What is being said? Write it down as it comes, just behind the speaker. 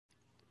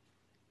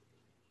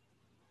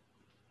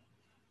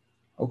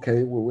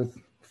Okay, well, with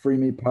Free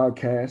Me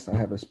Podcast, I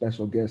have a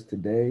special guest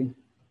today.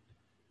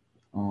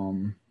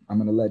 I'm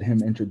going to let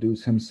him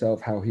introduce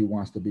himself how he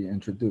wants to be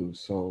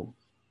introduced. So,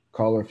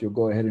 caller, if you'll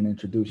go ahead and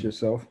introduce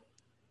yourself.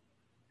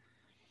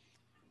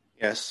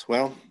 Yes,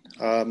 well,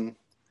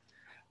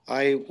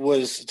 I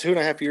was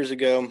 2.5 years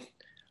ago.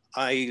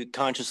 I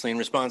consciously and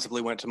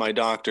responsibly went to my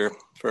doctor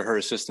for her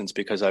assistance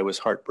because I was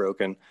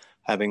heartbroken,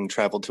 having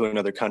traveled to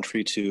another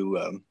country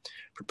to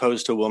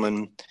propose to a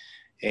woman,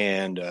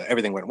 and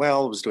everything went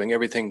well. Was doing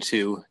everything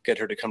to get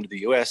her to come to the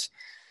U.S.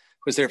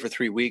 Was there for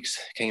 3 weeks,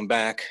 came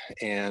back,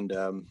 and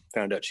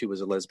found out she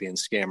was a lesbian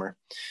scammer.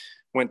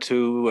 Went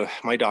to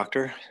my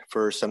doctor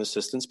for some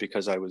assistance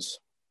because I was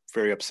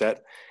very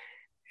upset,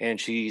 and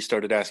she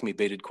started asking me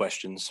baited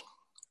questions.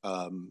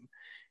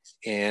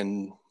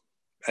 And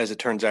as it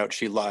turns out,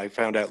 she lied.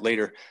 Found out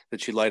later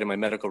that she lied in my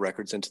medical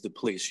records into the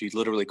police. She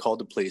literally called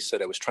the police,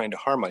 said I was trying to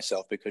harm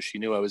myself because she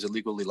knew I was a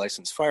legally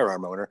licensed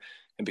firearm owner.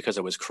 And because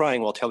I was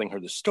crying while telling her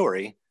the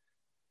story,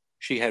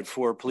 she had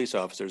 4 police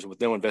officers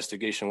with no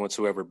investigation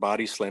whatsoever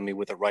body slam me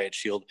with a riot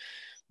shield,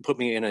 put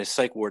me in a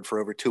psych ward for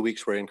over 2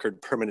 weeks where I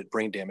incurred permanent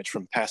brain damage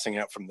from passing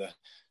out from the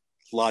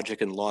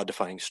logic and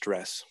law-defying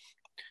stress.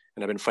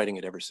 And I've been fighting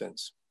it ever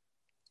since.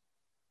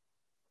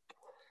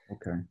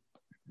 Okay.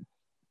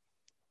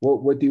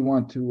 What do you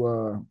want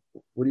to?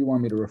 What do you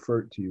want me to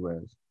refer to you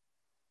as?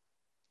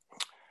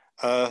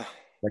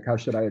 Like, how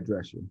should I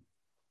address you?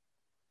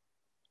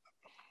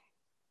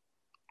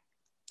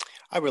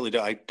 I really do.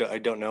 I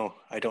don't know.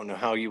 I don't know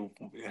however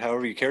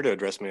you care to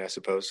address me, I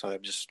suppose.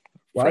 I'm just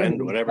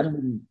friend, whatever.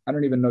 I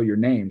don't even know your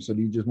name. So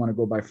do you just want to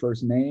go by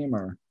first name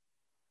or?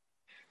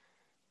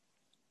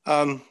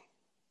 No,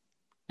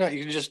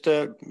 you can just,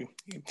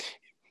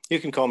 you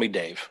can call me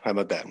Dave. How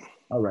about that?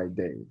 All right,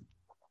 Dave.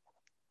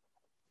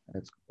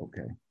 That's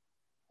okay.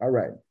 All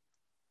right.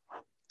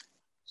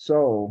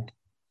 So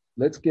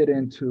let's get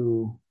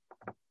into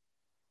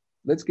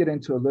a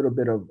little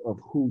bit of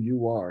who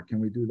you are. Can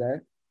we do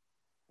that?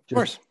 Of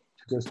course.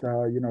 Just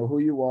who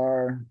you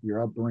are,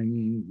 your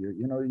upbringing,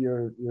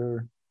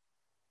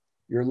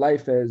 your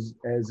life as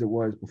it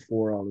was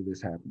before all of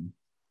this happened.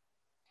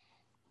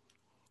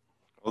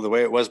 Well, the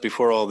way it was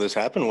before all this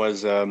happened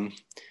was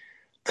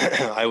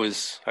I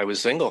was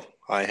single.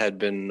 I had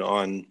been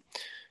on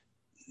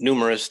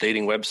numerous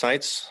dating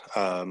websites.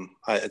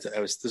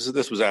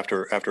 This was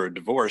after a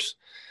divorce,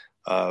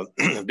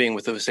 being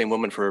with the same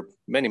woman for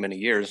many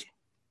years,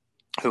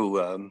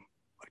 who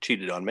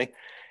cheated on me.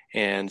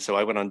 And so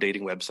I went on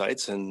dating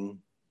websites, and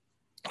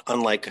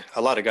unlike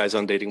a lot of guys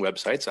on dating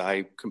websites,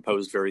 I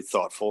composed very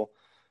thoughtful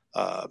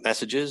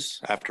messages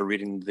after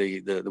reading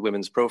the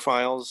women's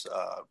profiles,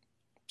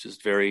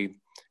 just very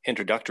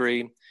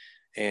introductory.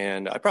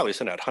 And I probably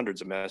sent out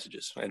hundreds of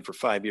messages. And for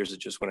 5 years, it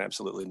just went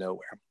absolutely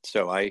nowhere.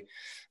 So I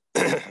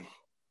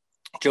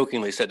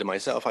jokingly said to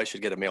myself, I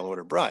should get a mail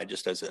order bride,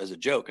 just as a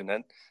joke. And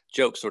that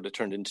joke sort of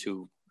turned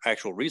into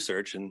actual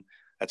research. And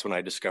that's when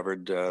I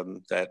discovered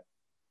that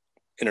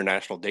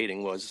international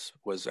dating was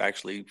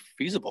actually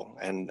feasible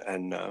and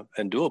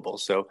doable.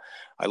 So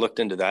I looked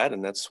into that,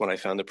 and that's when I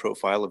found the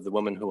profile of the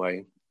woman who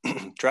I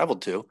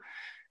traveled to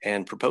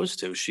and proposed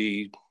to.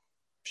 She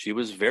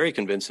was very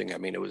convincing. I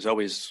mean, it was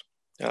always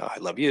I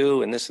love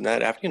you and this and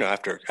that.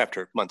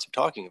 After months of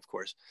talking, of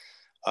course,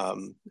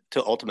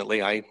 till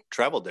ultimately I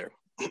traveled there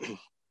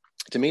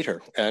to meet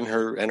her and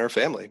her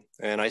family,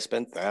 and I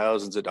spent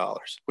thousands of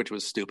dollars, which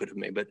was stupid of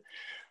me, but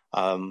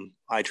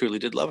I truly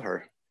did love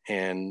her.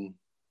 And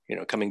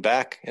coming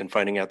back and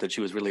finding out that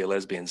she was really a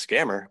lesbian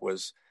scammer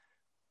was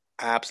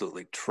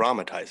absolutely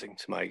traumatizing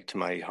to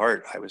my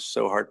heart. I was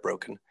so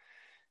heartbroken,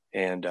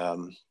 and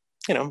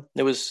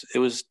it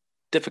was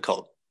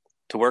difficult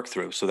to work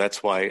through. So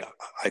that's why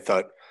I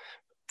thought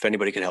if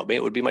anybody could help me,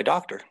 it would be my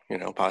doctor.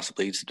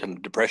 Possibly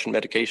some depression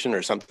medication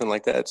or something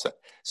like that. So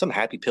some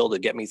happy pill to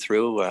get me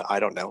through. I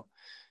don't know.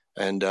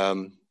 And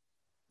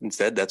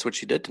instead, that's what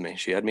she did to me.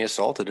 She had me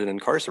assaulted and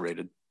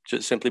incarcerated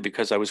just simply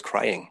because I was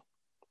crying.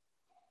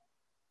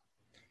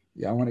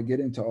 Yeah, I want to get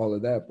into all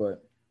of that,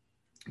 but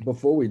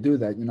before we do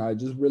that, I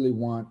just really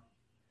want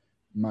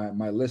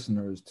my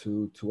listeners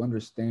to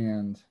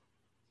understand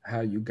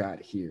how you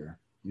got here.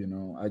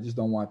 I just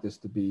don't want this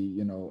to be,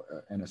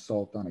 an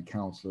assault on a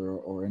counselor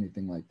or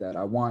anything like that.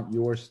 I want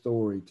your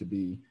story to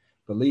be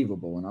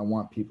believable, and I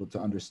want people to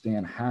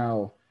understand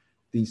how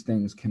these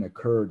things can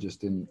occur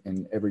just in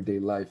everyday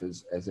life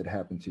as it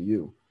happened to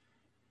you.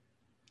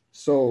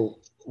 So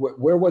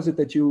where was it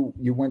that you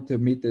went to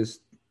meet this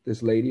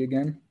lady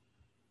again?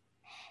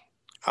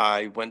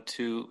 I went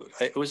to,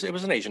 it was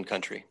an Asian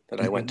country that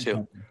I went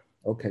to.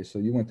 Okay, so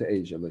you went to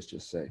Asia, let's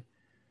just say.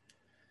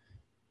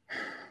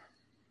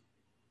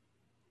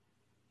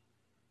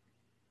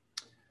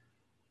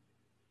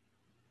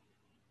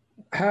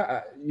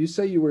 How you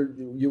say you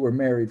were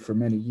married for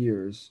many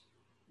years?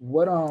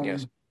 What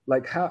Yes.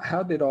 Like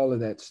how did all of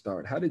that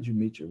start? How did you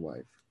meet your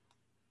wife?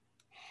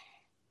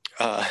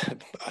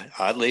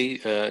 Oddly,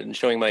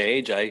 showing my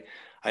age,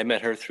 I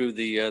met her through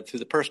the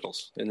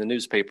personals in the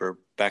newspaper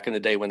back in the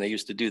day when they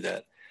used to do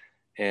that,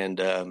 and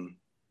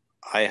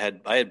I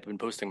had been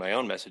posting my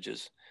own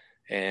messages,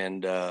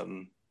 and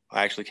I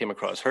actually came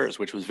across hers,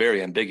 which was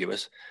very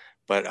ambiguous,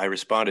 but I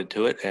responded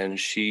to it, and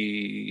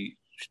she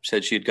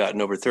said she had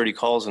gotten over 30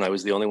 calls, and I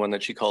was the only one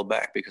that she called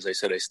back because I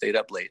said I stayed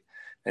up late,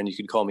 and you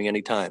could call me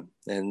anytime,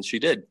 and she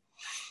did,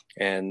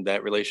 and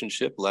that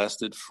relationship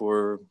lasted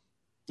for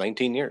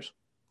 19 years.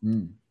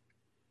 Mm.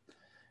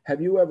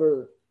 Have you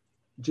ever,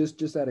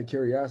 just out of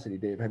curiosity,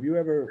 Dave, have you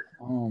ever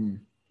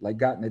like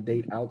gotten a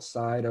date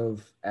outside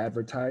of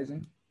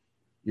advertising?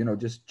 You know,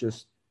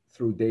 just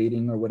through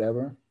dating or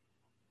whatever?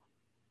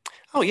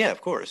 Oh yeah,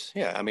 of course.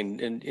 Yeah, I mean,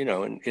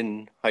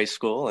 in high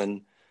school,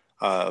 and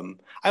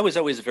I was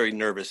always very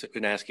nervous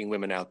in asking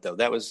women out, though.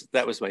 That was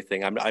my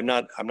thing. I'm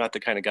not the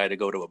kind of guy to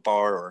go to a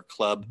bar or a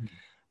club.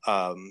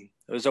 Mhm.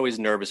 I was always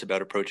nervous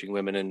about approaching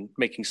women and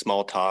making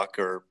small talk,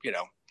 or So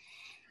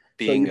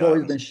being you've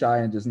always been shy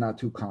and just not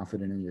too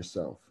confident in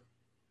yourself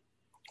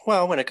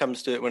well when it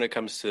comes to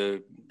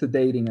to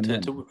dating and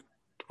women. to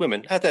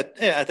women at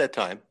that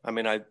time. I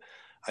mean, I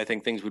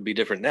think things would be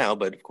different now,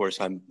 but of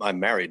course I'm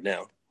married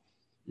now.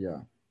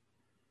 Yeah.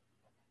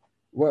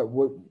 What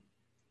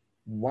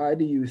why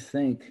do you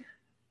think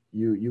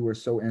you were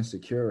so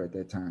insecure at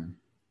that time?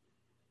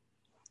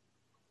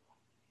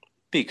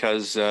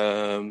 Because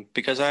I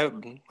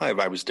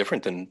was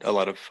different than a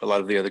lot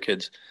of the other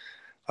kids.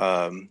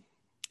 Um,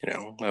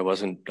 I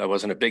wasn't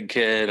a big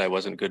kid. I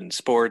wasn't good in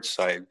sports.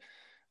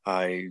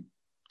 I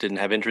didn't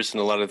have interest in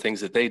a lot of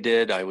things that they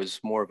did. I was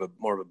more of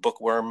a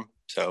bookworm.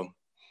 So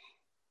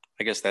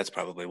I guess that's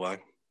probably why.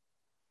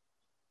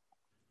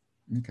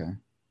 Okay.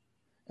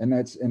 And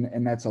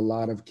that's a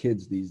lot of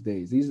kids these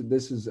days.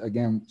 This is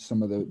again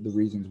some of the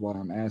reasons why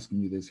I'm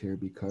asking you this here,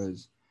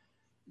 because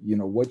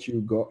what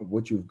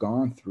you've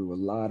gone through, a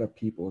lot of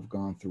people have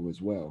gone through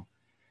as well.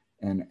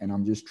 And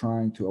I'm just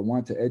I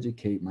want to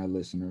educate my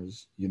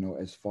listeners,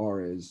 as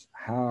far as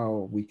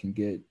how we can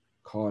get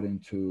caught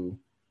into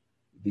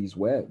these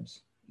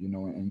webs,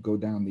 and go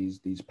down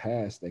these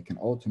paths that can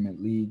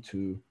ultimately lead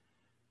to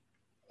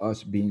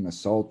us being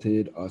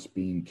assaulted, us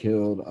being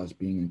killed, us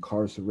being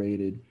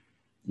incarcerated,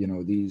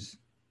 these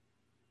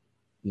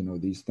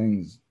these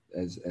things,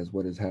 as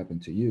what has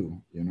happened to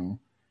you.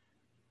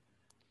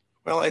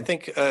 Well, I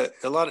think a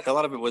lot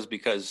of it was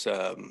because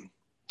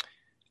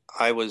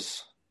I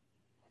was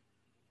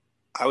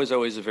I was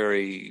always a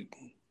very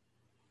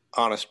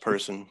honest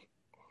person.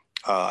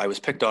 I was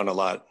picked on a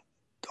lot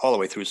all the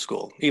way through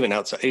school, even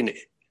outside,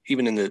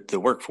 even in the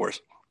workforce,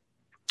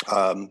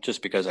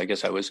 just because I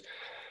guess I was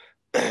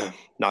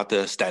not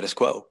the status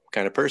quo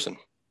kind of person.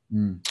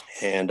 Mm.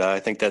 And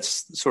I think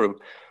that's sort of,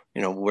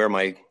 where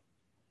my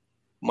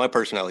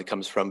personality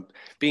comes from,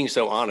 being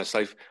so honest.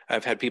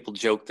 I've had people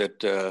joke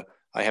that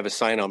I have a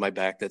sign on my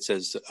back that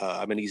says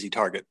I'm an easy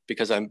target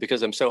because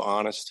I'm so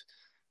honest.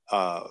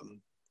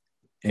 Um,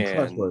 And and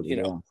trustworthy,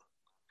 yeah.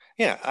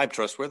 yeah, I'm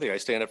trustworthy. I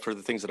stand up for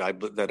the things that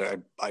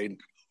I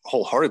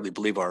wholeheartedly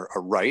believe are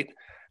right.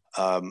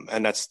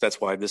 And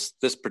that's why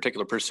this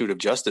particular pursuit of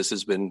justice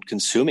has been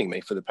consuming me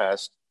for the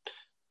past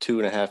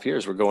 2.5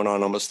 years. We're going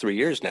on almost 3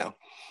 years now.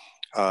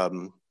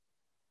 Um,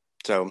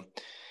 so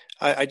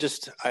I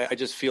just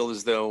feel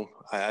as though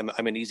I'm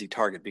an easy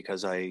target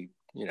because I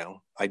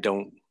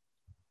don't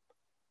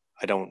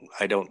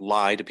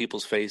lie to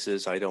people's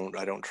faces. I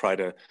don't try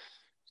to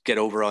get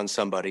over on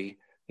somebody.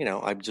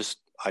 I'm just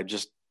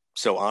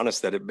so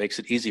honest that it makes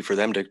it easy for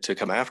them to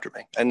come after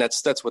me. And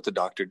that's what the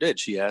doctor did.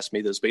 She asked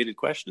me those baited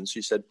questions.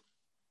 She said,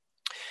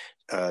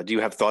 "Do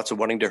you have thoughts of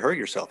wanting to hurt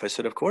yourself?" I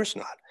said, "Of course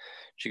not."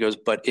 She goes,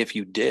 "But if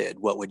you did,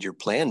 what would your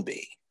plan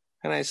be?"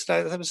 And I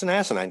said, "That was an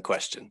asinine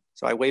question."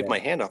 So I waved Yeah. my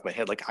hand off my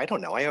head like, "I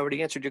don't know. I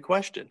already answered your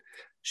question."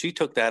 She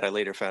took that, I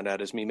later found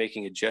out, as me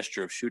making a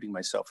gesture of shooting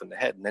myself in the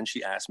head. And then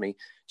she asked me,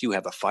 "Do you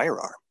have a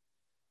firearm?"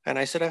 And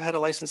I said, "I've had a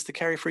license to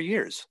carry for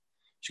years."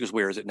 She goes,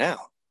 "Where is it now?"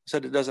 I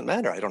said, "It doesn't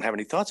matter. I don't have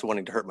any thoughts of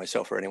wanting to hurt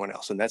myself or anyone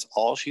else." And that's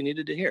all she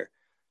needed to hear.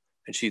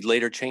 And she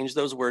later changed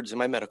those words in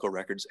my medical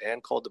records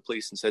and called the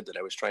police and said that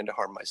I was trying to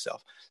harm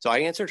myself. So I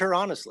answered her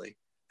honestly,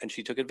 and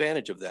she took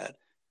advantage of that.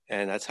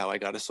 And that's how I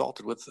got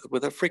assaulted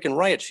with a freaking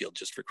riot shield,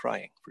 just for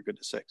crying, for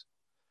goodness sakes.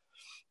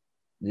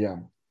 Yeah.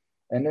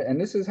 And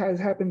this has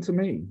happened to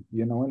me,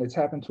 and it's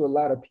happened to a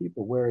lot of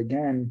people, where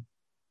again,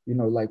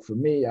 like for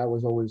me, I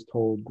was always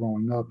told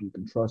growing up, you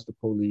can trust the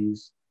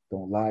police,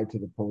 don't lie to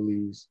the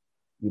police,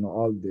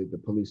 all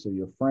the police are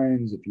your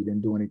friends. If you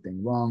didn't do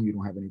anything wrong, you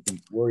don't have anything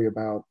to worry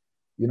about.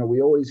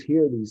 We always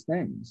hear these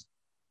things,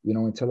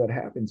 until it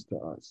happens to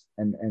us.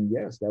 And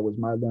yes, that was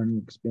my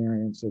learning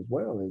experience as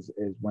well, is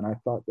when I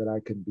thought that I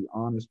could be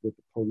honest with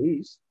the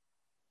police,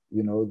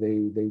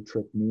 they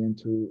tricked me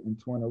into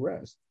an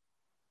arrest,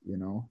 you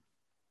know.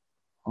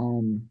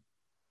 Um,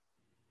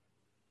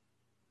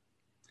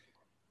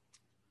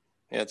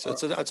 Yeah,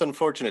 it's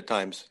unfortunate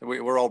times.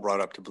 We're all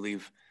brought up to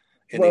believe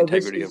in the well,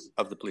 this integrity of, is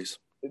of the police.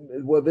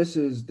 this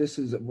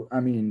is. I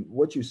mean,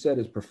 what you said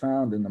is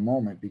profound in the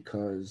moment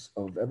because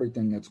of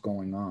everything that's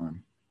going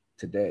on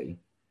today,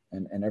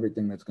 and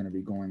everything that's going to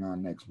be going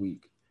on next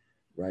week,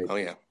 right? Oh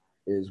yeah.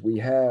 Is we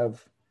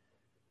have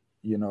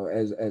you know,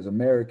 as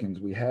Americans,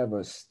 we have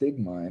a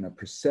stigma and a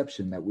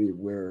perception that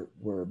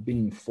we're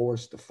being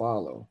forced to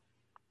follow,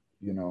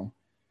 you know,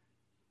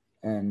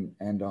 and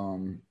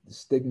the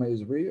stigma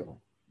is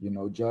real, you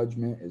know,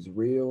 judgment is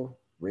real,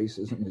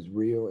 racism is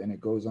real, and it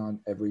goes on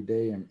every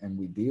day, and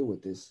we deal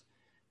with this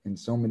in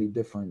so many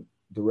different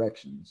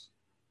directions,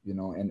 you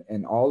know,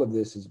 and all of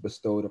this is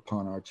bestowed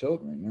upon our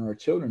children, and our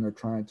children are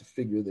trying to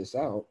figure this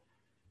out,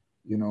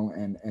 you know,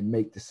 and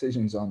make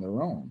decisions on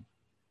their own,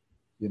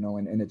 you know,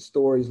 and it's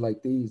stories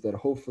like these that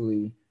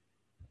hopefully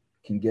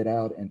can get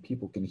out and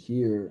people can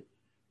hear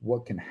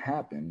what can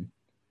happen,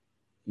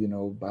 you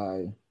know,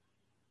 by,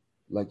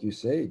 like you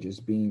say,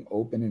 just being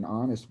open and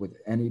honest with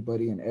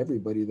anybody and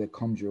everybody that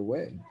comes your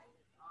way,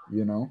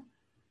 you know.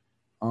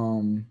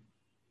 um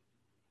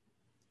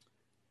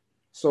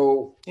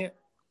so Yeah.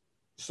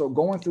 so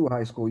going through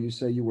high school, you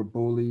say you were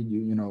bullied,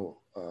 you know,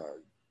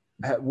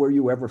 were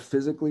you ever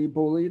physically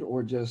bullied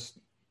or just,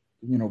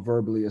 you know,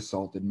 verbally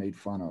assaulted, made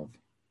fun of?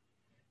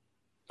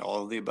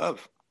 All of the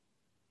above.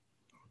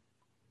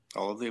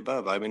 All of the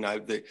above. I mean,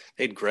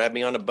 they'd grab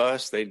me on a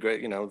bus. They'd,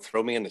 you know,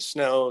 throw me in the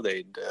snow.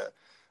 They'd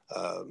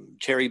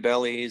cherry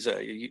bellies.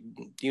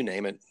 You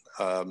name it.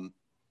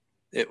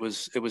 It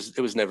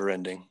was never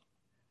ending.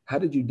 How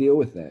did you deal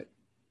with that?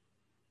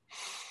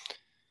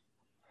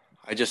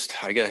 I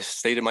guess,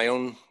 stayed in my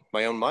own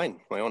mind,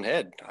 my own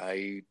head.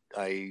 I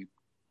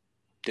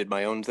did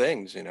my own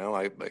things. You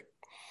know,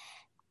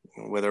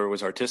 whether it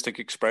was artistic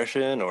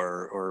expression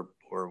or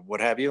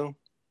what have you.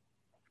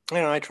 You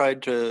know, I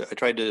tried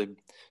to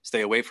stay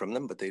away from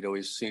them, but they'd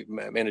always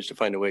manage to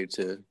find a way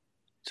to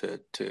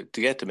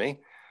get to me.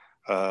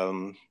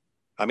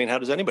 I mean, how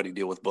does anybody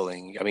deal with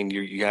bullying? I mean,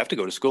 you have to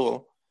go to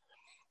school.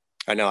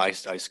 I know I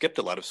skipped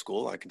a lot of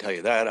school. I can tell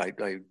you that.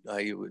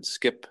 I would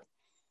skip,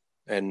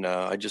 and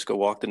I'd just go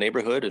walk the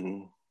neighborhood,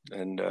 and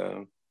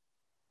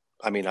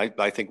I mean,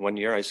 I think one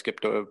year I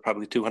skipped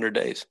probably 200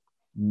 days.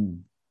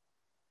 Mm.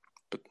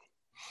 But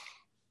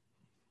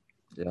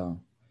Yeah,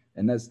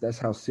 and that's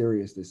how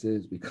serious this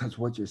is, because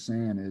what you're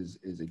saying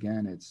is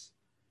again, it's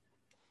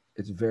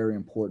very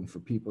important for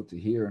people to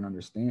hear and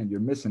understand. You're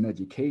missing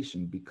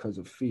education because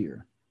of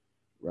fear,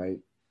 right?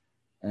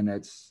 And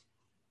that's,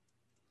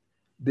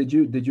 did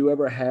you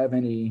ever have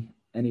any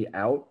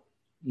out,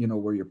 you know,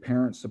 were your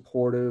parents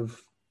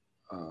supportive?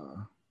 uh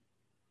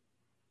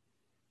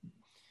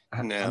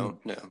I mean,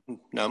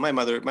 no. My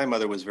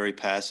mother was very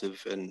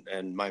passive,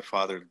 and my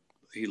father,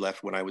 he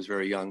left when I was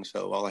very young.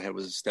 So all I had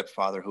was a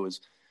stepfather who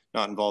was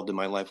not involved in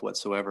my life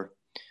whatsoever.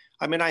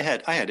 I mean, I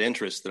had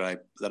interests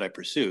that I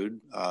pursued,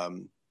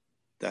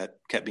 that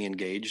kept me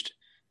engaged,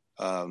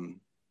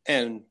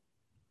 and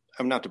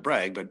I'm not to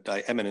brag, but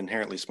I am an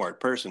inherently smart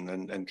person,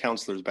 and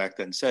counselors back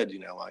then said, you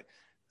know,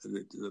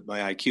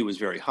 my IQ was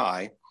very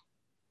high,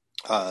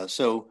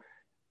 so.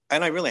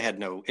 And I really had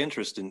no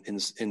interest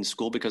in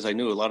school because I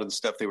knew a lot of the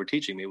stuff they were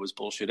teaching me was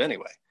bullshit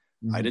anyway.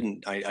 I mhm.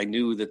 didn't. I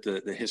knew that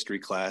the history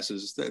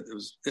classes, that it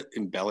was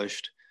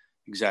embellished,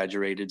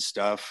 exaggerated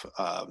stuff.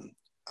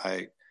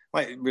 I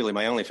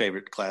my only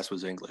favorite class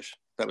was English.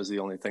 That was the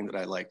only thing that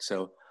I liked.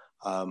 So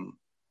um,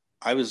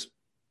 I was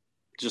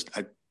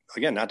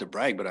again, not to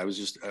brag, but I was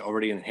just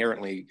already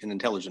inherently an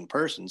intelligent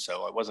person,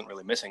 so I wasn't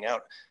really missing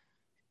out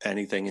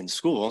anything in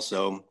school.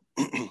 So.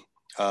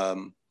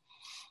 um,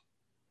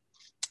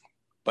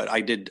 but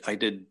I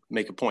did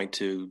make a point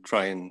to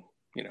try and,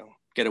 you know,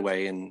 get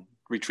away and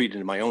retreat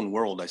into my own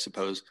world, I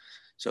suppose,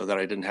 so that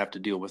I didn't have to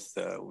deal with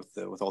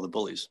all the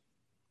bullies.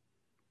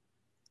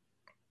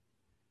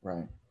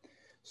 Right.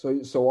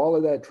 So all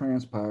of that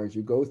transpires,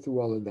 you go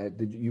through all of that.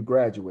 You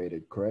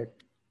graduated,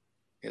 correct?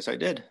 Yes, I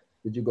did.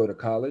 Did you go to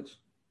college?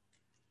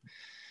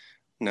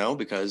 No,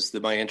 because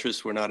my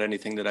interests were not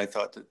anything that I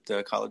thought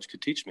that college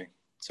could teach me.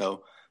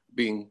 So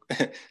being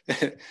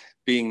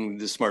being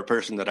the smart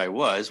person that I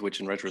was, which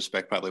in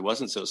retrospect probably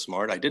wasn't so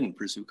smart, I didn't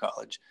pursue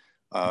college.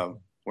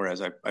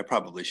 Whereas I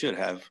probably should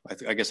have.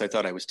 I guess I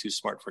thought I was too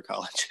smart for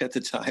college at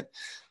the time.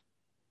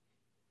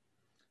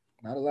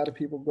 Not a lot of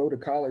people go to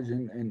college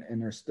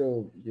and are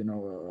still, you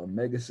know,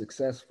 mega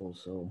successful.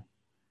 So,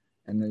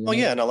 and then, you Oh know,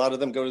 yeah, and a lot of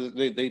them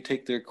they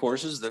take their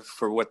courses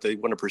for what they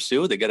want to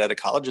pursue. They get out of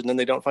college and then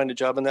they don't find a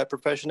job in that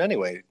profession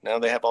anyway. Now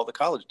they have all the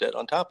college debt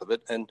on top of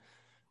it and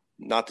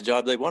not the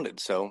job they wanted.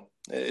 So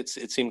it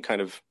seemed kind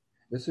of.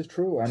 this is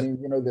true. I mean,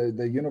 you know,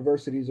 the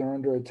universities are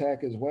under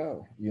attack as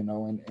well, you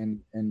know,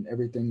 and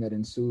everything that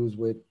ensues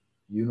with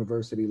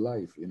university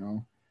life, you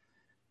know.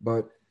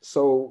 But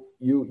so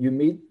you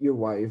meet your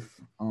wife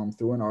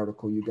through an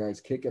article, you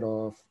guys kick it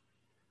off.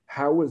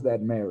 How was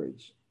that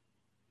marriage?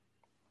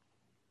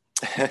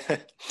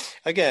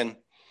 Again,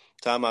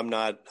 Tom, I'm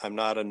not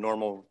a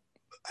normal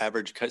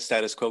average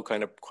status quo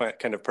kind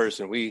of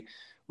person. We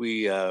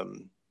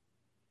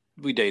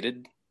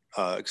dated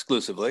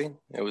exclusively.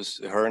 It was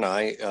her and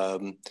I.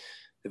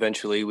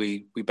 Eventually,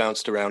 we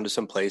bounced around to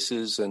some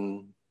places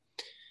and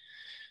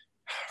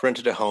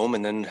rented a home,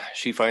 and then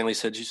she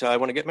said, I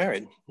want to get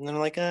married. And then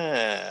I'm like,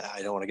 I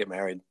don't want to get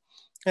married.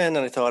 And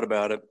then I thought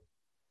about it.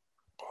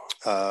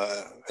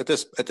 At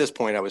this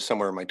point, I was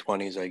somewhere in my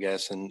 20s, I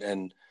guess,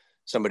 and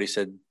somebody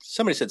said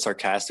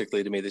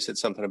sarcastically to me, they said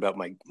something about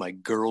my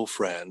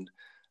girlfriend,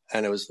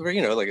 and it was,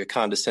 like a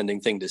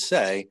condescending thing to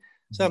say.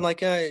 So I'm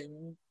like,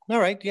 all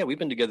right, yeah, we've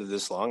been together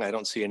this long. I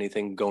don't see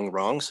anything going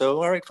wrong.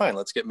 So all right, fine,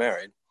 let's get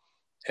married.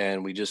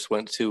 And we just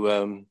went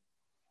to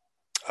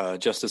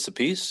Justice of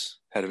Peace,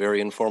 had a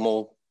very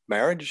informal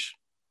marriage,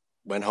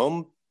 went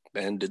home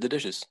and did the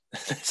dishes.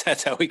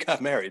 That's how we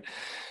got married.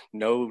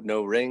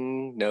 No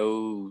ring,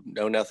 no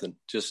nothing.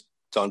 Just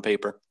it's on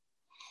paper.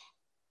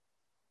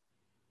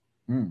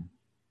 And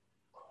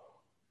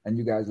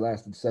you guys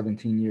lasted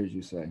 17 years,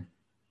 you say?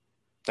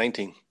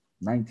 19.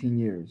 19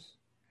 years.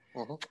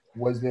 Uh-huh.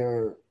 Was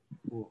there,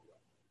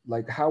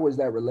 like, how was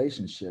that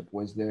relationship?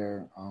 Was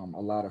there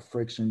a lot of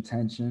friction,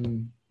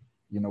 tension?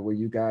 Did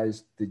you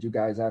guys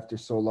after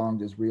so long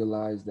just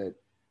realize that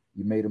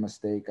you made a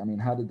mistake? I mean,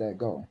 how did that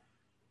go?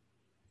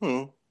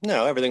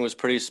 No, everything was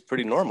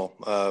pretty normal.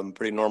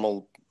 Pretty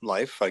normal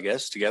life, I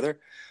guess, together.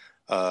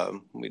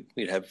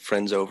 We'd have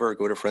friends over,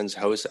 go to friends'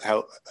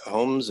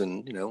 homes,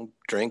 and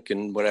drink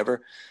and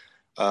whatever.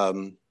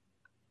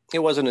 It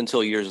wasn't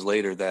until years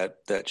later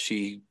that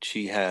she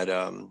had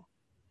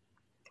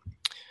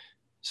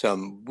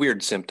some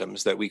weird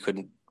symptoms that we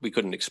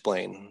couldn't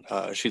explain.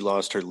 She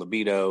lost her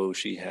libido.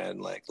 She had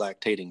like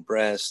lactating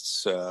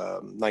breasts,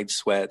 night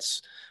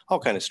sweats, all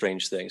kind of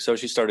strange things. So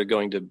she started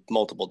going to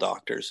multiple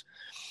doctors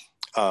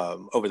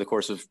over the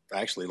course of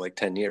actually like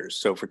 10 years.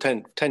 So for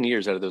 10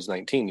 years out of those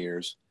 19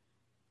 years,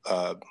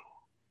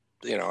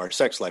 our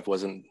sex life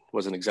wasn't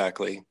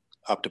exactly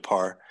up to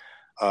par.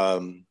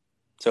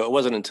 So it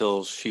wasn't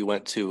until she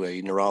went to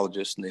a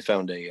neurologist and they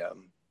found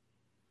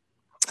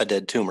a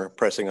dead tumor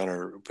pressing on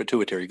her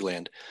pituitary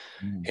gland.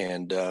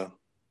 And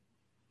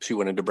she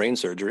went into brain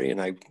surgery,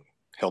 and I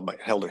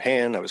held her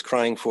hand. I was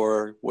crying for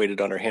her, waited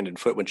on her hand and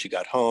foot when she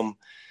got home,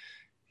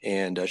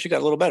 and she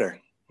got a little better.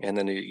 And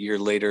then a year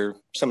later,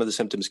 some of the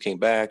symptoms came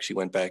back. She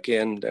went back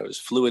in. There was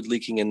fluid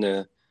leaking in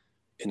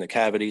the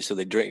cavity. So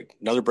they did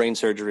another brain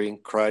surgery,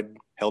 cried,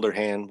 held her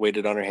hand,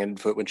 waited on her hand and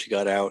foot when she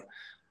got out.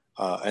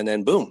 And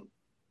then boom,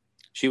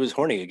 she was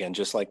horny again,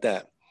 just like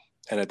that.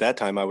 And at that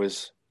time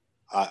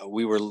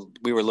we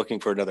were looking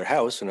for another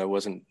house, and it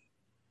wasn't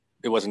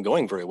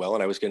going very well.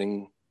 And I was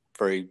getting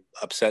very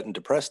upset and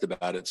depressed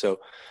about it. So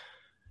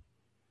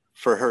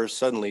for her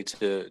suddenly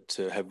to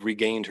have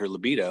regained her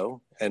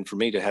libido, and for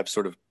me to have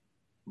sort of,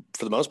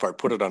 for the most part,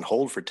 put it on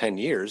hold for 10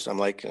 years, I'm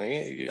like,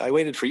 I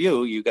waited for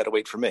you. You got to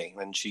wait for me.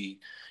 And she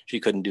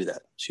couldn't do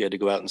that. She had to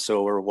go out and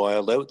sow her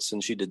wild oats,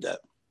 and she did that.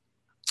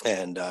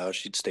 And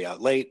she'd stay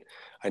out late.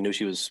 I knew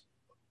she was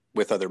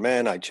with other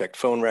men. I checked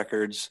phone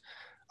records.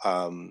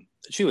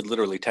 She would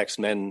literally text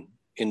men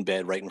in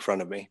bed right in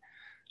front of me.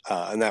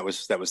 And that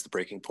was the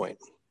breaking point.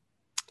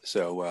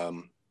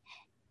 So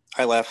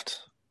I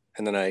left,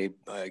 and then I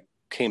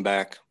came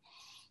back,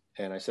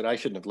 and I said, I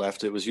shouldn't have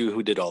left. It was you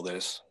who did all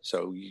this.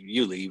 So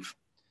you leave.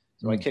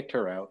 So I kicked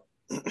her out.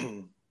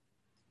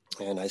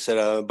 And I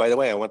said, by the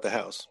way, I want the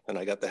house. And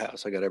I got the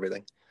house. I got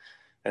everything.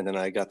 And then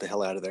I got the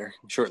hell out of there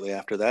shortly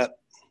after that.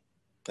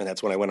 And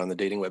that's when I went on the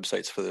dating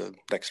websites for the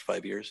next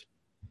 5 years.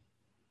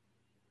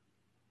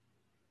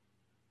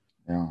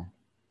 Yeah.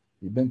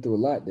 You've been through a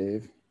lot,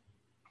 Dave.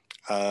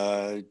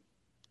 Yeah,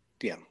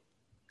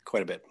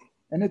 quite a bit.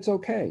 And it's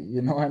okay.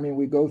 I mean,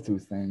 we go through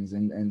things,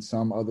 and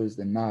some others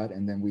than not.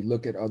 And then we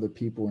look at other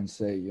people and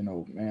say,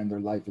 man, their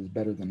life is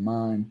better than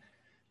mine.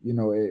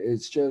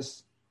 It's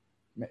just,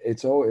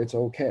 it's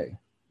okay.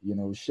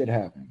 Shit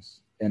happens.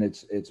 And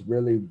it's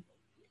really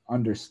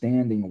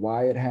understanding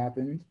why it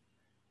happened.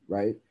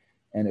 Right.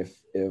 And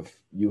if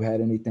you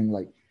had anything,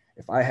 like,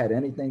 if I had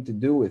anything to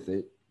do with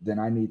it, then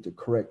I need to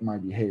correct my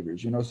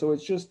behaviors, so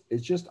it's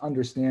just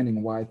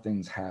understanding why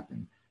things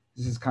happen.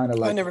 This is kind of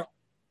like,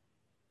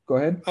 go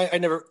ahead. I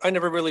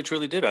never really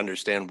truly did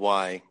understand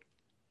why.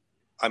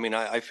 I mean,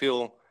 I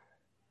feel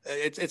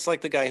it's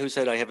like the guy who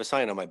said I have a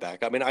sign on my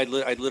back. I mean, I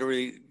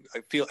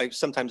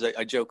sometimes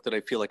I joke that I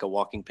feel like a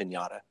walking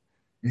piñata.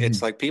 Mm-hmm.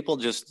 It's like people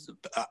just,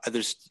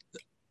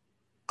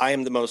 I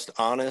am the most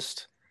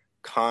honest,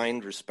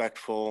 kind,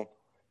 respectful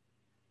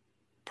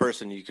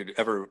person you could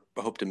ever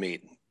hope to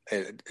meet,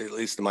 at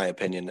least in my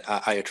opinion.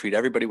 I treat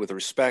everybody with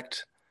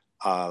respect,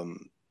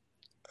 and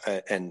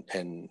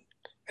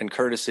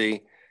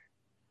courtesy,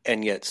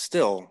 and yet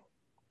still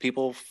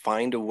people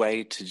find a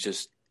way to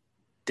just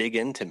dig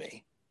into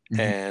me.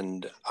 Mm-hmm.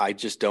 And I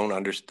just don't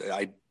understand.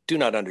 I do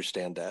not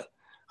understand that.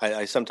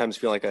 I sometimes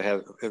feel like I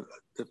have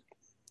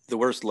the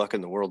worst luck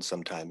in the world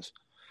sometimes.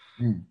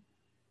 Mm.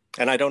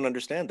 And I don't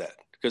understand that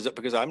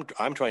because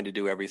I'm trying to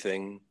do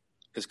everything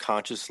as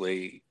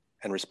consciously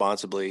and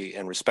responsibly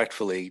and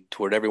respectfully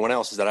toward everyone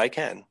else that I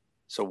can.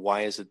 So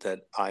why is it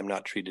that I'm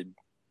not treated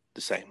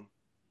the same?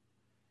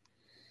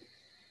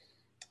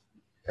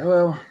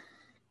 Well,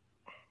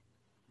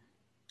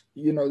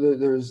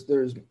 there's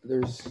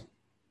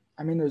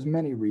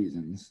many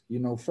reasons.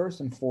 First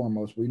and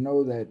foremost, we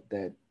know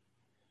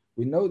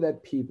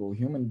that people,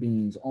 human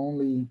beings,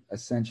 only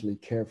essentially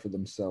care for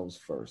themselves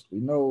first. We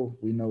know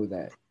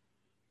that,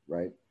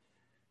 right?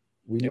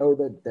 We Yep. know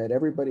that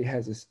everybody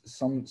has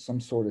some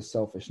sort of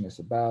selfishness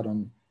about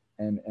them,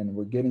 and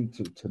we're getting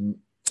to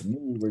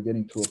me, we're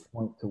getting to a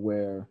point to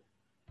where,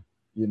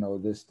 you know,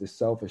 this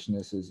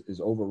selfishness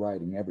is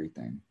overriding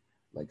everything.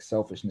 Like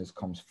selfishness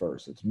comes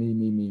first. It's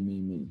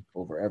me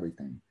over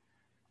everything.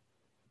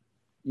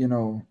 You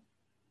know,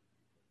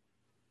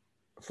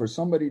 for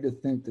somebody to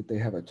think that they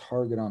have a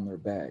target on their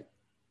back,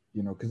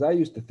 you know, because I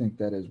used to think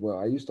that as well.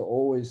 I used to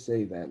always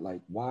say that,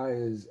 like, why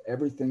is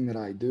everything that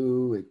I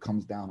do, it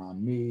comes down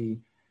on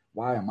me?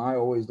 Why am I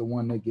always the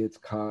one that gets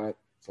caught?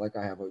 It's like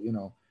I have a, you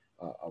know,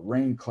 a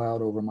rain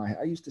cloud over my head.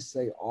 I used to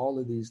say all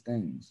of these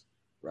things,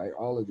 right?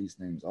 All of these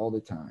things all the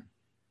time.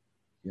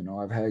 You know,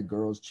 I've had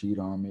girls cheat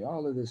on me,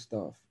 all of this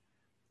stuff,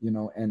 you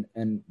know,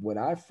 and what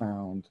I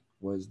found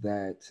was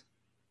that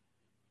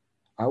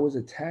I was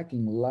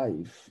attacking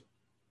life.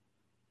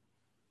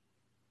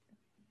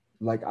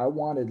 Like I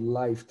wanted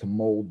life to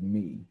mold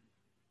me,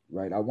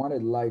 right? I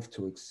wanted life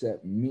to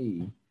accept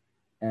me,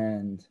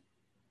 and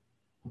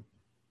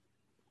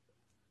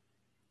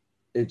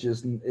it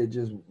just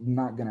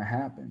not gonna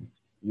happen.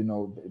 You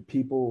know,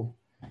 people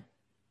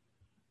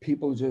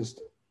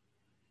just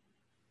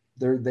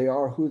they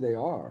are who they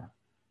are.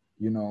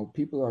 You know,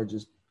 people are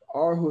just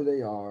are who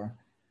they are,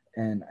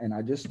 and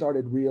I just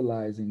started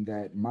realizing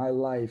that my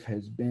life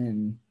has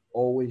been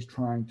always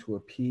trying to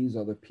appease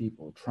other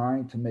people,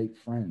 trying to make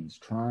friends,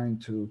 trying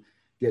to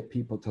get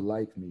people to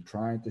like me,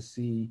 trying to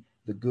see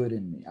the good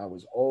in me. I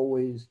was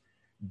always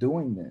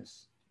doing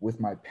this with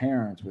my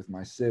parents, with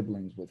my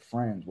siblings, with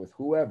friends, with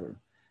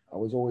whoever. I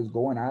was always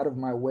going out of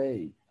my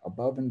way,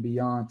 above and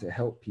beyond to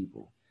help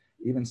people,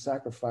 even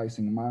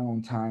sacrificing my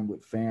own time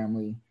with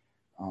family,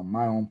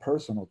 my own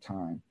personal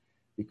time,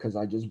 because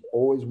I just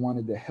always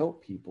wanted to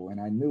help people.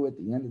 And I knew at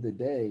the end of the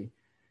day,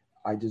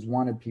 I just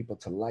wanted people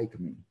to like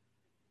me,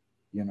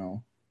 you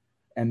know?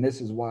 And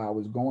this is why I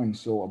was going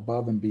so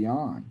above and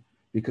beyond,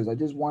 because I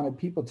just wanted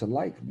people to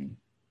like me,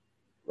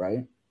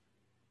 right?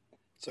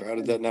 So how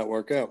did that not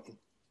work out?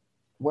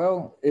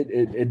 Well,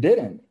 it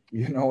didn't,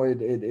 you know, it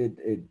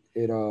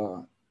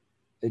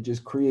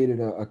just created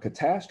a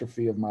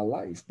catastrophe of my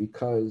life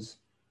because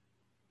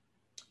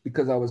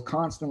I was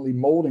constantly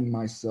molding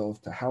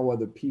myself to how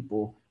other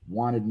people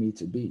wanted me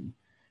to be,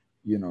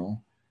 you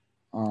know.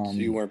 So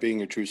you Um, weren't being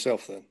your true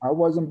self then. I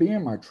wasn't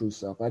being my true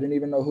self. I didn't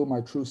even know who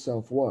my true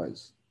self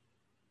was,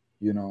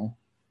 you know.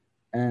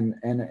 And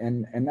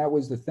that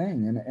was the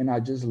thing. And I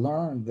just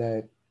learned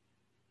that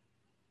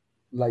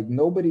like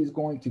nobody's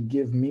going to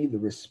give me the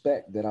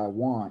respect that I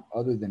want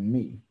other than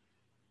me.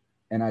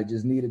 And I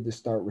just needed to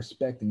start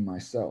respecting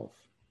myself,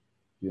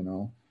 you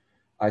know.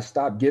 I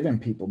stopped giving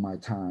people my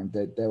time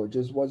that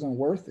just wasn't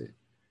worth it.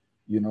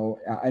 You know,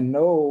 I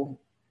know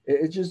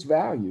it's just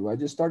value. I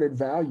just started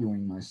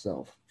valuing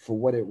myself for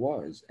what it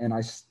was. And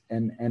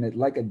it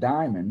like a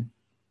diamond,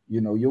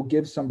 you know, you'll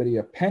give somebody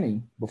a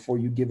penny before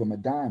you give them a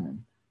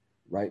diamond,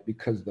 right?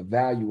 Because the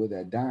value of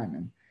that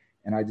diamond.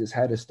 And I just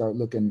had to start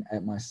looking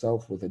at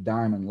myself with a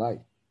diamond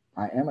light.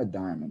 I am a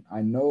diamond.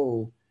 I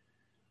know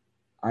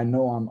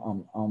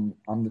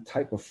I'm the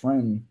type of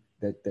friend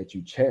that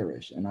you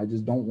cherish, and I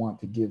just don't want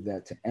to give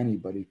that to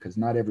anybody because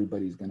not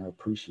everybody's going to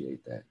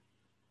appreciate that.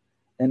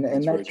 And That's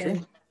and that very true.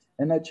 changed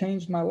and that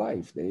changed my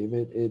life, Dave.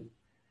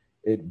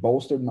 It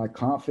bolstered my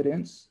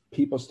confidence.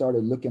 People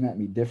started looking at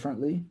me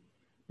differently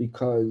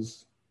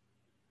because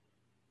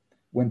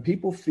when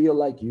people feel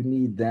like you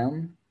need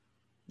them,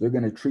 they're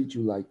going to treat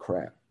you like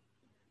crap.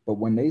 But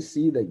when they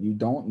see that you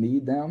don't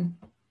need them,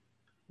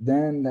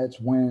 then that's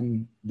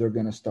when they're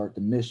going to start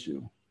to miss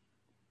you,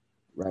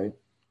 right?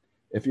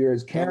 If you're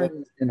as Yeah, that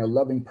caring and a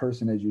loving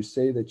person as you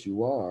say that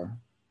you are,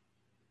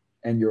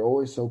 and you're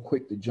always so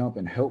quick to jump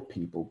and help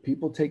people,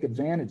 people take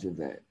advantage of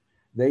that.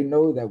 They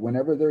know that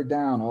whenever they're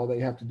down, all they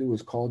have to do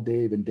is call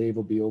Dave and Dave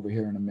will be over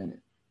here in a minute.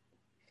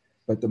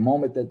 But the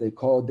moment that they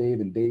call Dave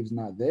and Dave's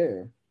not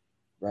there,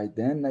 right,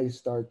 then they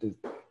start to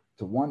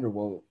wonder,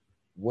 well,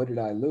 what did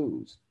I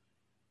lose?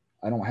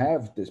 I don't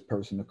have this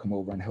person to come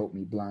over and help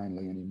me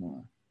blindly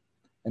anymore.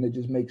 And it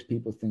just makes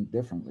people think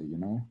differently, you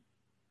know?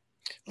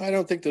 I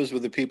don't think those were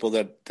the people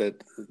that the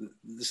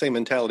same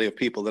mentality of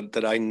people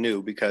that I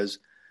knew because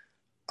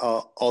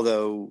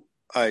although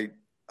I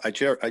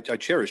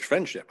cherished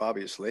friendship,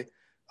 obviously,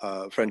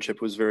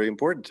 friendship was very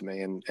important to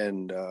me,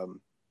 and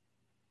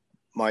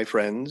my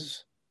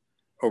friends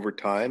over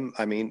time.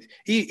 I mean,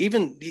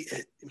 even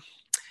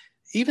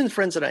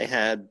friends that I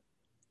had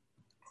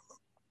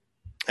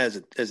as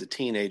a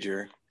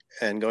teenager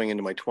and going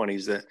into my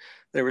 20s, that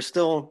they were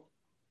still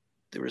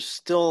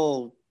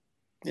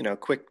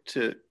quick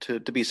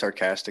to be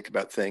sarcastic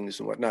about things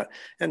and whatnot,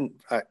 and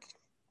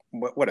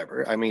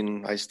whatever. I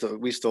mean,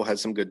 we still had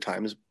some good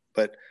times,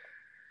 but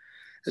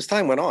as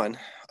time went on,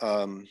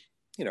 um,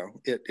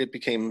 it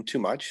became too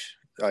much.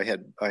 I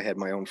had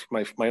my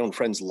own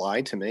friends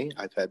lie to me.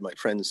 I've had my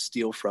friends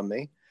steal from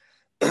me.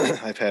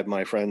 I've had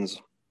my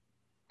friends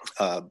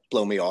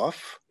blow me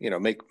off.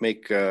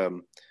 Make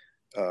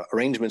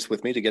arrangements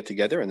with me to get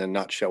together and then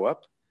not show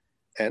up.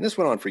 And this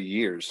went on for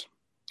years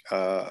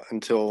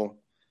until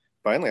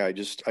finally, I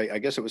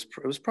guess it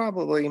was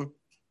probably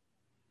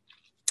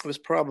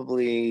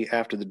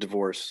after the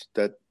divorce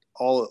that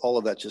all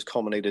of that just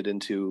culminated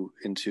into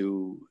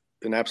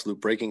an absolute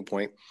breaking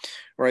point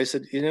where I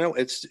said,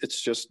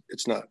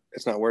 it's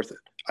not worth it.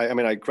 I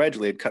mean, I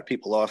gradually had cut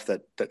people off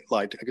that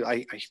lied.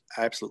 I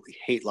absolutely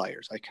hate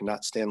liars. I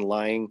cannot stand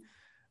lying.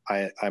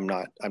 I'm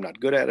not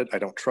good at it. I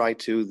don't try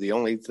to. The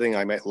only thing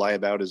I might lie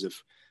about is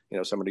if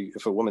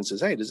a woman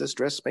says, "Hey, does this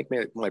dress make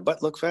my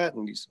butt look fat?"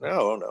 And you say,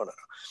 no.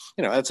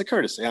 That's a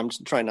courtesy. I'm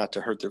just trying not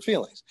to hurt their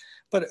feelings.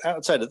 But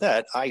outside of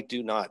that, I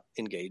do not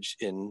engage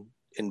in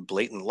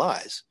blatant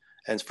lies.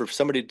 And for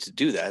somebody to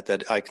do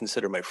that I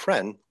consider my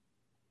friend,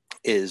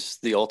 is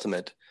the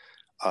ultimate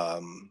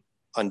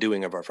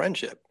undoing of our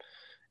friendship.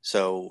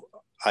 So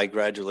I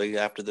gradually,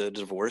 after the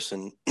divorce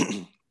and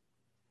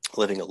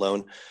living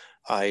alone,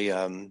 I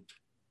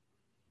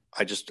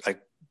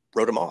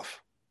wrote him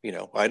off.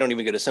 I don't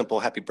even get a simple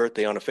happy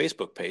birthday on a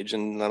Facebook page.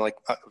 And I'm like,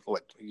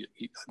 what?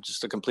 I'm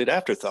just a complete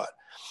afterthought.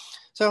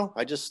 So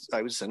I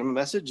would send him a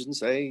message and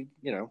say,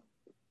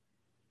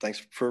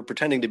 thanks for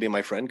pretending to be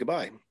my friend.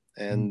 Goodbye.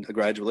 And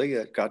gradually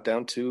it got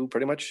down to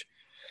pretty much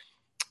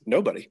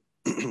nobody,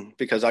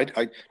 because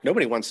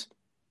nobody wants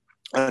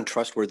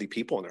untrustworthy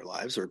people in their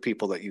lives, or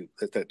people that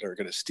are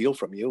going to steal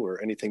from you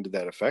or anything to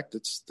that effect.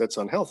 That's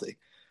unhealthy.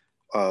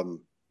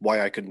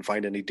 Why I couldn't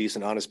find any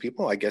decent, honest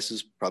people, I guess,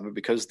 is probably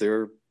because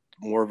they're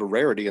more of a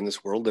rarity in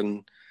this world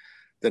than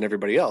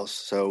everybody else.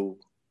 So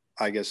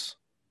I guess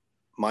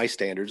my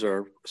standards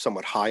are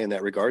somewhat high in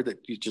that regard, that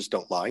you just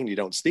don't lie and you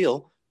don't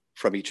steal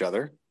from each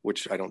other,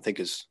 which I don't think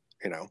is,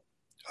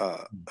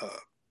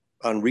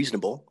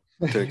 unreasonable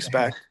to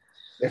expect.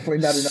 Definitely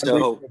not an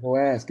unreasonable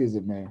ask, is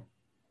it, man?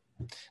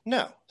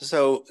 No.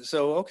 So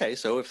okay.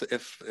 So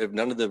if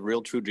none of the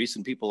real, true,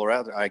 decent people are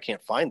out there, I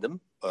can't find them,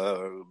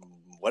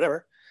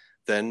 whatever,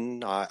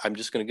 then I'm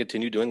just going to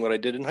continue doing what I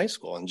did in high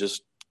school and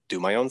just do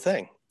my own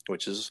thing,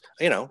 which is,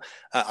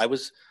 I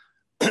was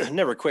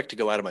never quick to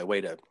go out of my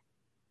way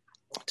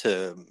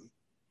to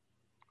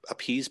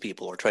appease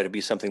people or try to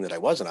be something that I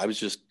wasn't. I was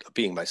just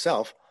being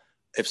myself.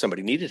 If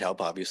somebody needed help,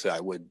 obviously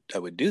I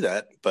would do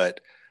that, but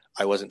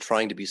I wasn't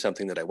trying to be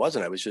something that I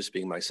wasn't. I was just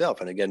being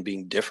myself. And again,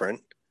 being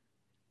different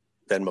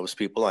than most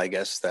people, I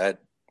guess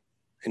that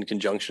in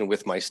conjunction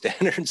with my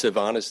standards of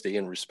honesty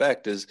and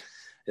respect is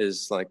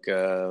like,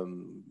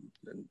 I'm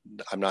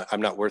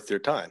not worth their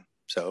time.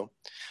 So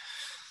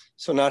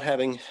not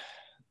having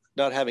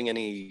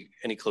any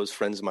close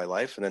friends in my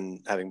life, and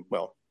then having,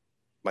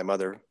 my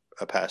mother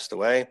passed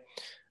away.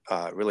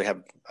 I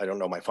don't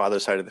know my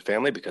father's side of the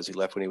family because he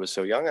left when he was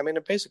so young. I mean,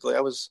 basically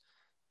I was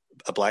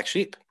a black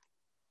sheep.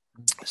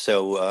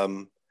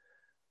 So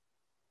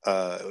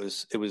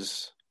it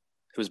was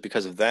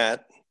because of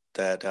that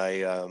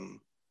I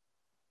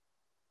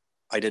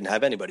didn't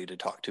have anybody to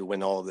talk to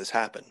when all of this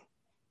happened.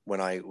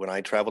 When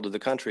I traveled to the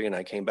country and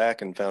I came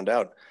back and found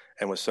out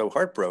and was so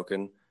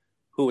heartbroken,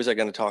 who was I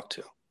going to talk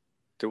to?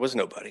 There was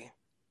nobody.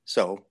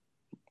 So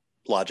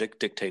logic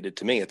dictated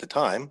to me at the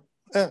time,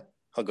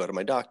 I'll go to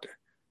my doctor,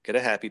 get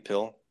a happy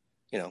pill,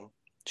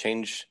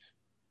 change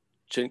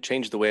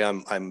the way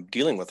I'm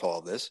dealing with all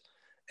of this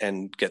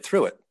and get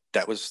through it.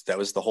 That was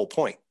the whole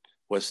point,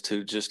 was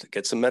to just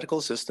get some medical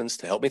assistance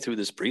to help me through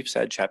this brief,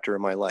 sad chapter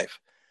in my life.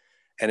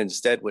 And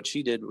instead, what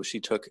she did was she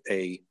took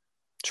a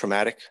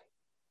traumatic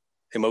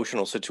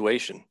emotional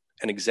situation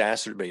and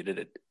exacerbated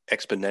it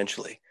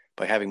exponentially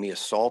by having me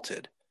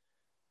assaulted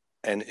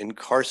and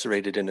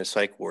incarcerated in a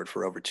psych ward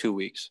for over 2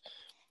 weeks,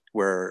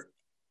 where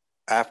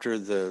after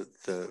the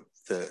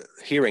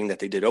hearing that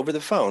they did over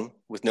the phone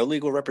with no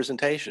legal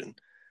representation,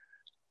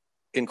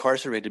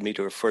 incarcerated me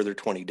to a further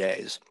 20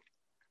 days.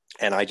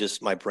 And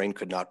my brain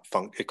could not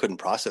it couldn't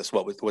process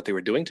what they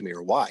were doing to me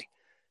or why.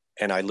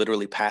 And I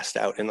literally passed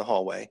out in the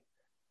hallway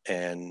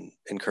and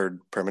incurred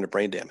permanent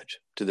brain damage.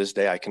 To this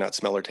day, I cannot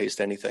smell or taste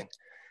anything.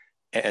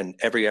 And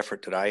every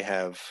effort that I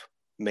have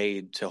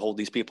made to hold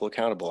these people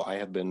accountable, I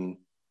have been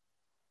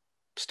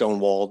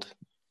stonewalled,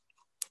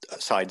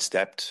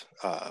 sidestepped,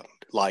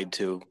 lied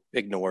to,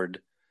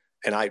 ignored.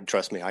 And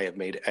trust me, I have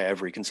made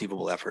every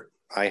conceivable effort.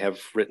 I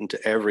have written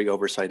to every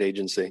oversight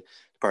agency,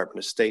 Department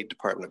of State,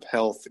 Department of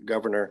Health, the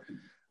governor,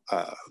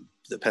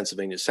 the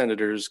Pennsylvania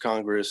senators,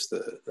 Congress,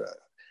 the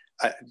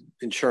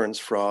insurance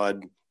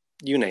fraud,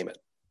 you name it.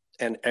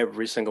 And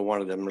every single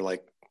one of them are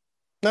like,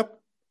 nope.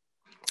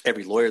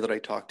 Every lawyer that I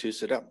talked to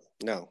said, oh,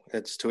 no,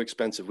 it's too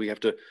expensive. We have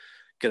to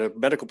get a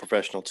medical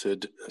professional to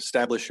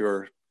establish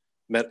your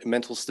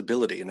mental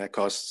stability, and that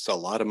costs a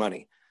lot of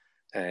money.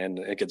 And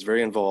it gets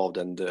very involved,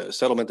 and the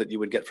settlement that you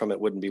would get from it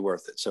wouldn't be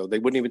worth it. So they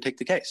wouldn't even take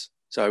the case.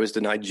 So I was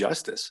denied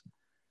justice.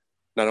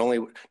 Not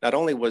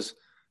only was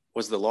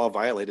the law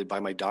violated by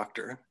my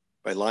doctor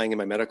by lying in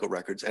my medical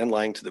records and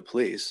lying to the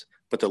police,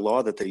 but the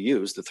law that they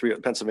used,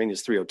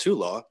 Pennsylvania's 302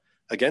 law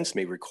against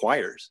me,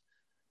 requires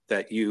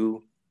that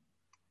you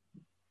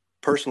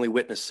personally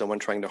witness someone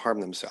trying to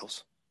harm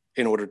themselves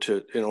in order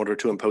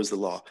to impose the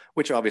law,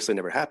 which obviously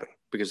never happened,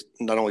 because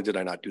not only did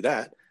I not do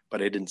that,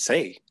 but I didn't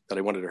say that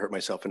I wanted to hurt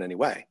myself in any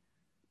way.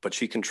 but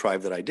she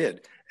contrived that I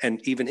did.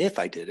 And even if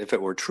I did, if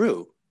it were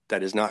true,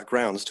 that is not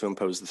grounds to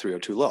impose the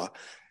 302 law.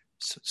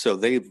 So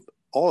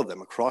all of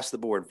them across the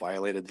board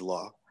violated the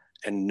law,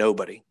 and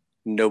nobody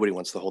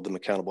wants to hold them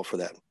accountable for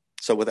that.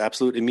 So with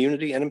absolute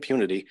immunity and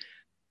impunity,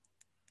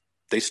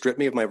 they stripped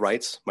me of my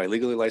rights, my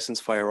legally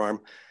licensed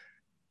firearm,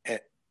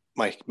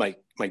 my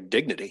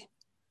dignity,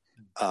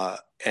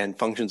 and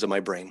functions of my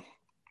brain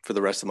for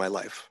the rest of my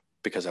life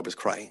because I was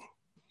crying.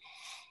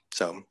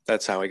 So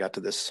that's how I got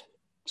to this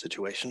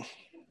situation.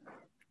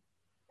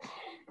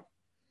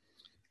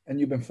 And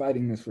you've been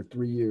fighting this for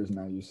 3 years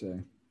now, you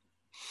say?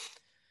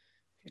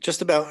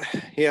 Just about,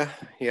 yeah.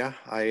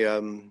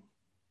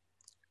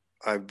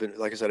 I've been,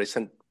 like I said, I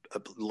sent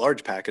a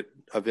large packet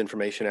of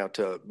information out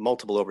to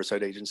multiple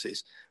oversight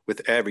agencies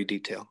with every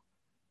detail,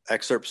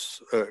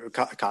 excerpts,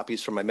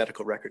 copies from my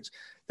medical records.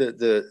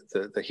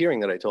 The hearing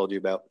that I told you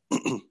about,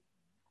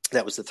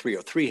 that was the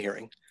 303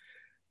 hearing,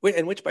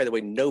 in which, by the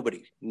way,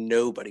 nobody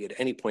at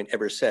any point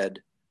ever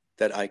said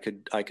that I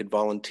could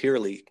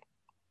voluntarily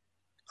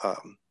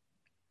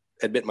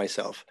admit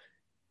myself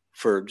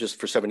for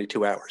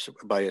 72 hours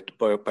by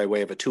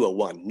way of a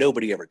 201.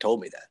 Nobody ever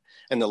told me that.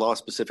 And the law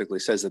specifically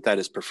says that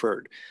is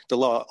preferred. The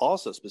law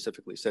also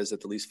specifically says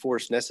that the least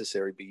force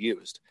necessary be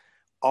used.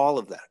 All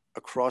of that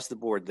across the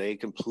board, they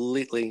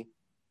completely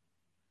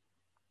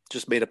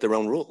just made up their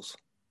own rules.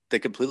 They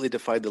completely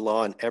defied the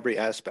law in every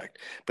aspect.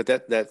 But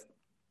that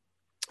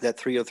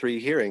 303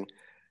 hearing,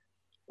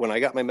 when I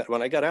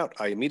got out,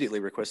 I immediately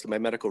requested my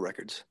medical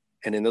records.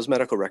 And in those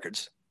medical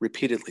records,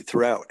 repeatedly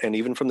throughout, and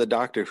even from the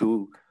doctor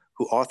who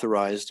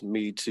authorized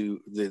me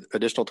to the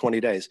additional 20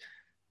 days,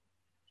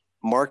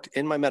 marked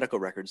in my medical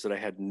records that I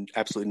had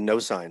absolutely no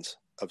signs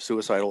of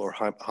suicidal or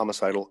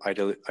homicidal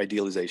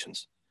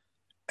idealizations.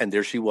 And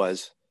there she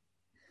was,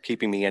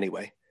 keeping me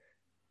anyway.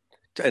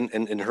 And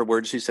in her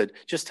words, she said,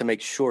 just to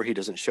make sure he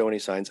doesn't show any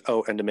signs.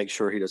 Oh, and to make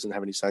sure he doesn't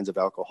have any signs of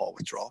alcohol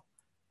withdrawal,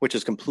 which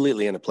is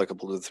completely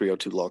inapplicable to the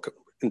 302 law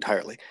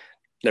entirely.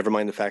 Never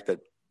mind the fact that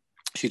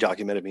she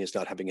documented me as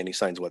not having any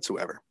signs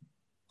whatsoever.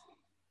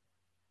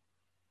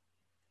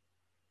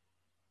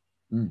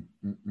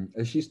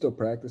 Is she still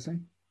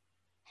practicing?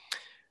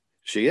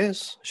 She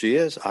is.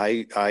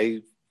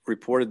 I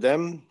reported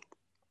them,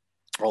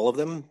 all of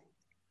them,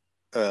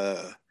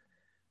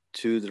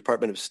 to the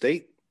Department of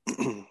State,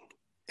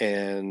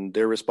 and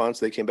their response,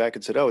 they came back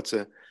and said, "Oh, it's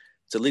a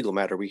legal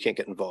matter. We can't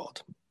get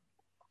involved."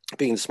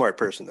 Being the smart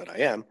person that I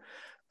am,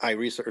 I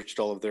researched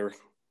all of their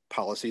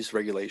policies,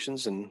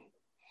 regulations, and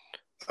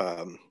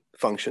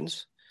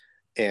functions,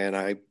 and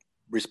I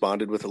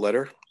responded with a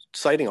letter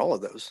citing all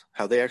of those,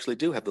 how they actually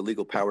do have the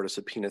legal power to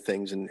subpoena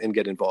things and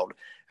get involved.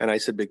 And I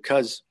said,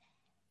 because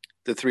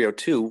the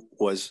 302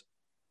 was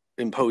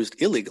imposed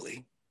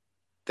illegally,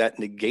 that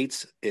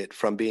negates it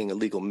from being a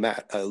legal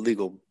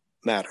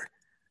matter.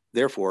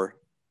 Therefore,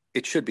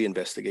 it should be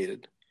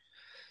investigated.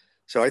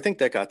 So I think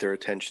that got their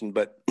attention,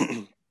 but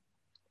they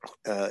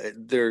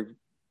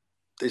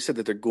said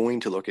that they're going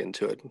to look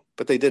into it,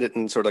 but they did it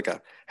in sort of like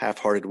a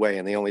half-hearted way,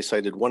 and they only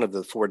cited one of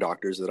the 4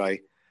 doctors that I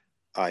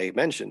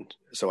mentioned.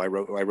 So I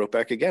wrote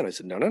back again. I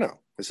said, no,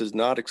 this is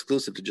not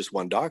exclusive to just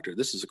one doctor.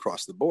 This is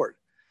across the board.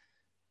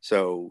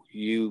 So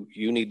you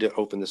need to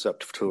open this up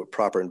to a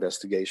proper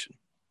investigation,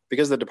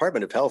 because the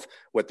Department of Health,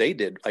 what they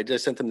did, I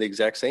just sent them the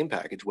exact same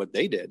package. What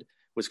they did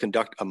was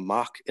conduct a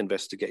mock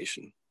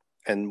investigation.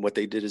 And what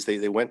they did is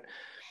they went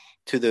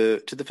to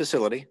the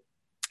facility,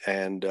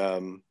 and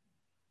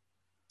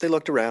they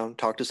looked around,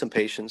 talked to some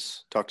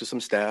patients, talked to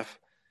some staff,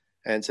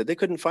 and said they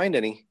couldn't find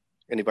any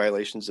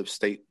violations of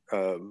state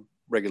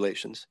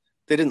regulations.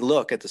 They didn't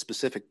look at the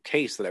specific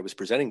case that I was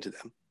presenting to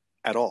them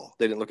at all.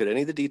 They didn't look at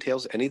any of the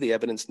details, any of the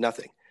evidence,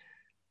 nothing.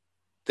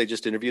 They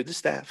just interviewed the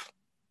staff,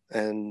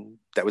 and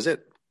that was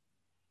it.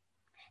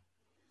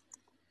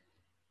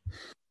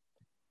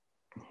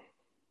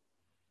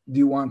 Do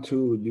you want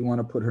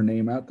to put her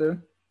name out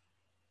there,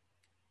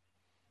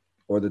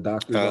 or the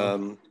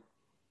doctor's?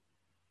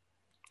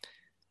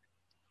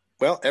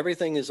 Well,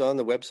 everything is on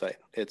the website.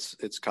 It's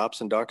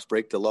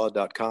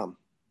copsanddocsbreakthe.law.com.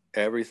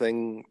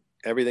 Everything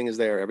is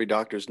there. Every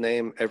doctor's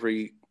name,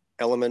 every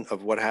element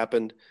of what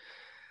happened.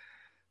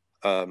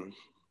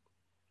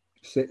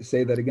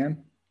 Say that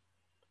again.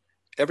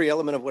 Every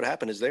element of what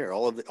happened is there.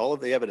 All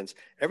of the evidence,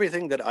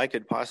 everything that I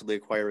could possibly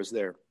acquire is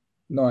there.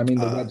 No, I mean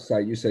the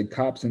website. You said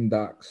Cops and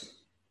Docs.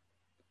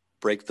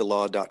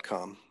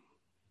 Breakthe.law.com.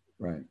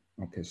 Right.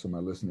 Okay, so my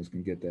listeners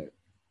can get that.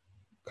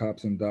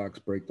 Cops and Docs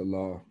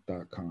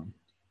breakthe.law.com.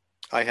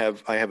 I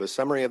have a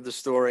summary of the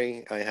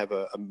story. I have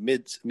a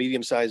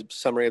medium-sized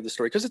summary of the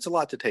story, because it's a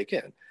lot to take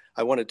in.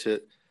 I wanted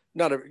to,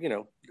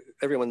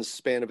 everyone's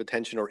span of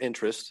attention or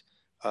interest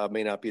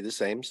may not be the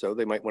same, so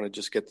they might want to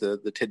just get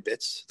the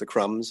tidbits, the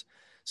crumbs.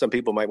 Some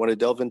people might want to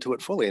delve into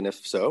it fully, and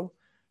if so,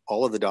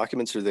 all of the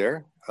documents are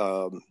there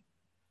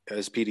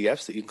as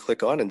PDFs that you can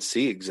click on and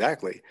see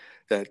exactly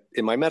that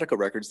in my medical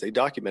records, they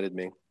documented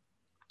me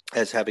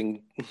as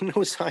having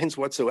no signs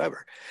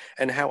whatsoever,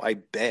 and how I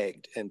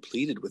begged and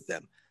pleaded with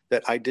them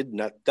that I did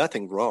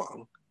nothing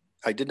wrong.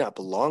 I did not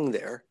belong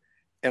there,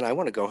 and I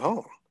want to go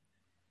home.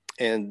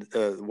 And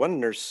one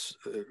nurse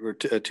or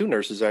two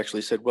nurses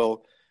actually said,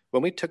 well,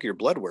 when we took your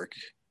blood work,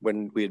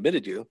 when we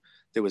admitted you,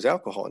 there was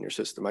alcohol in your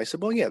system. I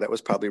said, well, yeah, that was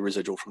probably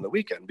residual from the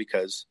weekend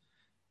because,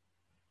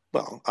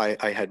 well,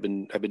 I've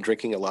been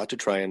drinking a lot to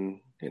try and,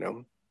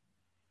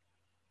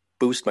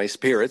 boost my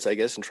spirits, I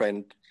guess, and try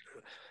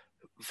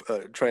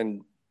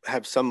and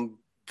have some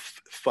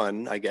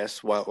fun, I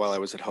guess, while I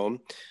was at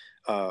home.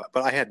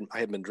 But I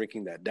had been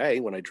drinking that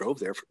day when I drove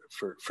there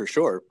for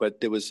sure. But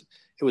it was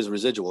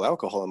residual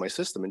alcohol in my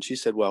system. And she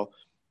said, well,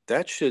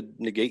 that should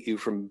negate you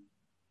from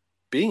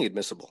being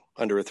admissible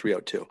under a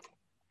 302.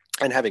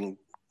 And having,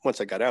 once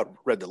I got out,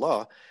 read the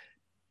law,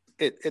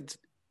 it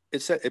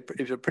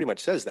pretty much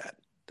says that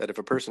if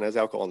a person has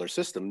alcohol in their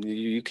system,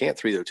 you can't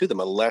 302 them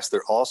unless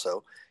they're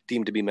also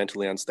deemed to be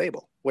mentally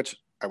unstable, which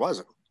I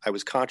wasn't. I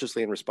was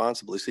consciously and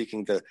responsibly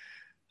seeking the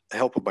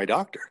help of my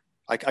doctor.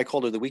 I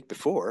called her the week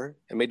before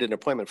and made an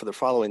appointment for the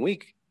following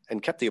week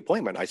and kept the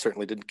appointment. I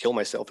certainly didn't kill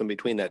myself in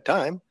between that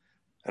time.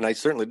 And I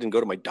certainly didn't go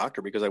to my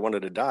doctor because I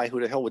wanted to die. Who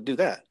the hell would do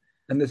that?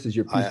 And this is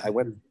your PCP. I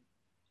went.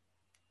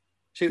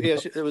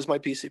 It was my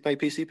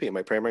PCP,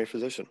 my primary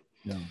physician.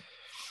 Yeah.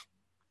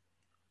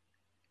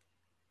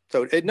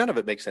 So none of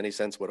it makes any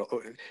sense.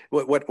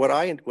 What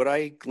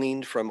I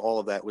gleaned from all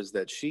of that was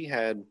that she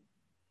had,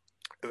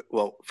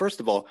 well, first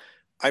of all,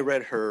 I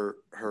read her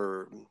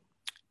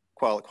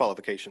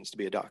qualifications to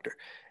be a doctor.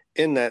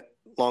 In that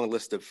long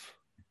list of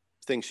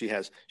things she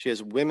has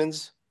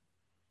women's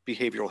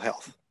behavioral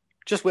health,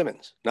 just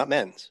women's, not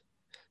men's.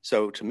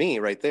 So to me,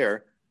 right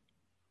there,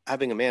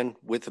 having a man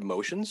with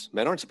emotions,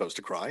 men aren't supposed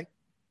to cry.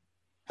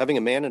 Having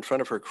a man in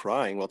front of her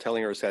crying while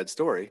telling her a sad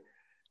story,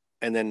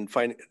 and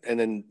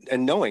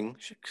knowing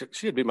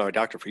she had been my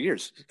doctor for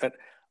years,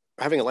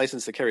 having a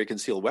license to carry a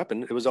concealed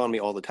weapon, it was on me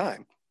all the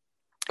time,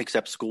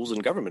 except schools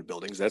and government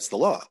buildings. That's the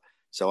law.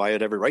 So I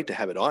had every right to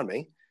have it on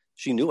me.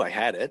 She knew I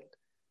had it.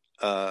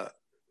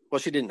 Well,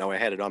 she didn't know I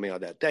had it on me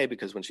on that day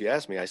because when she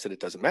asked me, I said, it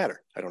doesn't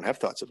matter. I don't have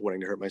thoughts of wanting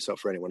to hurt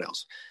myself or anyone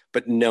else.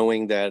 But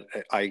knowing that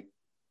I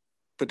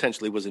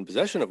potentially was in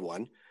possession of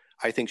one,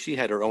 I think she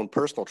had her own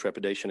personal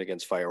trepidation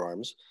against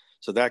firearms.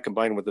 So that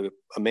combined with a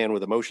man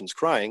with emotions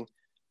crying,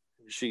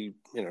 she,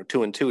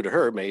 2 and 2 to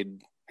her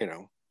made,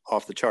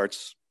 off the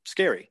charts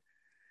scary.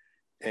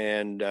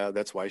 And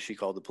that's why she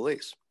called the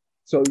police.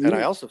 And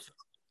I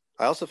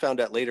also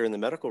found out later in the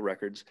medical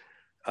records,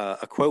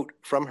 a quote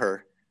from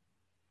her,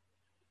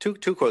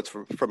 two quotes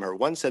from her.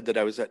 One said that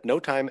I was at no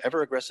time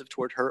ever aggressive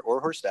toward her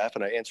or her staff,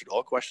 and I answered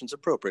all questions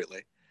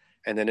appropriately.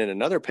 And then in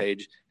another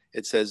page,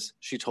 it says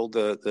she told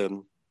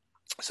the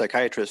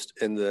psychiatrist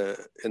in the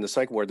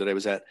psych ward that I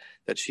was at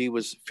that she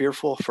was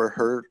fearful for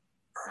her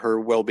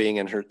well-being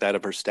and that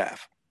of her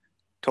staff.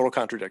 Total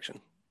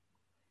contradiction.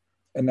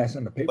 And that's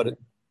in the paper.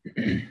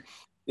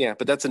 Yeah,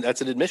 but that's an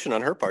admission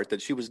on her part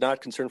that she was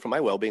not concerned for my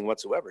well-being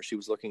whatsoever. She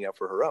was looking out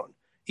for her own,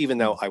 even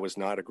though I was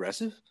not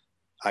aggressive.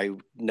 I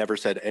never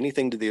said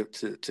anything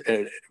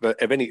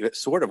of any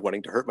sort of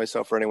wanting to hurt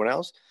myself or anyone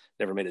else.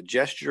 Never made a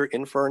gesture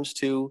inference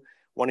to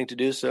wanting to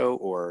do so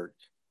or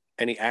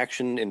any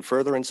action in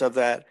furtherance of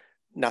that.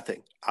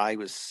 Nothing. I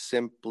was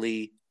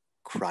simply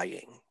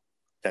crying.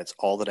 That's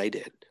all that I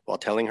did while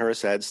telling her a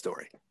sad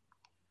story.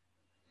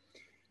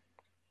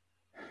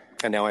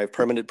 And now I have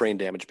permanent brain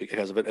damage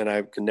because of it, and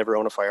I can never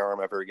own a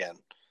firearm ever again,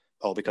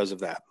 all because of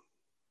that.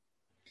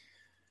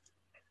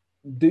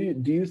 Do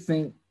you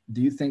think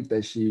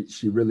that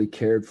she really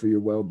cared for your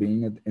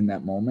well-being in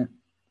that moment?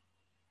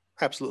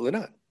 Absolutely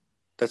not.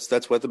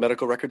 That's what the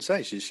medical records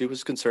say. She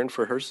was concerned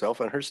for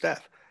herself and her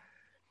staff.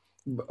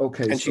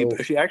 Okay. And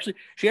she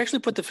actually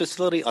put the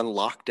facility on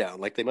lockdown.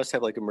 Like they must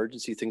have like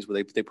emergency things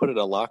where they put it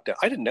on lockdown.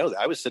 I didn't know that.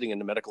 I was sitting in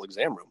the medical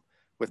exam room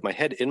with my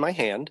head in my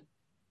hand,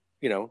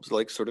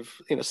 like sort of,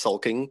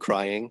 sulking,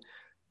 crying.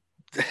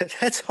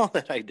 That's all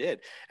that I did.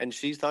 And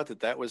she thought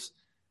that was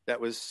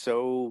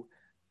so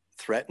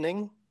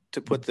threatening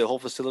to put the whole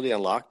facility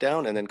on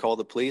lockdown and then call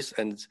the police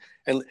and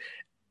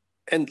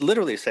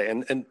literally say,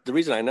 and the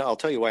reason I know, I'll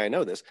tell you why I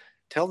know this,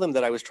 tell them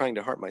that I was trying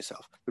to harm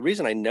myself. The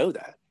reason I know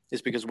that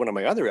is because one of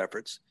my other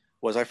efforts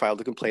was I filed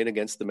a complaint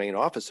against the main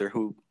officer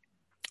who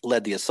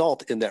led the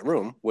assault in that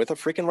room with a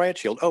freaking riot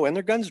shield. Oh, and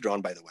their guns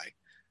drawn, by the way,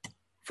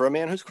 for a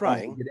man who's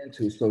crying.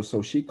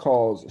 So she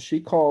calls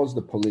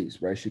the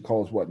police, right? She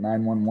calls what,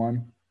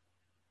 911?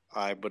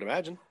 I would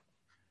imagine.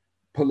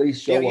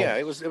 Police show up. Yeah,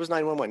 it was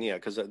 911. Yeah,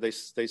 because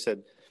they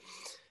said.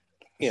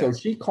 Yeah. So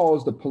she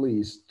calls the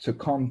police to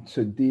come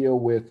to deal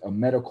with a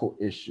medical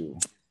issue.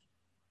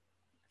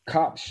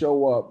 Cops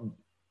show up,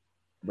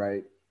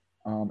 right?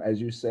 As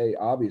you say,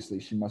 obviously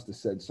she must have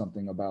said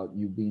something about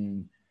you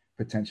being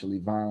potentially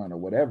violent or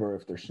whatever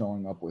if they're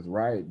showing up with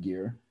riot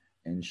gear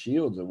and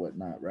shields or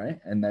whatnot, right?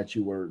 And that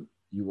you were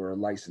a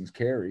licensed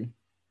carry.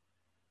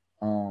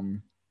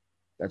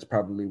 That's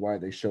probably why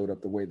they showed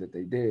up the way that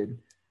they did.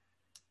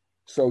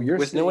 So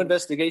no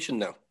investigation,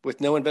 though.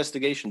 With no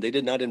investigation, they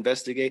did not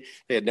investigate.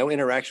 They had no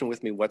interaction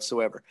with me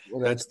whatsoever.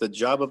 Well, that's the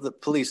job of the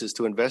police, is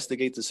to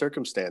investigate the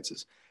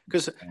circumstances.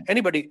 Because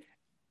anybody,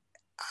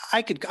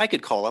 I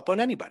could call up on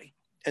anybody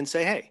and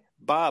say, "Hey,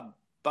 Bob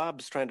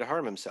Bob's trying to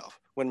harm himself,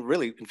 when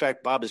really, in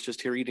fact, Bob is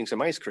just here eating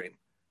some ice cream.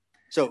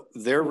 So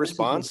their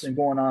response. This has been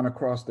going on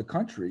across the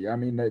country. I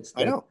mean,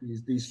 I know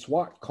these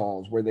SWAT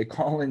calls where they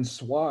call in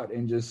SWAT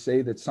and just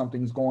say that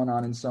something's going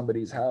on in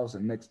somebody's house,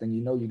 and next thing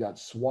you know, you got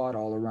SWAT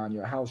all around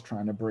your house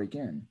trying to break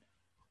in.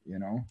 You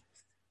know,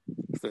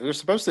 they're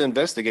supposed to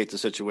investigate the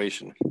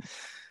situation.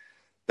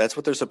 That's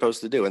what they're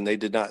supposed to do, and they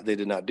did not. They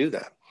did not do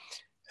that.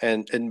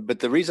 But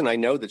the reason I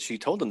know that she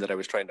told him that I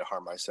was trying to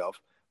harm myself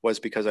was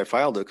because I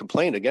filed a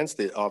complaint against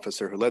the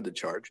officer who led the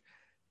charge,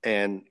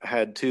 and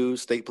had 2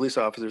 state police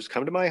officers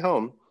come to my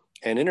home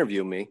and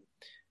interview me.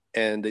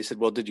 And they said,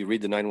 well, did you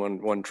read the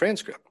 911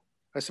 transcript?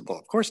 I said, well,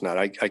 of course not.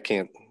 I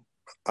can't.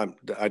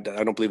 I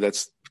don't believe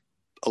that's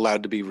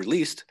allowed to be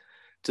released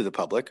to the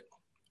public.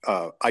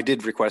 I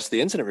did request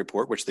the incident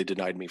report, which they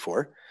denied me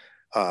for.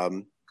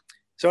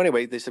 So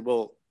anyway, they said,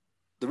 well,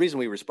 the reason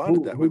we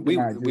responded that way,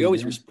 we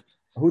always...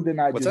 Who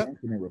denied you the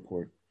incident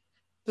report?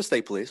 The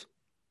state police.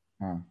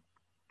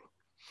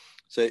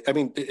 So, I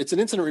mean, it's an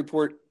incident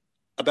report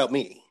about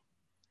me.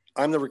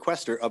 I'm the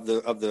requester of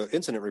the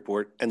incident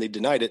report, and they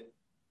denied it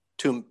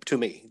to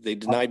me. They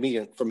denied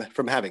me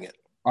from having it.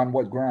 On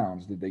what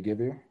grounds did they give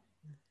you?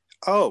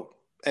 Oh,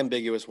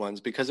 ambiguous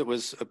ones, because it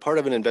was a part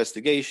of an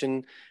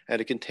investigation and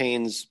it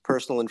contains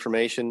personal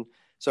information.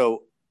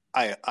 So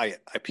I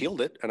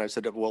appealed it, and I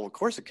said, well, of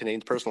course it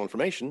contains personal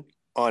information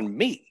on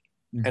me,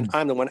 and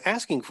I'm the one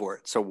asking for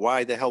it. So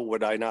why the hell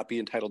would I not be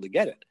entitled to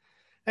get it?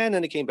 And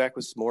then it came back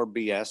with some more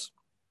BS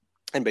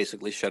and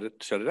basically shut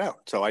it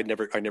out. So I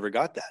never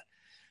got that.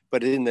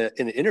 But in the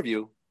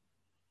interview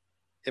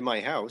in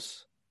my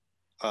house,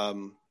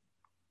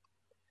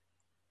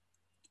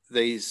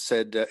 they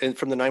said, and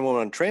from the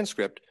 911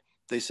 transcript,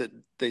 they said,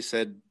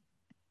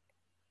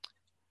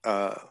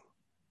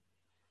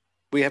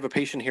 we have a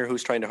patient here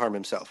who's trying to harm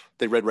himself.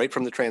 They read right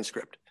from the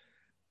transcript.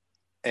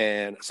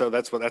 And so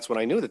that's when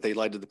I knew that they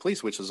lied to the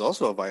police, which is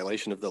also a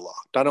violation of the law.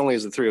 Not only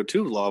is the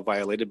 302 law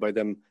violated by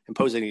them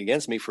imposing it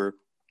against me for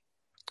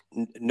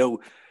no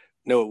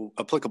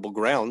applicable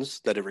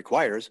grounds that it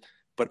requires,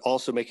 but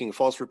also making a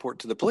false report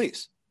to the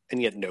police.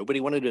 And yet nobody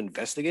wanted to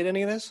investigate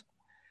any of this.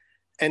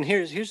 And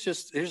here's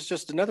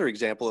just another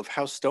example of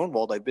how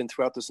stonewalled I've been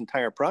throughout this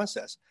entire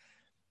process.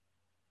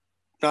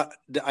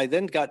 I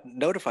then got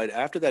notified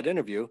after that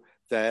interview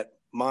that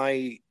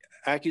my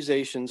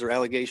accusations or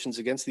allegations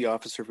against the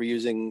officer for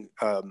using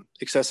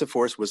excessive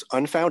force was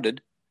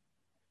unfounded,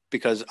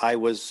 because I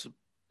was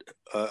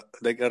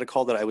they got a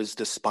call that I was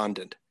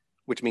despondent,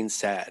 which means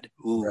sad.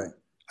 Ooh, right.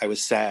 I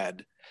was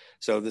sad.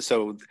 So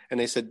and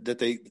they said that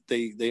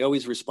they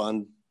always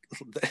respond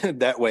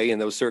that way in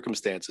those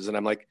circumstances, and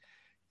I'm like,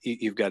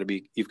 you've got to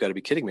be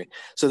kidding me.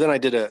 So then I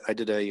did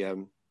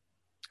a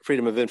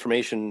Freedom of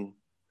Information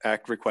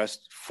Act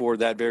request for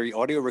that very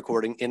audio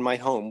recording in my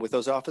home with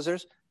those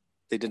officers.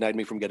 They denied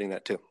me from getting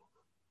that too.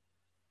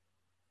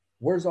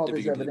 Where's all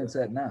this evidence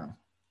at now?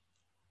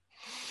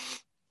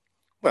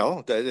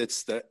 Well,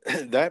 those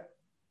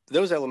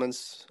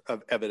elements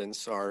of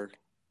evidence are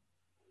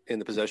in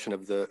the possession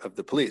of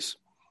the police.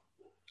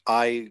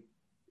 I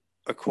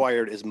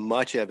acquired as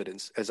much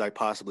evidence as I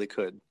possibly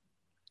could.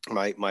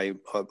 My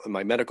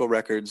medical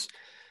records,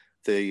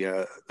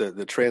 the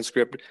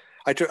transcript.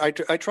 I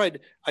tried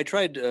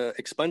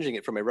expunging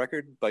it from my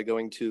record by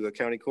going to a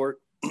county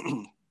court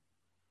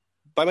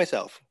by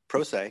myself,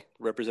 pro se,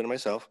 representing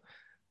myself,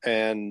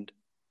 and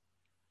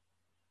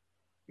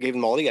gave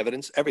them all the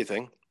evidence,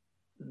 everything.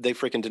 They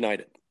freaking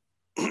denied it.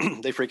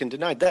 They freaking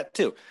denied that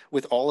too,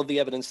 with all of the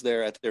evidence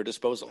there at their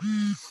disposal.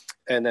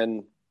 And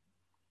then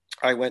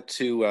I went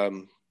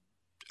to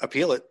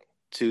appeal it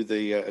to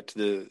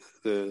the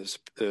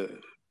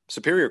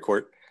Superior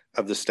Court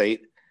of the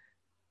state.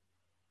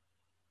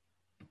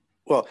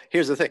 Well,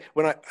 here's the thing: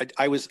 when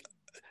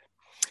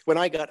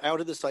I got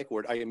out of the psych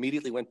ward, I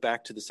immediately went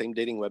back to the same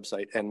dating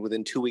website, and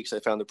within 2 weeks, I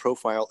found the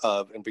profile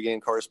of and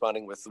began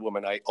corresponding with the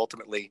woman I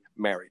ultimately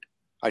married.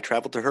 I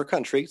traveled to her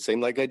country, same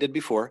like I did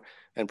before,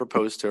 and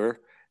proposed to her.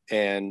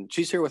 And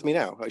she's here with me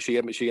now. She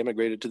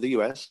immigrated to the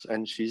U.S.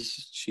 and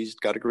she's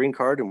got a green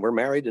card, and we're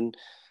married. And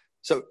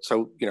so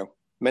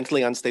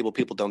mentally unstable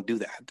people don't do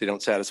that. They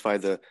don't satisfy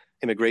the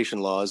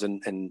immigration laws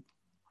and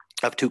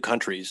of 2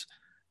 countries,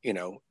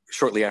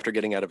 shortly after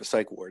getting out of a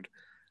psych ward,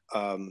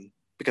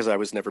 because I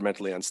was never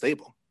mentally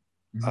unstable.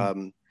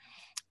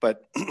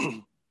 But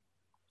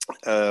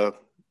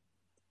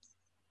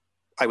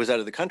I was out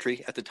of the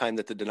country at the time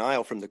that the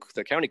denial from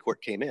the county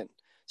court came in.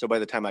 So by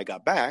the time I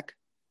got back,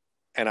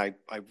 and I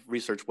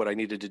researched what I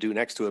needed to do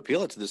next to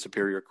appeal it to the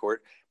Superior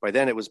Court, by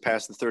then it was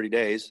past the 30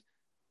 days.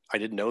 I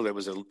didn't know there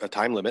was a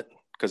time limit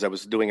because I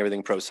was doing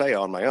everything pro se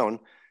on my own.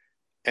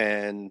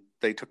 And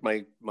they took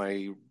my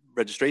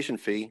registration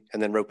fee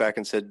and then wrote back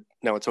and said,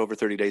 no, it's over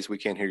 30 days. We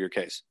can't hear your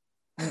case.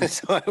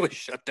 So I was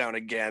shut down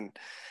again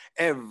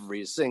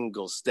every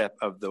single step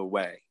of the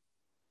way.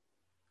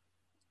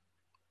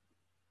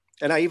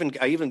 And I even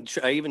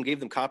gave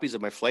them copies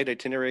of my flight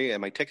itinerary and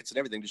my tickets and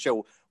everything to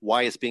show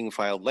why it's being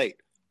filed late.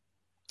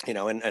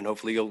 And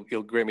hopefully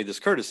you'll grant me this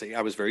courtesy.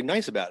 I was very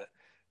nice about it.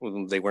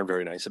 Well, they weren't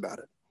very nice about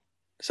it.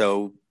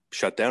 So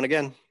shut down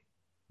again.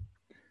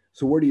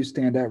 So where do you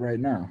stand at right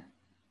now?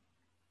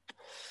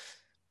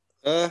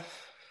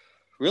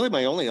 Really,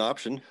 my only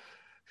option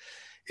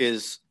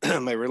is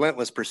my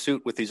relentless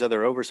pursuit with these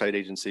other oversight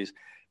agencies,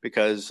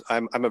 because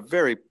I'm a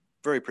very,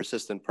 very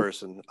persistent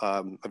person,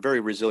 a very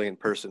resilient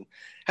person.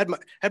 Had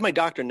my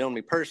doctor known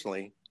me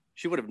personally,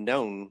 she would have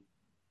known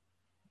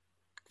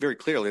very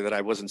clearly that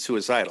I wasn't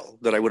suicidal,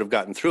 that I would have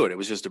gotten through it. It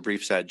was just a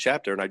brief, sad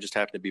chapter, and I just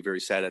happened to be very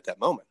sad at that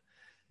moment.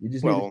 You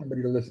just needed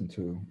somebody to listen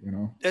to, you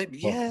know?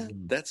 Yeah,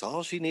 that's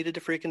all she needed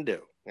to freaking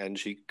do. And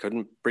she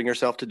couldn't bring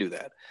herself to do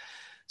that.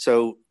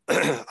 So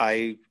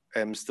I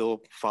am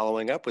still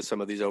following up with some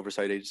of these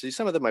oversight agencies.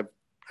 Some of them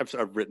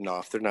I've written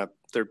off.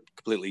 They're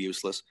completely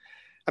useless.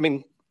 I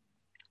mean,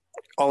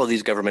 all of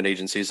these government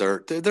agencies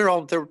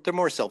they're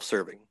more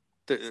self-serving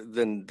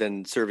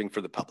than serving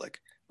for the public.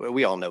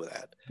 We all know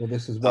that. Well,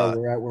 this is why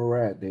we're at where we're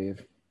at,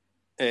 Dave.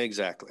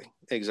 Exactly.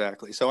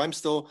 So I'm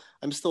still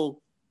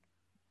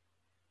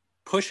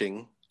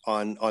pushing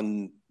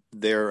on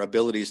their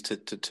abilities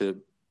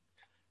to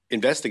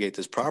investigate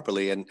this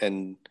properly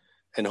and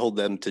hold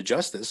them to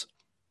justice.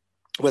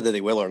 Whether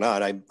they will or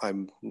not,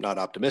 I'm not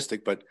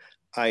optimistic, but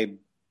I'm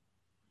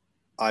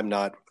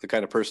not the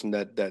kind of person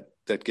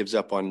that gives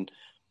up on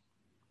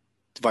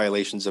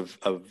violations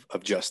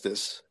of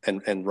justice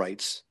and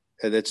rights.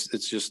 And that's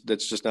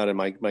just not in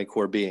my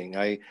core being.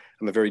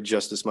 I'm a very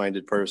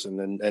justice-minded person,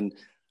 and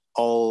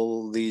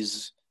all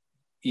these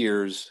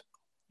years,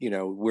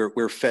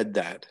 we're fed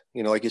that.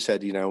 Like you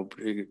said,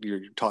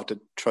 you're taught to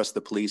trust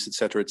the police, et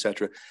cetera, et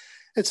cetera.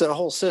 It's a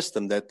whole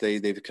system that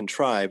they've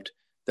contrived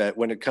that,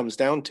 when it comes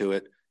down to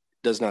it,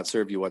 does not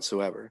serve you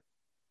whatsoever.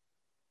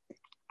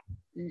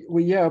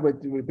 Well, yeah,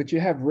 but you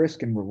have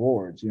risk and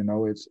rewards.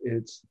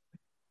 It's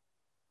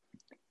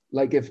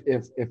like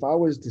if I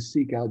was to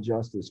seek out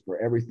justice for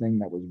everything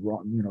that was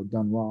wrong,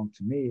 done wrong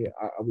to me,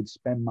 I would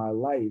spend my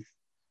life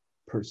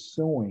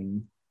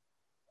pursuing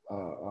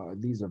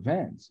these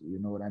events. You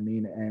know what I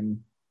mean? And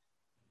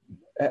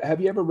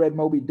have you ever read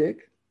Moby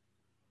Dick?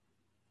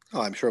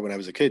 Oh, I'm sure when I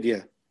was a kid.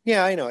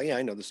 Yeah, I know. Yeah,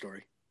 I know the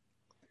story.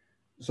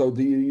 So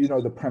do you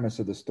know the premise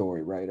of the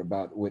story, right?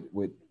 About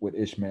with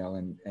Ishmael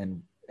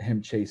and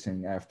him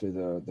chasing after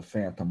the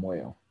phantom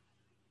whale.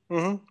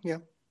 Mm-hmm. Yeah.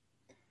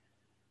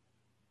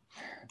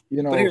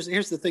 But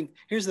here's the thing.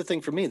 Here's the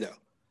thing for me, though.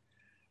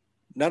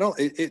 Not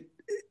only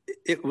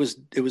it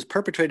was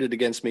perpetrated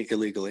against me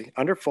illegally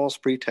under false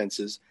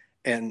pretenses,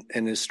 and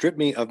has stripped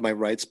me of my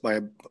rights,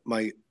 my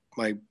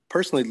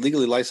personally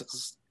legally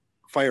licensed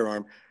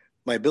firearm,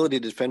 my ability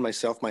to defend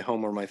myself, my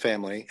home, or my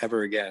family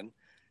ever again,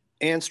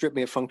 and stripped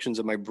me of functions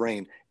of my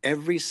brain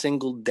every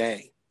single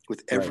day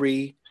with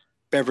every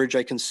beverage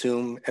I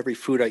consume, every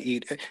food I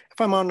eat. If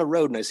I'm on the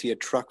road and I see a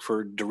truck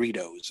for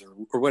Doritos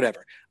or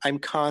whatever, I'm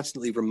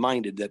constantly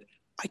reminded that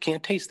I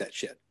can't taste that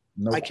shit.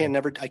 I can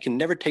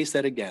never taste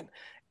that again.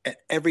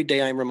 Every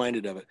day I'm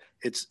reminded of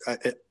it.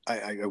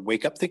 I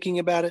wake up thinking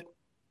about it.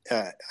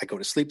 I go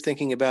to sleep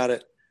thinking about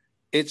it.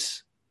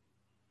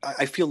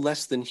 I feel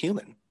less than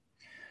human.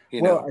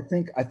 Well,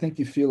 I think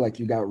you feel like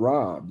you got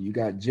robbed, you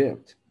got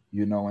gypped,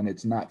 and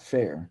it's not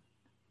fair,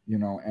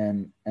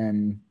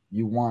 and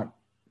you want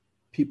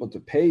people to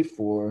pay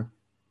for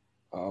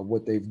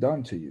what they've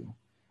done to you,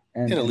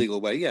 and in a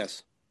legal way.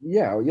 Yes.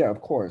 Yeah, of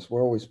course,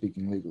 we're always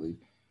speaking legally.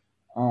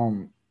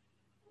 And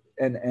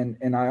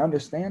I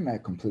understand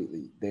that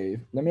completely, Dave.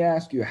 Let me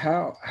ask you,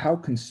 how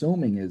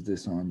consuming is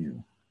this on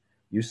you?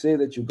 You say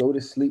that you go to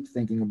sleep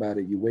thinking about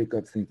it, you wake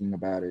up thinking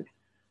about it.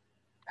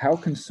 How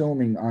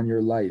consuming on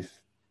your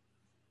life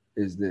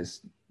is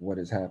this, what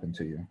has happened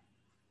to you?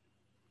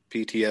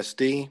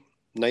 PTSD,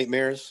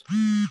 nightmares.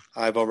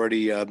 I've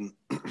already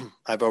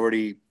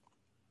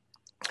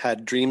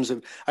had dreams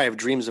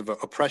of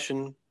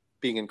oppression,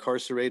 being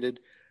incarcerated,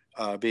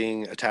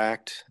 being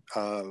attacked.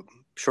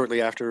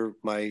 Shortly after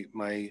my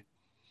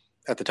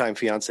at the time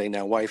fiance,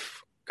 now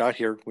wife, got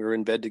here, we were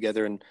in bed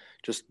together, and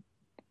just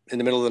in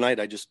the middle of the night,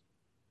 I just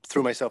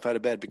threw myself out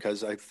of bed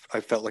because I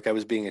felt like I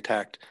was being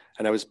attacked,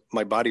 and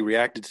my body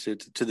reacted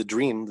to the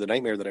dream, the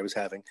nightmare that I was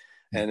having,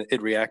 and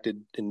it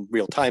reacted in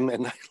real time,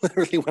 and I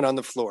literally went on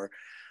the floor.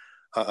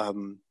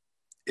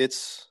 It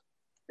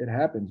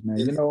happens,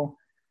 man.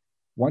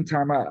 One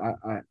time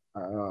I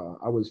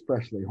was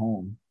freshly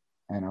home,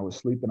 and I was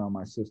sleeping on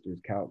my sister's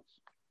couch,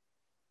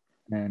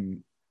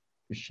 and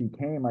she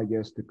came, I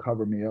guess, to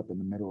cover me up in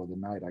the middle of the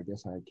night. I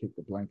guess I had kicked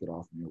the blanket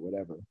off me or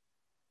whatever.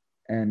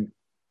 And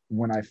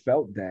when I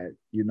felt that,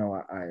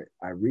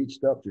 I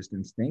reached up just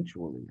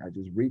instinctually. I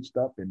just reached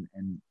up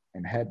and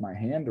had my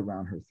hand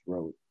around her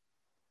throat,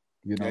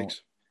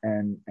 Thanks.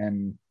 and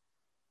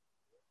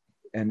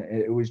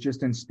it was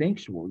just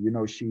instinctual.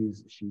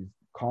 She's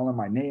calling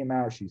my name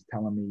out. She's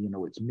telling me,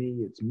 it's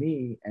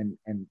me.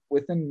 And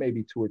within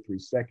maybe 2 or 3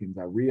 seconds,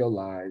 I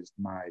realized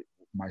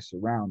my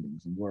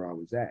surroundings and where I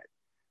was at.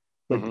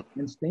 But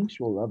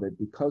instinctual of it,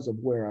 because of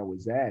where I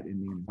was at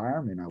and the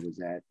environment I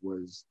was at,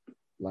 was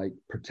like,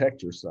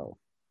 protect yourself,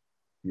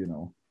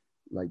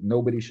 like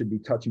nobody should be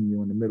touching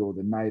you in the middle of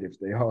the night. If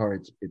they are,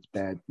 it's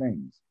bad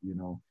things,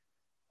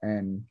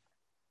 and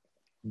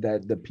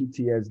that the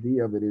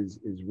PTSD of it is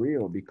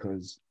real,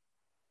 because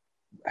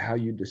how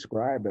you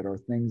describe it are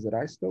things that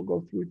I still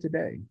go through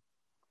today.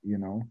 You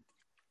know,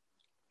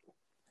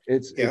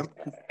 it's Yeah.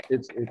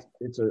 it's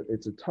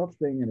it's a tough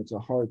thing, and it's a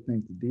hard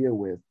thing to deal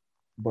with.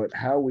 But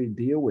how we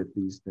deal with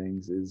these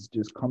things is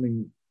just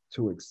coming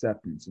to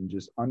acceptance and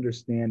just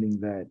understanding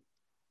that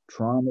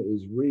trauma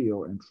is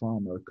real and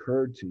trauma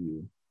occurred to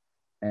you.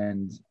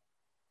 And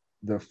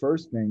the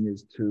first thing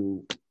is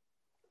to,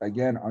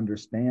 again,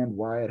 understand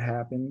why it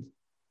happened,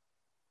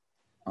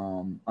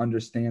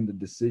 understand the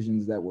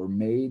decisions that were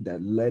made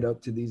that led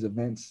up to these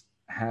events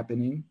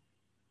happening,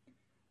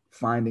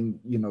 finding,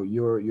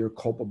 your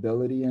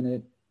culpability in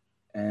it,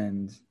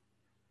 and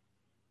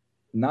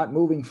not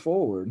moving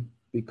forward,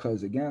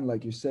 because again,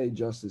 like you say,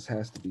 justice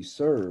has to be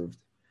served,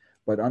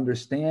 but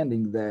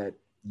understanding that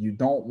you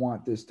don't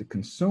want this to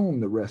consume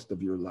the rest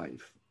of your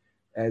life,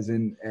 as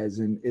in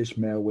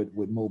Ishmael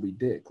with Moby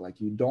Dick. Like,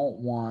 you don't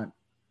want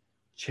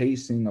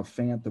chasing a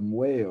phantom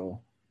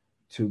whale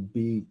to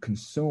be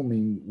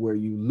consuming, where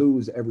you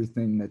lose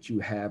everything that you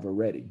have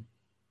already.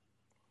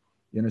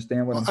 You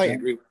understand what Well, I'm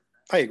saying?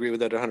 I agree with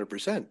that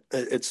 100%.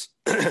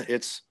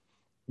 It's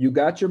You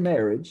got your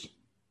marriage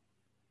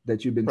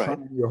that you've been right,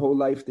 trying your whole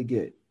life to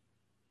get,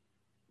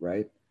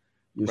 right?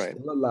 You're right.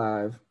 still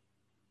alive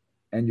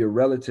and you're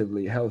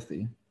relatively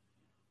healthy.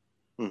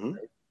 Mm-hmm.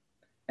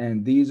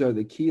 And these are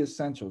the key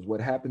essentials. What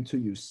happened to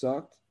you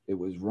sucked, it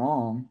was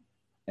wrong,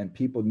 and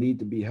people need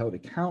to be held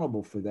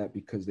accountable for that,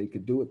 because they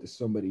could do it to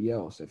somebody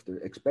else,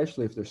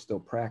 especially if they're still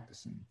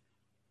practicing,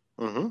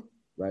 Mm-hmm.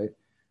 right?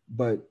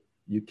 But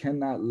you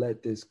cannot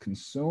let this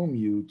consume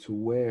you to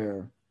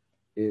where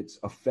it's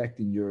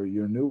affecting your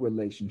new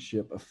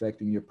relationship,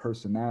 affecting your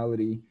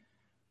personality,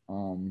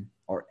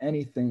 or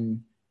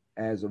anything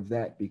as of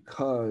that,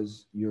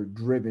 because you're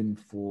driven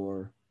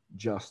for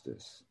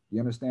justice. You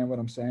understand what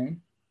I'm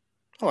saying?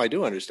 Oh, I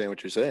do understand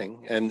what you're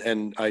saying,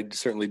 and I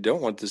certainly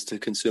don't want this to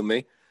consume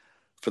me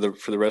for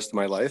the rest of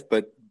my life.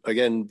 But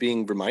again,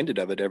 being reminded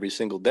of it every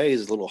single day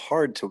is a little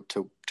hard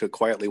to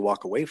quietly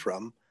walk away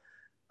from,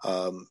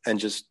 and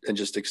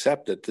just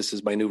accept that this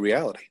is my new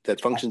reality.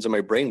 That functions in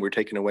my brain were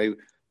taken away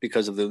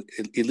because of the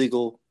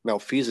illegal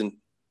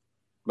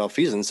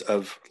malfeasance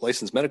of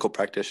licensed medical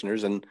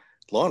practitioners and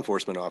law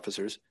enforcement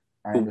officers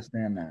I who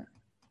understand that.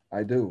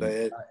 I do.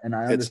 it, And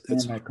I it's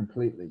understand that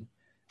completely.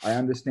 I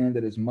understand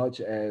that as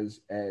much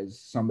as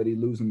somebody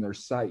losing their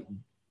sight.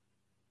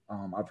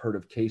 I've heard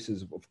of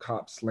cases of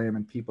cops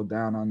slamming people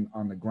down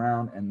on the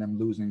ground and them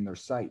losing their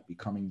sight,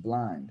 becoming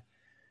blind.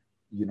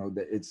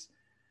 That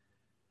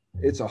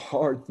it's a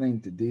hard thing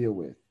to deal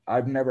with.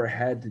 I've never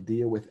had to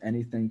deal with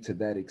anything to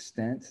that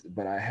extent,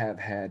 but I have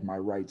had my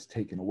rights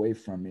taken away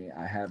from me.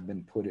 I have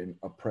been put in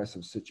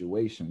oppressive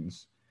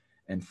situations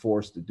and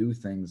forced to do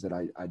things that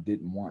I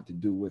didn't want to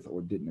do with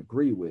or didn't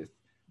agree with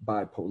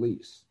by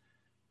police.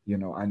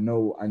 I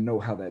know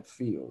how that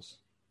feels.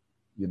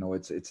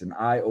 It's an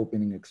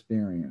eye-opening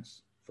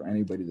experience for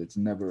anybody that's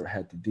never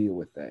had to deal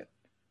with that.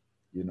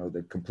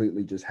 That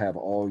completely just have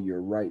all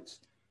your rights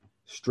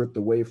stripped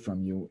away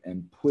from you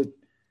and put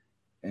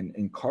and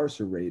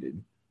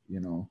incarcerated, you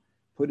know,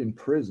 put in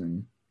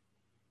prison,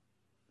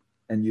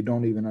 and you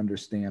don't even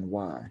understand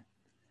why.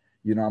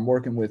 I'm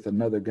working with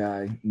another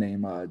guy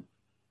named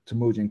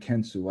Temujin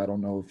Kensu. I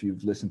don't know if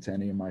you've listened to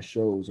any of my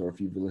shows or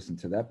if you've listened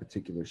to that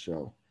particular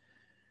show,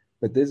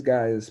 but this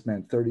guy has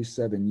spent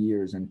 37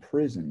 years in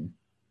prison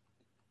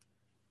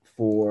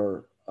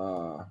for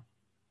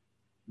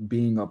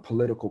being a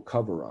political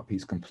cover up.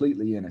 He's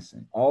completely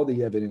innocent. All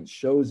the evidence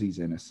shows he's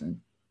innocent,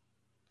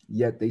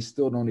 yet they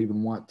still don't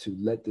even want to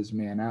let this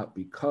man out,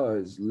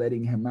 because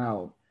letting him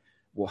out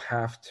will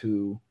have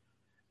to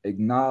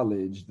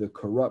acknowledge the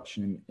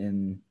corruption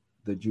in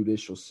the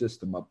judicial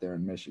system up there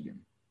in Michigan.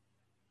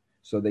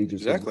 So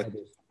exactly.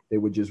 they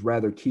would just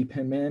rather keep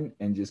him in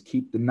and just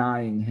keep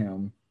denying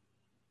him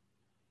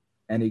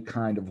any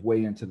kind of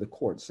way into the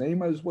court.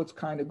 Same as what's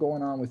kind of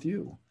going on with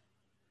you.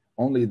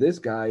 Only this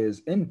guy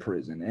is in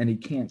prison and he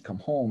can't come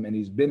home, and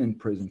he's been in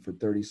prison for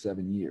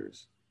 37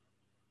 years.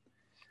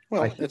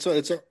 Well,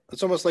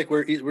 it's almost like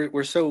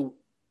we're so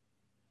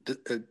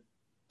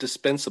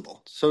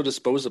dispensable, so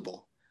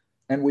disposable.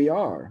 And we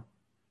are.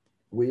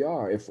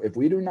 If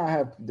we do not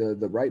have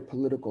the right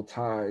political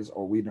ties,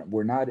 or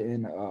we're not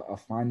in a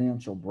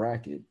financial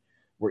bracket,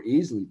 we're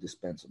easily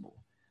dispensable.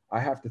 I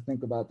have to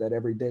think about that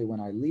every day when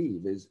I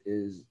leave.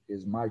 Is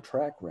my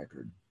track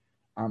record?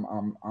 I'm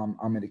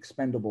an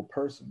expendable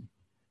person,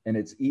 and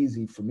it's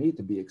easy for me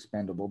to be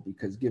expendable,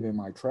 because given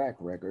my track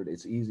record,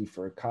 it's easy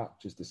for a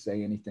cop just to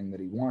say anything that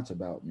he wants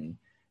about me,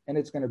 and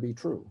it's going to be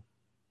true.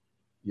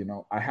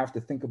 I have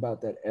to think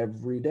about that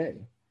every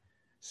day.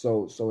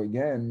 So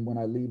again, when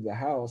I leave the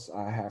house,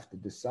 I have to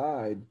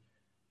decide,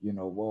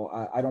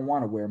 well, I don't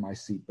want to wear my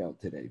seatbelt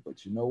today,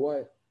 but you know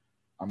what?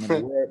 I'm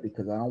going to wear it,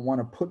 because I don't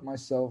want to put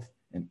myself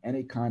in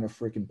any kind of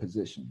freaking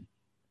position,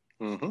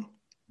 Mm-hmm.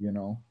 you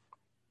know?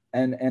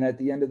 And at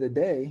the end of the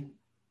day,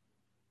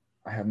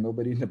 I have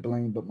nobody to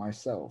blame but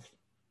myself.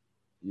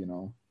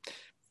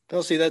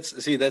 Well, see,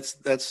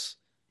 that's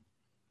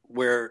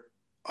where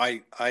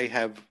I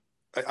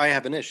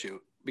have an issue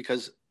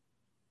because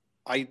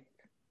I,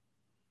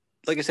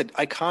 like I said,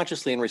 I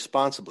consciously and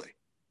responsibly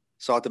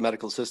sought the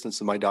medical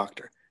assistance of my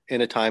doctor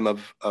in a time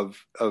of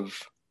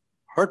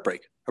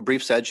heartbreak, a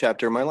brief, sad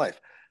chapter in my life.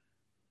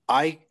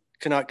 I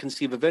cannot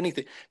conceive of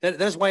anything.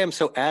 That's why I'm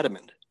so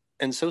adamant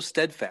and so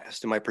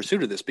steadfast in my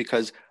pursuit of this,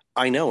 because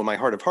I know in my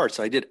heart of hearts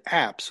I did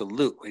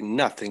absolutely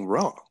nothing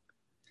wrong,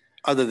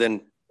 other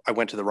than I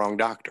went to the wrong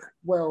doctor.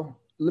 Well,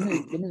 let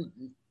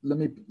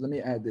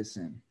me add this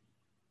in.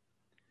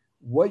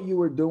 What you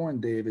were doing,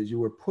 Dave, is you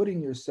were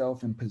putting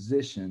yourself in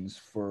positions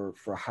for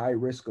high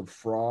risk of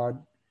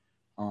fraud.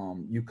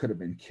 You could have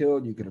been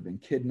killed. You could have been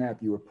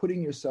kidnapped. You were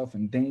putting yourself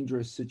in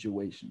dangerous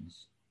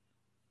situations,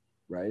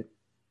 right?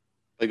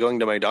 By going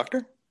to my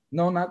doctor?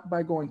 No, not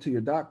by going to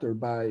your doctor.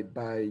 By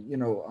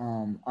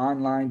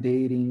online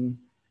dating,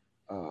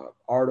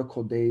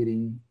 article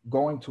dating,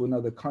 going to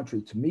another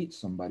country to meet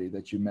somebody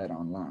that you met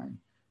online.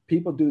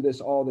 People do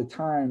this all the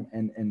time,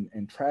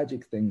 and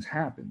tragic things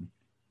happen,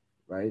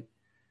 right?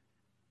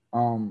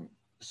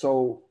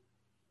 So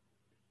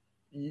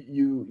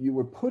you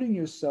were putting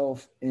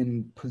yourself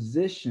in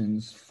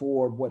positions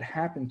for what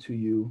happened to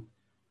you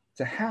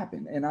to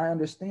happen, and I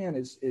understand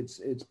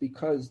it's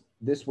because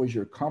this was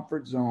your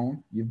comfort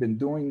zone. You've been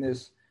doing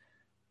this,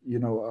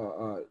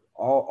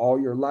 all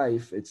your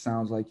life. It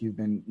sounds like you've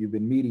been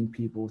meeting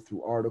people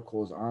through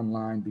articles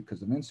online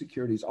because of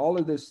insecurities. All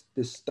of this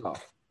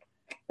stuff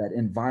that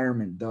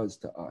environment does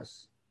to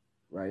us,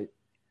 right?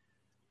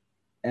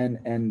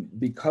 And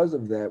because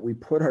of that, we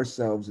put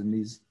ourselves in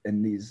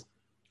these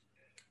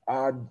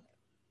odd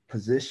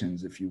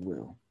positions, if you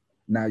will.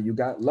 Now you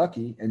got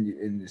lucky,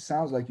 and it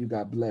sounds like you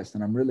got blessed,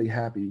 and I'm really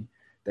happy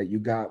that you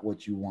got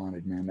what you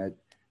wanted, man.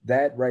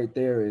 That right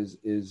there is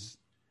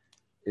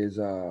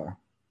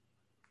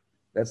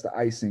that's the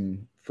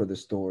icing for the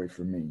story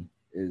for me.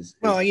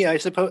 Well, yeah, I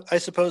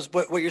suppose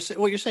what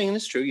you're saying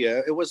is true.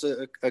 Yeah, it was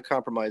a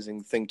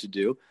compromising thing to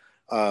do.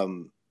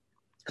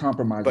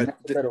 Compromising. But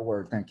That's a better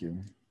word. Thank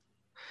you.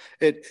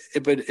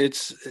 But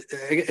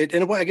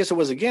in a way, I guess it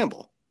was a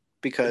gamble,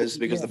 because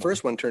the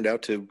first one turned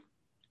out to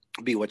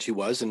be what she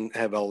was and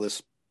have all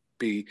this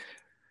be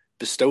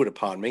bestowed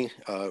upon me,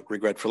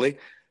 regretfully.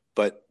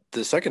 But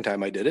the second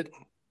time I did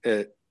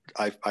it,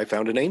 I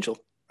found an angel.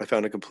 I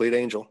found a complete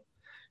angel.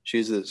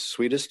 She's the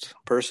sweetest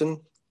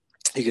person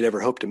you could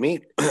ever hope to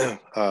meet.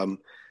 Whereas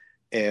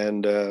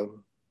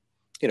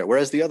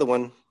the other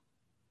one,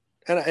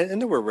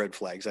 and there were red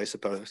flags, I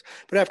suppose.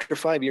 But after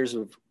 5 years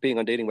of being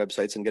on dating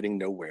websites and getting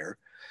nowhere,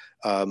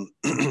 I'm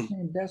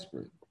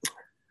desperate.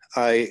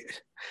 I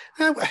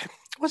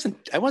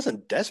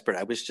wasn't desperate.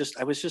 I was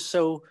just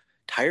so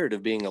tired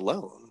of being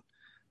alone.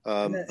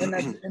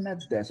 And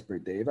that's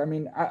desperate, Dave. I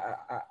mean,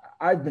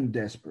 I've been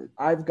desperate.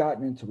 I've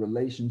gotten into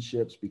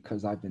relationships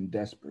because I've been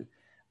desperate.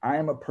 I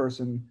am a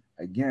person,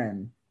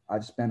 again,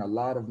 I've spent a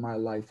lot of my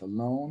life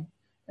alone,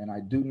 and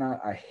I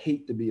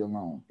hate to be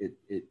alone.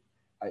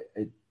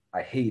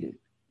 I hate it.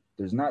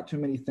 There's not too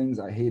many things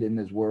I hate in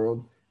this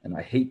world, and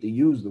I hate to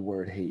use the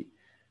word hate,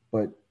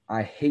 but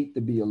I hate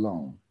to be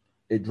alone.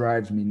 It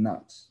drives me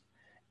nuts.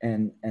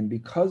 And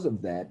because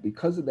of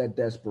that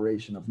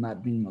desperation of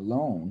not being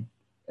alone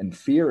and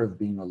fear of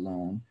being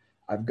alone,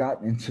 I've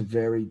gotten into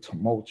very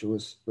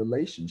tumultuous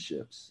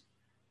relationships,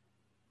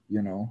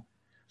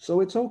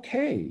 So it's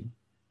okay.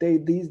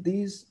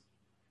 These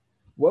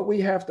what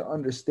we have to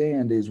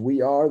understand is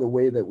we are the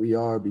way that we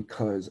are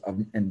because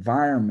of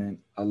environment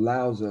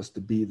allows us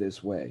to be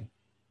this way,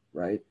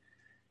 right?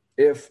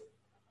 If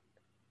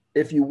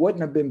you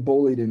wouldn't have been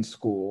bullied in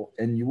school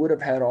and you would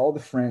have had all the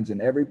friends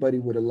and everybody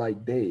would have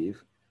liked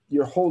Dave,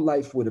 your whole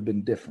life would have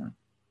been different.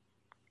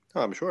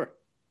 Oh, I'm sure.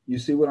 You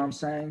see what I'm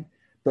saying?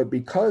 But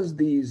because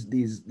these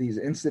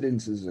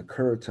incidences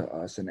occur to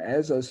us, and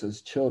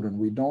as children,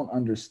 we don't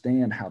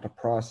understand how to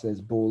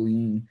process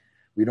bullying.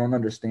 We don't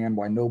understand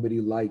why nobody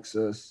likes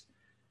us.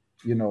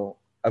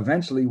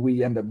 Eventually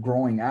we end up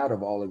growing out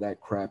of all of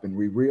that crap, and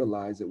we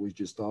realize it was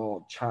just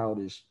all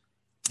childish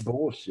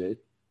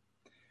bullshit.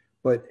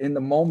 But in the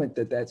moment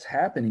that that's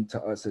happening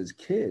to us as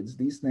kids,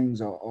 these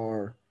things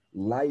are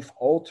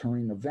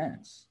life-altering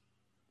events.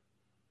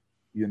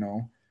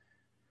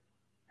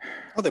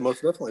 Oh, they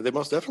most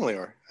definitely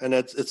are. And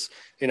it's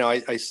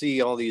I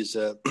see all these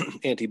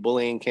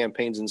anti-bullying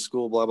campaigns in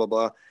school, blah blah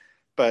blah,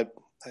 but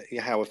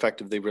how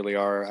effective they really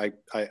are,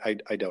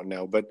 I don't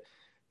know. But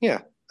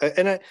yeah,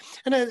 I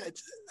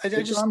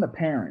it's just on the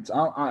parents.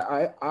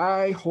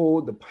 I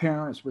hold the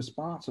parents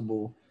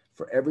responsible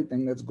for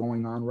everything that's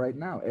going on right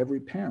now.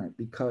 Every parent,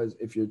 because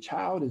if your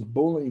child is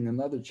bullying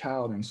another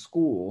child in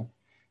school,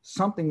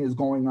 something is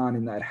going on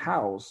in that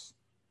house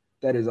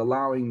that is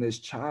allowing this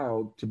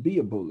child to be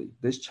a bully.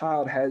 This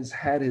child has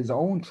had his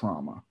own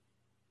trauma,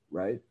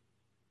 right?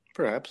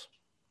 Perhaps.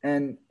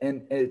 And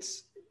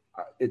it's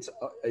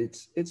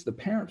the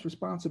parents'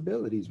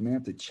 responsibilities,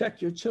 man, to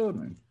check your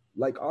children.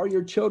 Like, are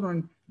your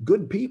children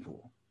good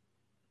people?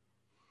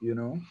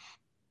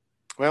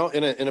 Well,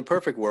 in a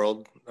perfect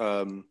world,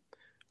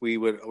 we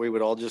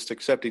would all just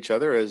accept each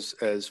other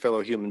as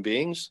fellow human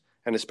beings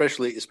and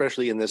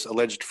especially in this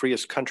alleged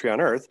freest country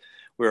on earth,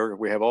 where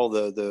we have all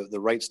the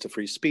rights to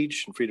free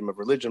speech and freedom of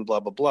religion, blah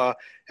blah blah,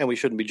 and we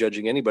shouldn't be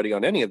judging anybody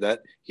on any of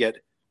that. Yet,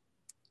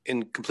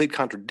 in complete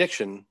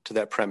contradiction to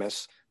that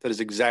premise, that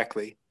is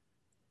exactly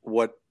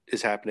what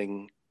is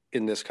happening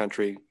in this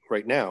country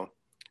right now.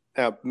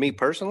 Now, me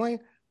personally,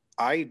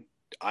 I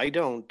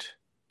don't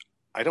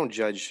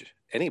judge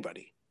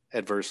anybody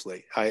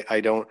adversely.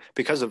 I don't,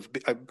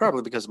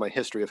 probably because of my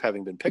history of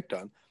having been picked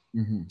on.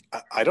 Mm-hmm.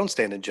 I don't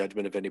stand in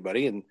judgment of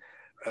anybody, and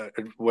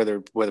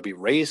whether it be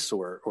race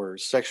or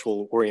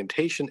sexual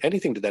orientation,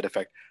 anything to that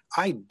effect.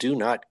 I do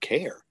not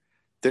care.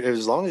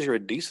 As long as you're a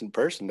decent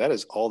person, that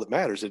is all that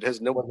matters. It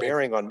has no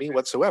bearing on me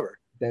whatsoever.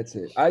 That's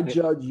it. I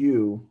judge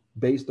you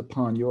based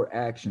upon your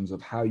actions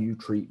of how you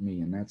treat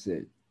me, and that's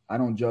it. I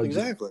don't judge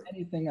exactly you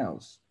anything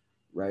else,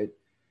 right?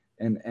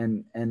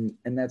 And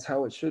that's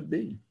how it should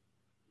be,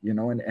 you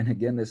know. And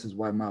again, this is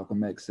why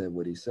Malcolm X said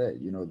what he said.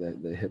 You know,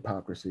 the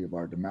hypocrisy of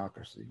our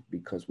democracy,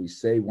 because we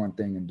say one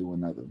thing and do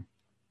another.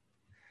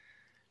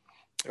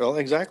 Well,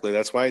 exactly.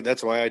 That's why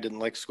I didn't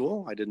like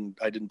school. I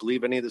didn't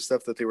believe any of the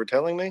stuff that they were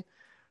telling me.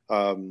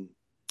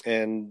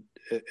 And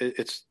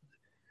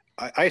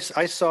I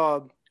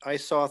saw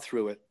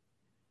through it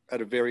at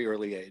a very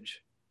early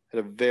age,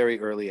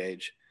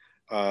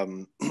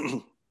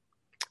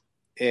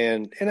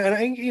 and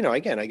I, you know,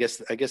 again, I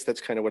guess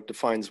that's kind of what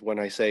defines when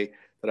I say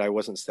that I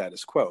wasn't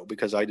status quo,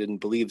 because I didn't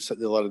believe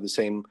a lot of the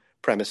same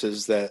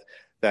premises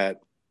that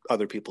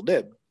other people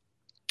did.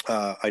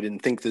 I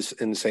didn't think this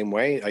in the same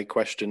way. I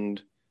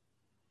questioned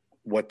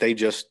what they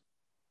just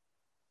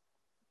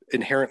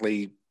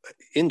inherently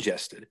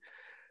ingested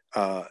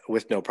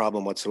with no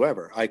problem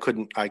whatsoever. I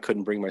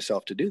couldn't bring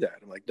myself to do that.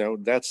 I'm like, no,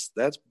 that's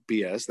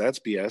BS. That's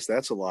BS.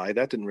 That's a lie.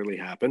 That didn't really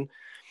happen.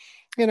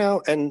 You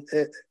know, and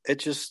it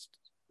just,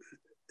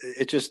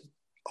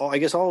 I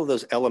guess all of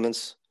those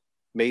elements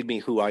made me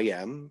who I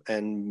am,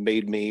 and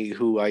made me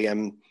who I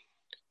am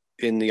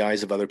in the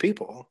eyes of other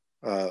people.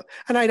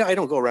 And I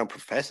don't go around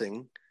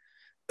professing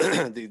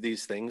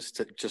these things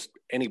to just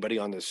anybody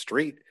on the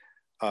street.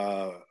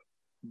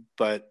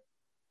 But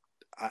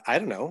I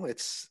don't know.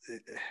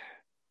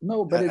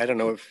 No, but I don't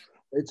know if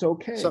it's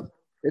okay.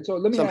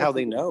 Let me somehow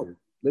they know.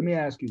 Let me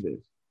ask you this: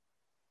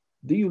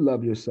 do you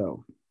love yourself?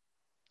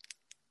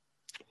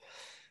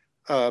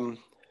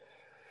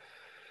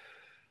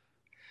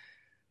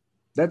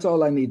 That's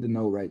all I need to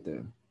know right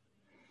there.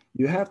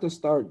 You have to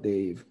start,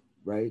 Dave,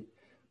 right?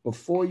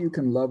 Before you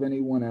can love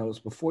anyone else,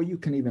 before you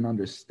can even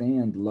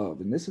understand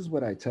love. And this is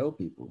what I tell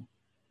people.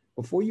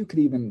 Before you could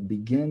even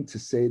begin to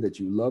say that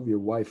you love your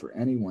wife or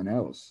anyone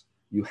else,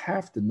 you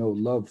have to know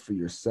love for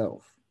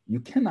yourself. You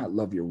cannot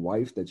love your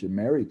wife that you're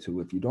married to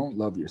if you don't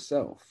love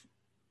yourself.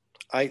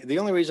 The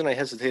only reason I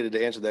hesitated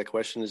to answer that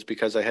question is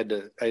because I had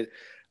to,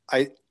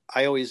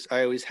 I always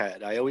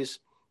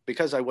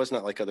because I was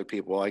not like other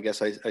people, I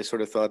guess I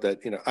sort of thought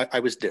that, you know, I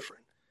was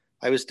different.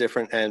 I was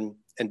different, and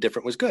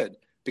different was good,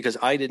 because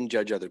I didn't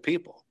judge other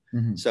people.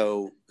 Mm-hmm.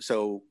 So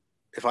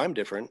if I'm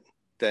different,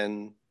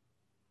 then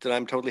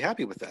I'm totally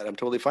happy with that. I'm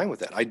totally fine with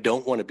that. I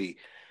don't want to be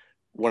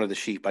one of the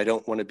sheep. I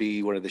don't want to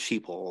be one of the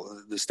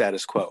sheeple, the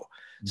status quo.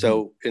 Mm-hmm.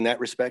 So in that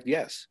respect,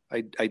 yes,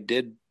 I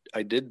did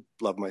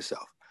love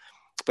myself.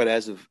 But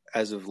as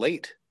of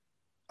late,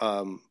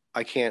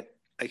 I can't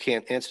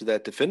answer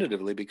that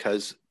definitively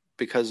because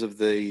of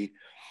the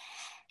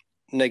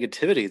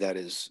negativity that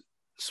is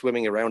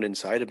swimming around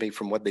inside of me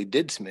from what they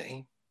did to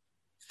me.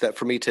 That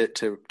for me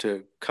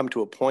to come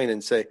to a point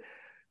and say,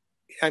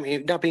 I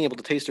mean, not being able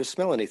to taste or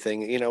smell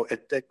anything, you know,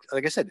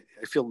 like I said,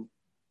 I feel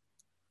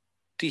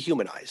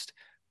dehumanized.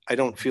 I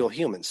don't feel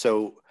human.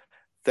 So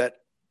that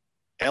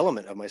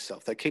element of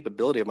myself, that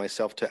capability of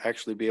myself to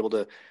actually be able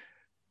to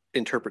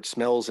interpret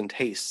smells and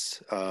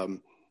tastes,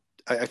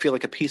 I feel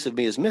like a piece of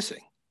me is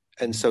missing.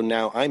 And so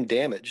now I'm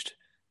damaged.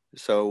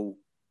 So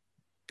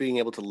being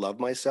able to love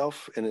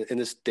myself in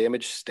this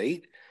damaged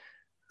state,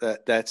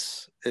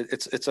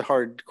 it's a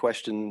hard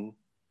question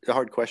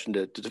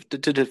to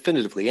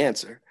definitively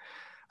answer.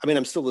 I mean,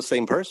 I'm still the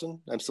same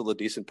person. I'm still a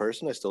decent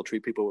person. I still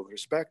treat people with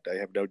respect. I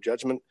have no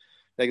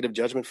negative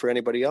judgment for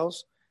anybody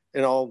else.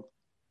 In all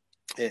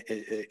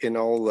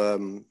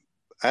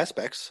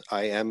aspects,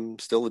 I am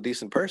still a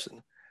decent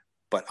person,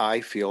 but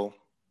I feel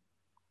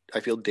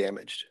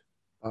damaged.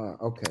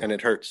 Okay. And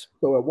it hurts.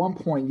 So at one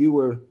point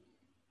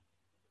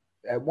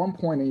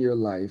in your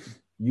life,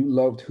 you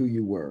loved who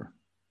you were.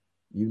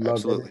 You loved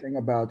Absolutely. everything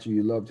about you.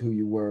 You loved who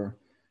you were.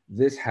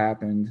 This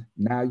happened.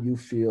 Now you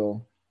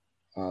feel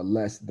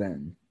less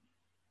than.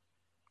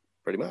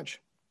 Pretty much.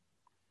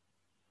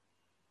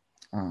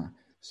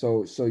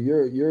 So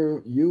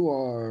you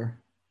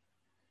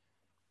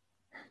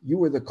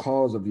were the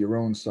cause of your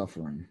own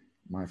suffering,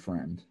 my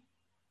friend.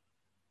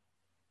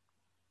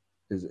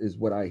 Is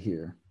what I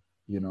hear,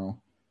 you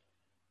know.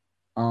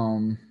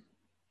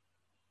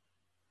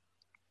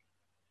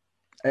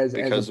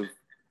 Because of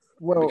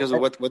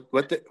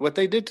what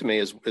they did to me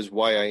is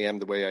why I am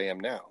the way I am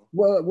now.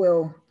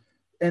 Well,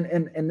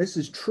 and this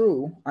is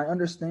true. I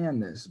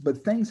understand this,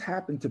 but things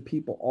happen to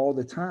people all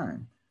the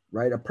time.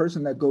 right? A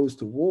person that goes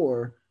to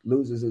war,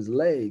 loses his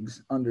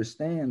legs,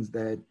 understands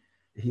that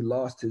he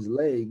lost his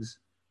legs,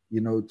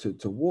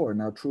 to war.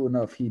 Now, true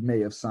enough, he may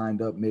have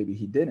signed up, maybe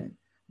he didn't.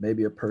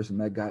 Maybe a person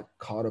that got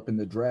caught up in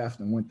the draft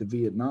and went to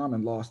Vietnam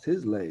and lost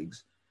his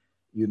legs,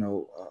 you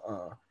know,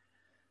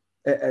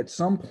 at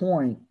some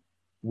point,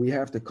 we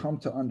have to come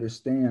to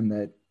understand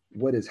that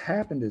what has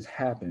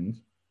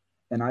happened,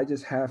 and I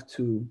just have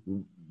to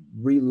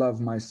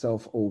re-love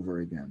myself over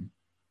again,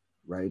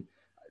 right?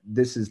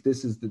 This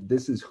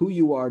is who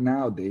you are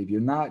now, Dave.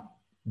 You're not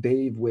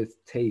Dave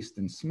with taste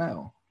and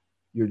smell.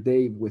 You're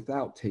Dave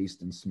without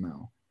taste and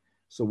smell.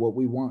 So what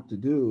we want to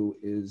do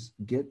is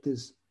get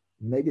this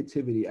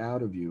negativity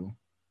out of you,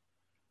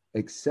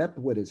 accept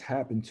what has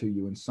happened to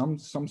you in some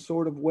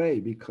sort of way,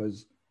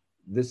 because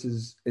this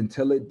is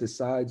until it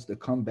decides to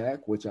come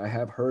back, which I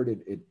have heard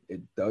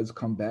it does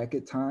come back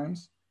at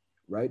times,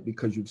 right?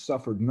 Because you've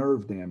suffered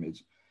nerve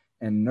damage,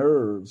 and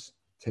nerves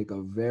take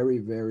a very,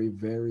 very,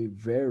 very,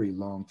 very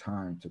long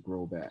time to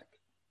grow back.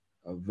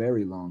 A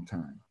very long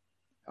time.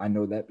 I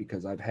know that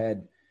because I've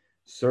had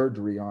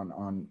surgery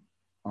on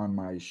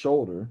my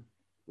shoulder,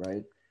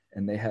 right?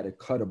 And they had to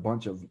cut a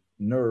bunch of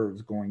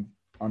nerves going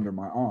under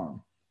my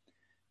arm.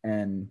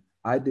 And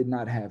I did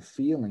not have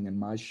feeling in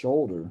my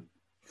shoulder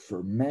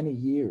for many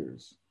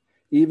years.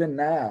 Even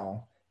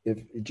now, if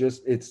it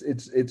just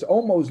it's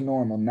almost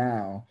normal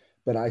now,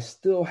 but I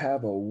still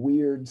have a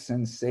weird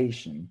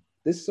sensation.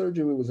 This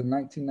surgery was in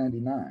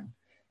 1999.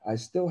 I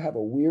still have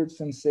a weird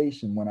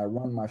sensation when I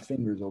run my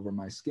fingers over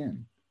my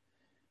skin.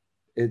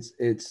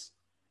 It's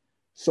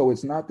so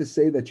it's not to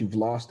say that you've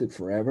lost it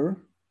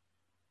forever,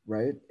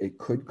 right? It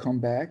could come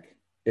back.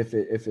 If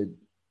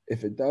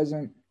it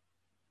doesn't,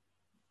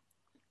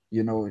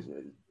 you know,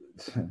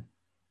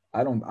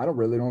 I don't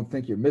really don't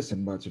think you're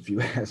missing much if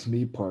you ask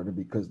me, partner,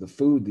 because the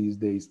food these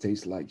days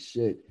tastes like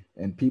shit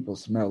and people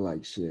smell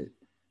like shit,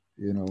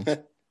 you know.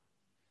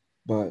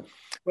 But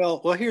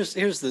well, here's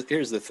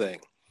the thing.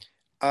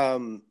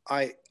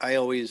 I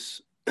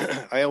always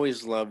I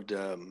always loved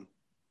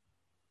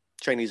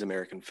Chinese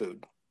American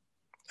food.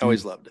 I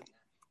always loved it.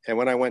 And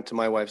when I went to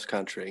my wife's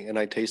country and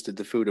I tasted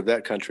the food of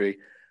that country,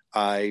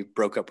 I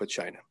broke up with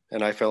China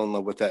and I fell in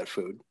love with that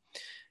food.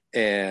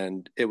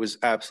 And it was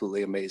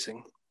absolutely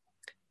amazing.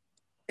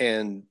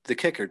 And the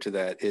kicker to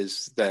that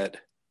is that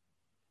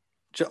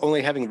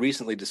only having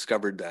recently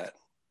discovered that,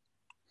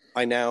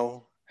 I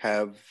now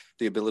have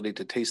the ability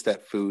to taste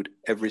that food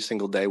every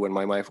single day when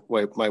my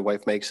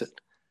wife makes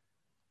it,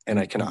 and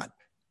I cannot.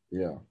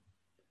 Yeah.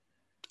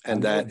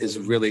 And that is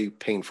really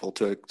painful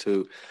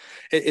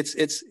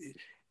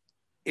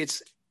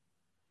it's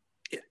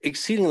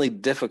exceedingly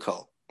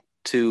difficult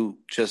to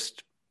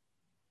just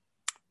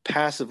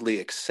passively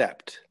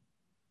accept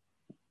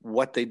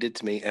what they did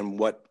to me and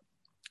what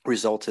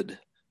resulted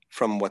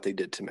from what they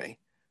did to me.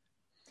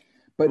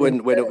 But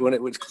when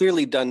it was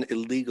clearly done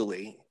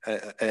illegally,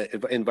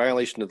 in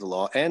violation of the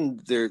law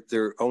and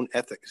their own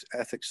ethics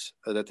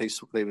that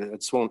they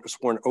had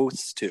sworn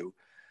oaths to,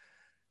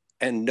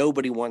 and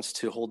nobody wants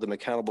to hold them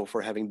accountable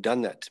for having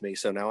done that to me.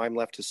 So now I'm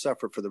left to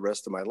suffer for the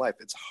rest of my life.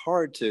 It's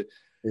hard to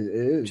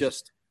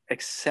just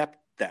accept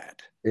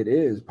that. It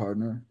is,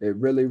 partner. It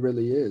really,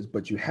 really is.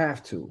 But you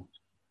have to,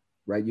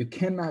 right? You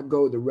cannot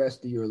go the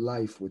rest of your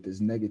life with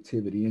this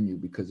negativity in you,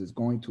 because it's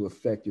going to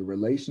affect your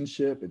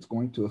relationship. It's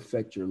going to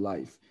affect your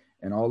life.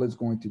 And all it's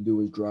going to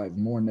do is drive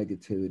more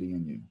negativity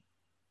in you,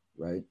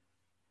 right?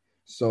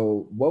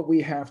 So what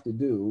we have to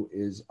do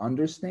is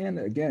understand,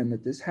 again,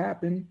 that this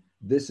happened.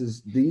 This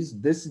is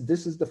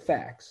the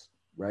facts,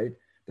 right?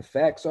 The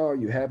facts are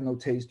you have no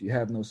taste, you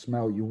have no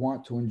smell, you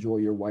want to enjoy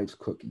your wife's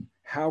cooking.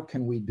 How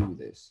can we do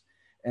this?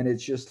 And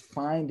it's just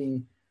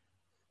finding,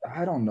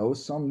 I don't know,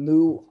 some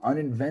new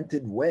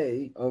uninvented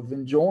way of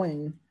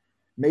enjoying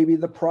maybe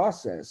the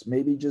process,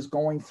 maybe just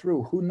going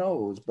through, who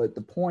knows? But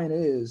the point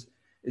is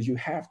you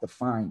have to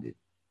find it,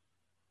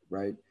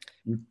 right?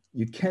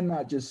 You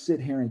cannot just sit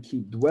here and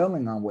keep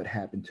dwelling on what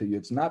happened to you.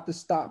 It's not to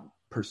stop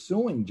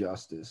pursuing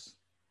justice,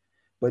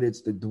 but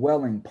it's the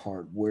dwelling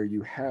part where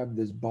you have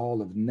this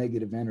ball of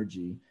negative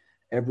energy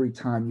every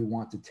time you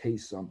want to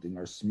taste something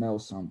or smell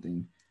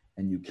something,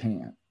 and you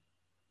can't.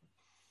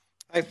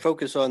 I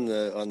focus on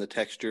the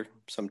texture.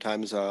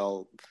 Sometimes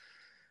I'll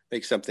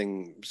make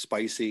something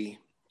spicy.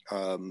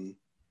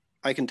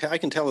 I can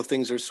tell if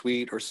things are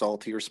sweet or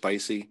salty or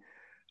spicy,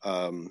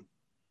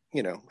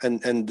 you know,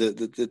 and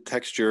the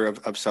texture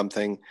of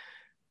something.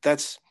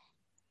 That's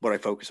what I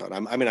focus on.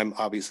 I'm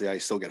obviously I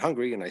still get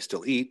hungry and I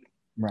still eat,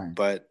 right?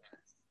 But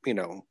you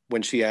know,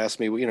 when she asked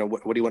me, you know,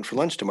 what do you want for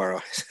lunch tomorrow?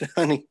 I said,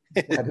 honey,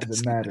 it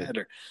doesn't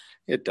matter.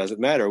 It doesn't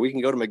matter. We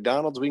can go to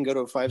McDonald's. We can go to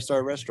a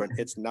 5-star restaurant.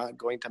 It's not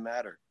going to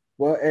matter.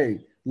 Well,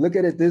 hey, look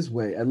at it this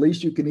way. At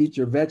least you can eat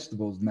your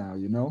vegetables now,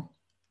 you know?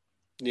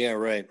 Yeah,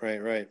 right.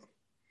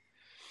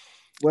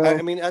 Well,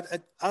 I mean,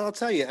 I'll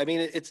tell you, I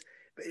mean,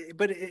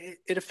 but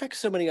it affects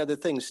so many other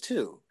things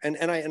too. And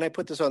I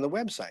put this on the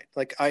website.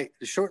 Like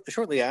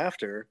shortly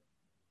after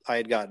I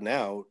had gotten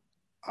out,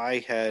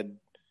 I had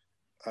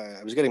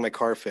I was getting my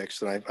car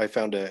fixed, and I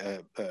found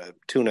a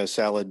tuna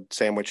salad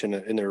sandwich in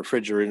the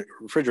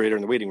refrigerator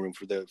in the waiting room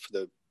for the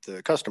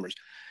customers,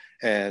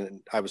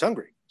 and I was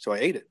hungry, so I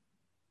ate it.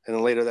 And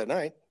then later that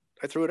night,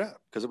 I threw it out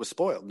because it was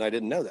spoiled, and I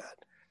didn't know that.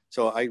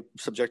 So I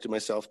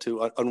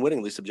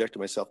unwittingly subjected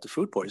myself to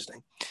food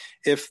poisoning.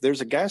 If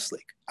there's a gas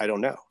leak, I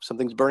don't know.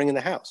 Something's burning in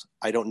the house,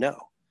 I don't know.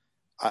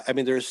 I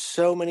mean, there's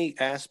so many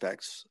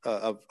aspects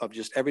of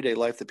just everyday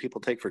life that people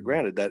take for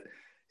granted that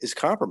is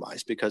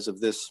compromised because of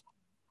this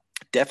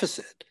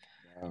deficit.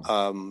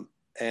 Wow.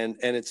 And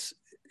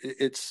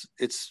it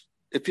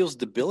feels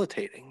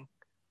debilitating.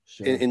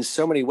 Sure. In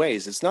so many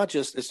ways. It's not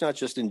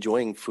just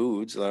enjoying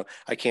foods. I'll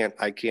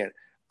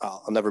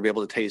never be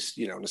able to taste,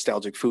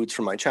 nostalgic foods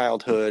from my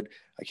childhood.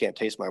 I can't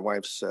taste my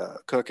wife's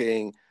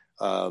cooking.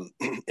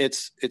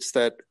 It's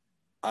that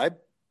I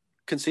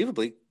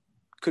conceivably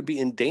could be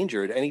in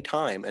danger at any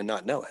time and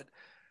not know it.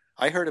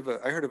 I heard of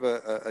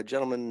a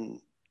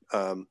gentleman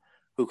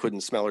who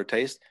couldn't smell or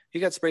taste. He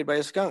got sprayed by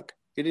a skunk.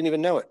 He didn't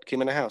even know it. Came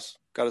in the house,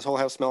 got his whole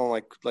house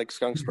smelling like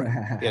skunk spray.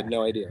 He had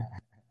no idea.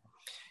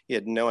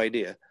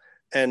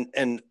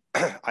 And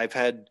I've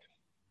had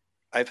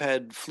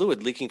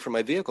fluid leaking from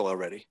my vehicle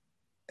already,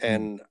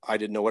 and I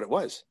didn't know what it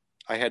was.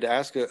 I had to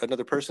ask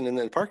another person in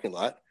the parking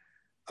lot.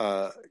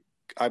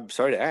 I'm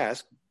sorry to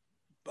ask.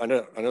 I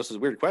know this is a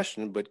weird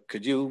question, but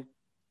could you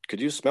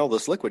smell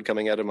this liquid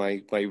coming out of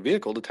my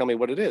vehicle to tell me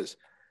what it is?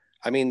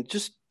 I mean,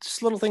 just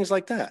little things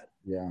like that.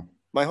 Yeah.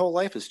 My whole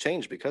life has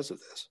changed because of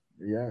this.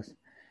 Yes.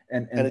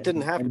 And it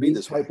didn't have to be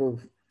this way.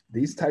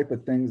 These type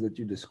of things that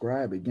you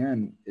describe,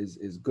 again,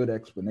 is good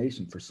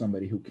explanation for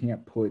somebody who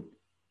can't put,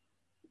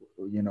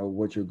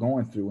 what you're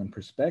going through in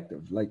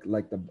perspective, like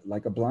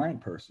a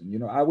blind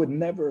person. I would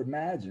never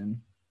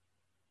imagine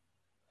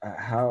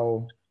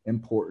how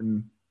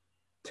important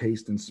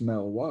taste and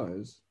smell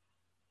was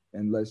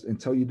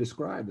until you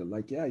described it.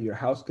 Like, yeah, your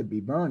house could be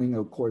burning.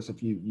 Of course,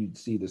 if you'd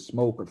see the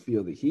smoke or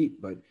feel the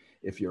heat, but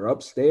if you're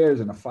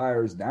upstairs and a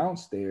fire is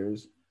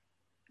downstairs,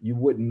 you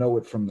wouldn't know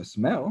it from the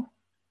smell.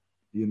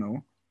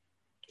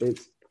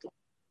 It's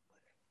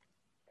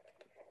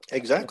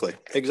exactly.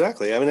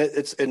 I mean,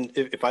 and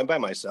if I'm by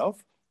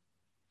myself,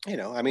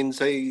 I mean,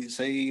 say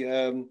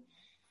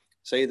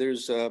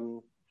there's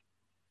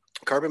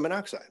carbon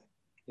monoxide,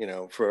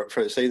 for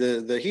say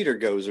the heater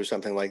goes or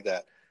something like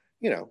that,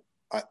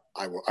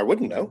 I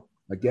wouldn't know.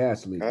 A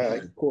gas leak,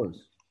 of course.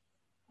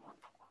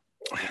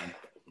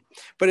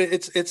 But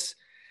it's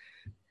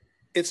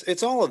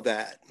all of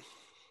that.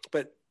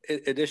 But in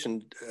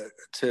addition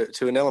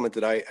to an element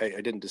that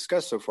I didn't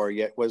discuss so far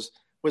yet was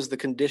the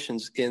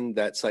conditions in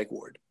that psych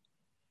ward.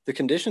 The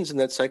conditions in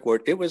that psych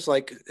ward, it was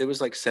like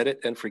set it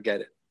and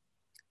forget it.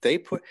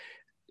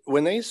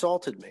 When they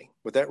assaulted me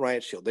with that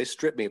riot shield, they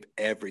stripped me of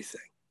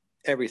everything.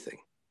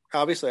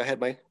 Obviously, I had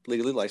my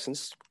legally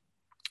licensed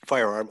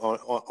firearm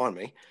on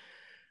me,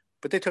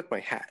 but they took my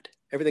hat,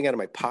 everything out of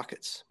my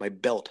pockets, my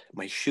belt,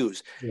 my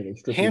shoes,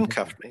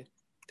 handcuffed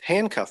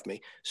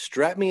me,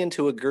 strapped me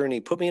into a gurney,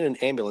 put me in an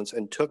ambulance,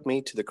 and took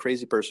me to the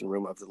crazy person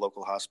room of the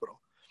local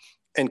hospital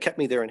and kept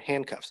me there in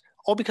handcuffs,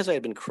 all because I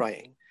had been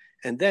crying.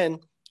 And then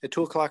at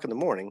 2:00 in the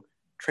morning,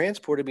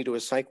 transported me to a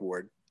psych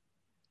ward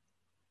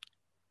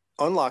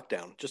on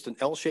lockdown, just an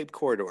L-shaped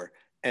corridor.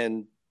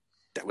 And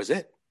that was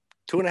it.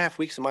 2.5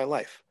 weeks of my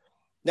life.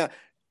 Now,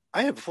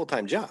 I have a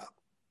full-time job,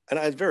 and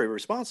I had a very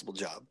responsible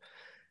job.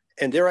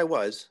 And there I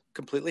was,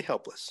 completely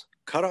helpless,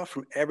 cut off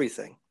from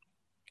everything,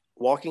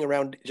 walking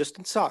around just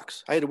in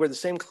socks. I had to wear the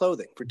same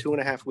clothing for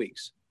 2.5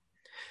 weeks.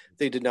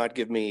 They did not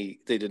give me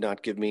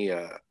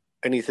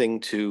anything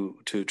to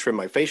trim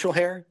my facial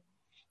hair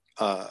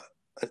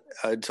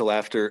until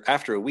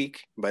after a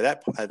week.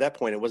 At that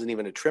point, it wasn't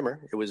even a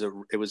trimmer. It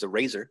was a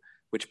razor,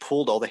 which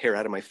pulled all the hair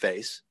out of my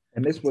face.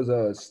 And this was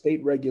a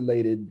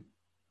state-regulated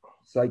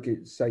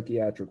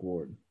psychiatric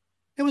ward.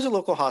 It was a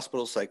local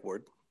hospital psych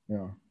ward.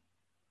 Yeah.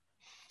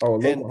 Oh, a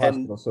local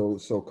hospital.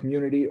 So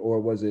community, or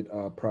was it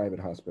a private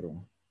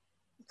hospital?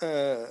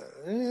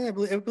 I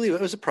believe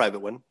it was a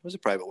private one.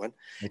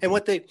 Okay. And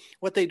what they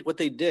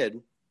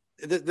did,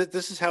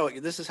 this is how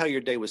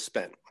your day was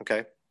spent.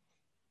 Okay.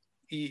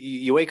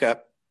 You wake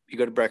up, you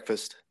go to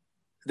breakfast.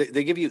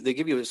 They give you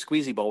a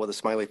squeezy ball with a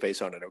smiley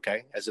face on it.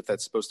 Okay. As if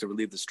that's supposed to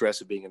relieve the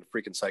stress of being in a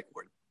freaking psych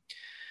ward.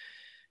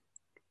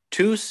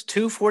 Two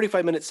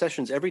 45-minute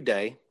sessions every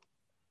day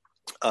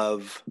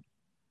of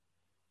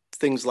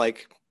things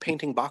like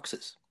painting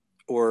boxes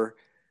or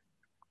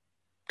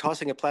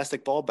tossing a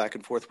plastic ball back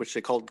and forth, which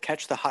they called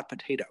catch the hot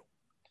potato,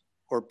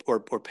 or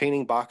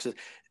painting boxes.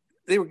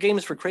 They were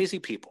games for crazy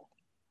people.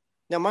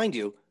 Now, mind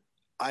you,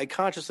 I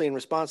consciously and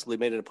responsibly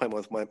made an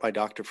appointment with my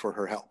doctor for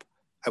her help.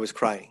 I was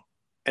crying.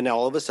 And now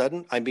all of a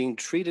sudden, I'm being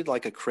treated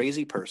like a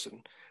crazy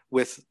person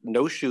with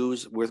no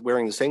shoes, with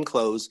wearing the same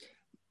clothes,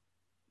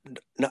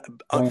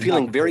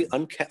 feeling very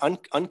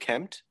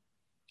unkempt,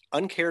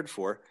 uncared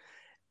for.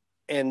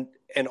 And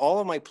all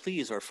of my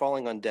pleas are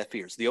falling on deaf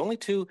ears. The only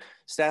two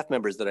staff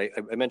members that I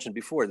mentioned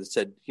before that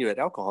said, you had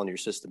alcohol in your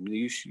system,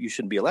 you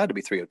shouldn't be allowed to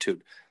be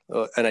 302.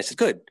 And I said,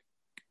 good,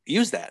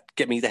 use that.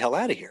 Get me the hell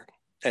out of here.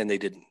 And they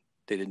didn't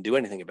They didn't do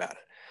anything about it.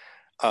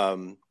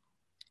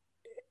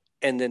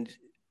 And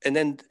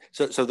then,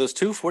 so those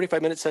 2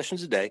 45-minute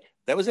sessions a day,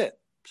 that was it.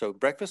 So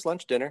breakfast,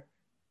 lunch, dinner,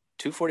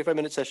 2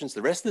 45-minute sessions.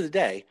 The rest of the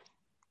day,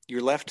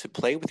 you're left to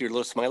play with your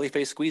little smiley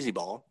face squeezy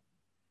ball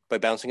by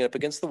bouncing it up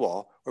against the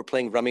wall or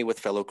playing rummy with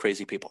fellow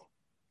crazy people.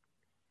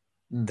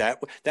 That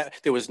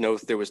there was no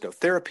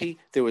therapy.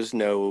 There was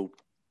no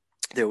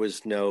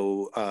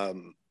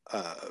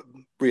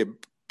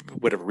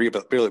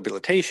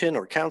rehabilitation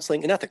or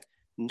counseling.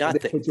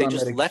 Nothing. They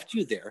just left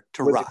you there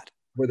to rot.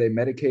 Were they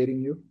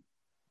medicating you?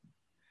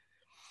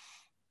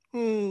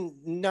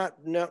 Not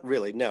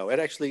really. No, it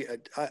actually.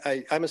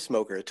 I'm a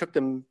smoker. It took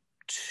them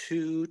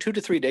 2 to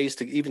 3 days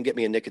to even get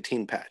me a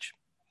nicotine patch.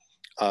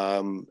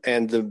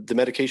 And the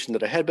medication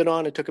that I had been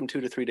on, it took them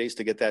 2 to 3 days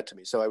to get that to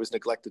me. So I was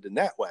neglected in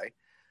that way.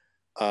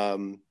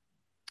 And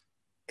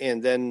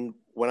then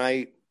when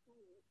I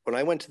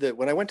went to the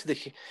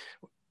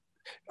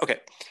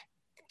okay,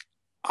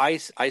 I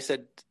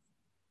said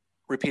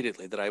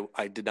repeatedly that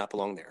I did not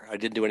belong there. I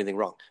didn't do anything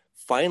wrong.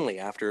 Finally,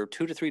 after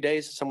 2 to 3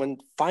 days, someone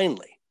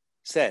finally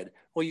said,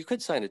 well, you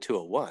could sign a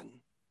 201.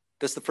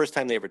 That's the first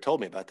time they ever told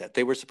me about that.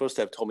 They were supposed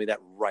to have told me that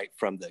right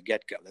from the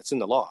get-go. That's in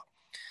the law.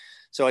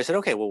 So I said,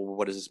 okay, well,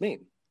 what does this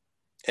mean?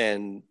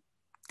 And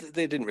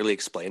they didn't really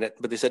explain it,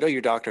 but they said, oh,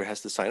 your doctor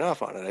has to sign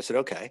off on it. I said,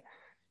 okay.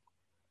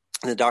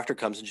 And the doctor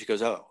comes and she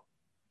goes, oh,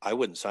 I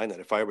wouldn't sign that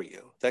if I were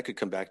you. That could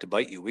come back to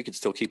bite you. We could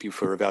still keep you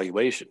for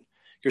evaluation.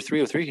 Your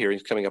 303 hearing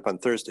is coming up on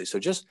Thursday. So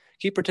just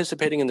keep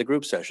participating in the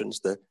group sessions,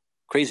 the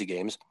crazy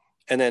games,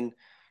 and then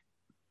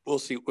we'll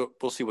see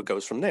what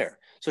goes from there.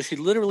 So she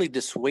literally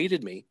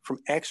dissuaded me from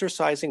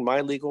exercising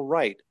my legal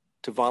right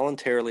to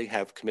voluntarily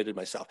have committed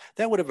myself.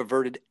 That would have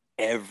averted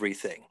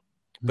everything.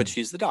 But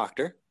she's the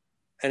doctor.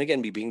 And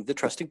again, me being the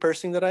trusting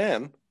person that I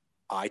am,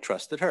 I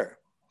trusted her.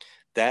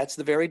 That's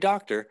the very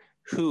doctor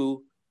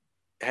who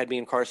had me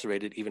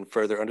incarcerated even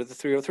further under the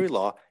 303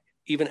 law,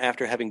 even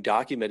after having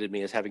documented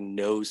me as having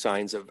no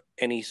signs of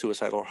any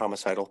suicidal or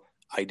homicidal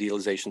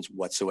idealizations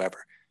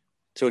whatsoever.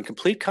 So in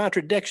complete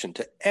contradiction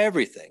to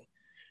everything,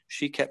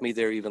 she kept me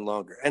there even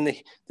longer. And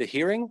the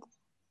hearing,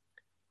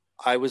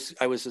 I was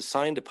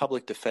assigned a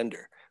public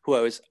defender who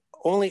I was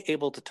only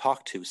able to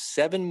talk to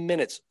 7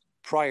 minutes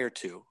prior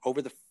to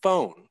over the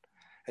phone.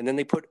 And then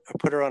they put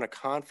her on a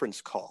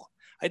conference call.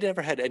 I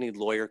never had any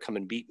lawyer come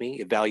and meet me,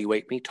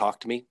 evaluate me, talk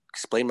to me,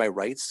 explain my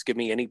rights, give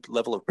me any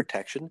level of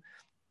protection.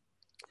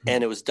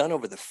 And it was done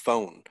over the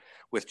phone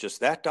with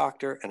just that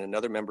doctor and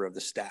another member of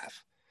the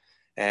staff.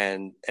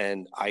 And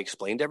I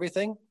explained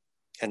everything.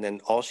 And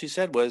then all she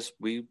said was,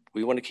 we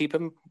want to keep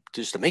him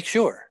just to make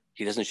sure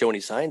he doesn't show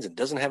any signs and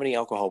doesn't have any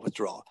alcohol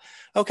withdrawal.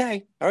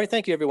 Okay. All right.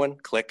 Thank you, everyone.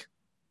 Click.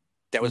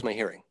 That was my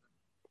hearing.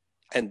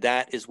 And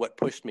that is what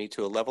pushed me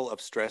to a level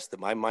of stress that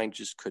my mind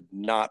just could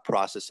not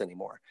process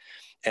anymore.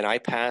 And I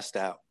passed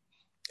out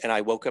and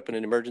I woke up in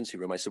an emergency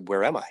room. I said,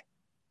 where am I?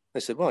 I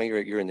said, well,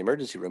 you're in the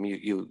emergency room.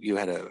 You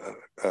had a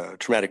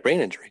traumatic brain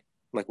injury.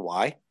 I'm like,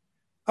 why?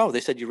 Oh,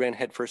 they said you ran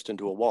headfirst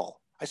into a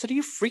wall. I said, are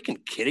you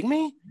freaking kidding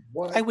me?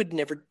 What? I would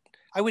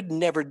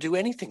never do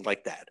anything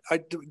like that.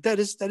 That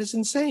is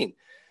insane.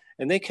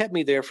 And they kept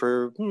me there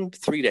for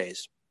 3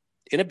 days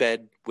in a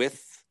bed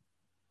with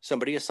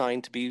somebody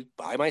assigned to be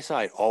by my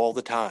side all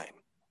the time,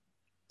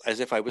 as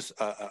if I was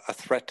a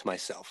threat to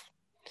myself.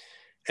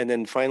 And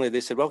then finally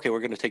they said, well, okay, we're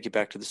going to take you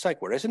back to the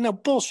psych ward. I said, no,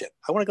 bullshit.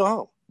 I want to go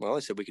home. Well,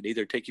 I said, we can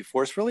either take you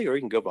forcefully or you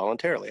can go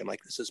voluntarily. I'm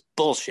like, this is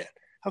bullshit.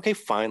 Okay,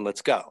 fine,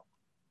 let's go.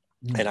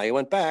 And I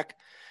went back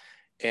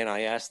and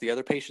I asked the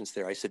other patients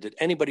there, I said, did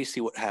anybody see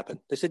what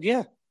happened? They said,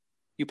 yeah,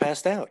 you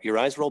passed out. Your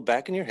eyes rolled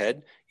back in your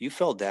head. You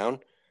fell down,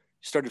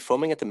 started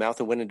foaming at the mouth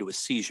and went into a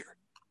seizure.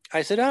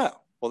 I said, oh,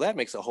 well, that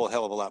makes a whole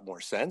hell of a lot more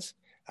sense.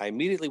 I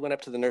immediately went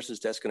up to the nurse's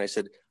desk and I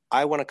said,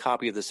 I want a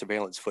copy of the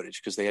surveillance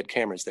footage because they had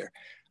cameras there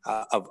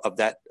of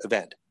that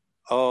event.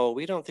 Oh,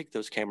 we don't think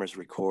those cameras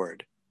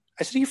record.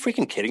 I said, are you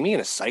freaking kidding me? In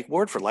a psych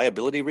ward for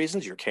liability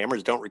reasons, your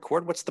cameras don't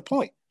record? What's the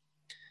point?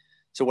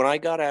 So when I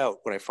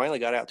finally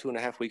got out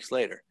 2.5 weeks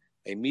later,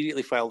 I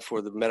immediately filed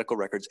for the medical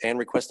records and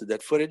requested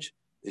that footage.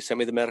 They sent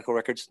me the medical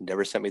records,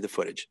 never sent me the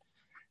footage.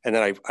 And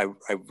then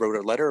I wrote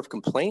a letter of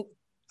complaint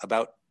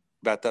about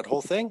that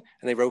whole thing.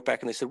 And they wrote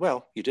back and they said,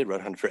 well, you did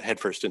run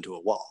headfirst into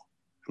a wall.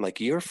 I'm like,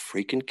 you're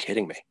freaking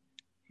kidding me.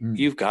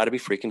 You've got to be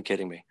freaking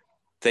kidding me.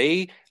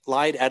 They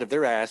lied out of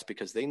their ass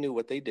because they knew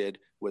what they did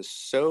was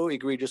so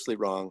egregiously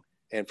wrong.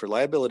 And for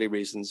liability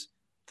reasons,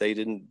 they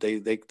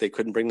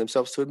couldn't bring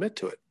themselves to admit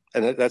to it.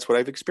 And that's what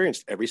I've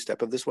experienced every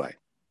step of this way.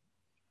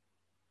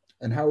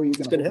 And how are you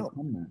going to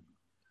overcome that?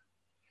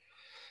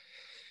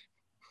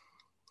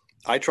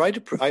 I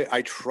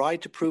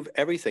tried to prove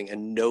everything,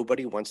 and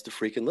nobody wants to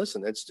freaking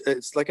listen.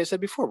 It's like I said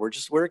before,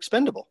 we're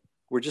expendable.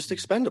 We're just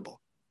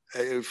expendable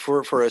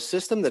for a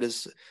system that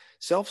is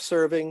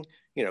self-serving.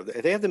 You know,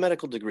 they have the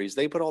medical degrees,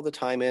 they put all the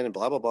time in, and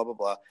blah blah blah blah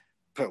blah.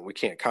 But we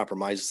can't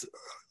compromise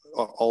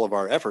all of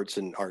our efforts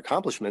and our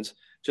accomplishments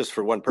just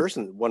for one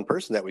person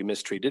that we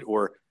mistreated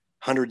or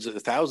hundreds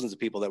of thousands of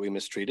people that we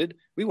mistreated.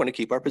 We want to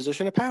keep our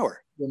position of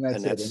power. And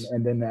that's it.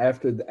 And then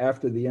after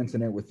the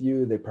incident with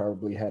you, they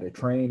probably had a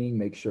training,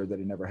 make sure that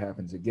it never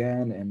happens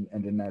again.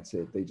 And then that's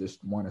it. They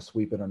just want to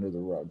sweep it under the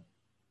rug.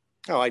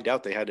 Oh, I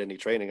doubt they had any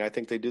training. I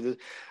think they do this.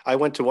 I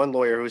went to one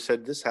lawyer who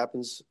said this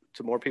happens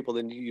to more people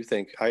than you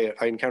think. I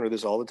encounter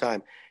this all the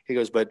time. He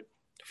goes, but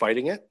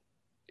fighting it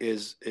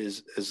is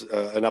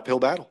an uphill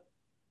battle.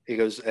 He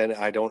goes, and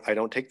I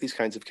don't take these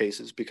kinds of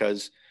cases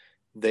because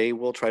they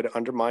will try to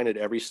undermine it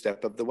every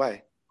step of the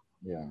way.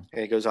 Yeah.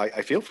 And he goes,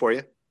 I feel for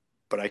you,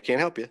 but I can't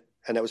help you.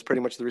 And that was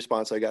pretty much the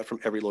response I got from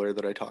every lawyer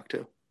that I talked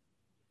to.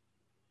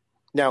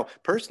 Now,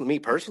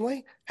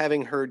 personally,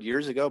 having heard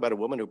years ago about a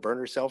woman who burned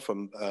herself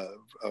from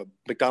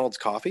McDonald's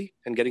coffee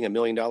and getting $1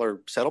 million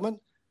settlement,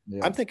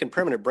 yeah. I'm thinking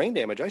permanent brain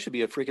damage. I should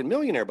be a freaking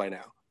millionaire by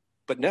now.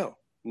 But no,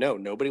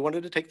 nobody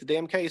wanted to take the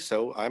damn case.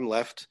 So I'm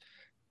left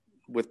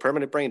with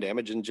permanent brain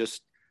damage and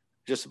just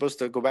supposed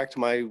to go back to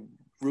my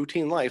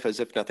routine life as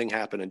if nothing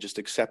happened and just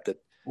accept that.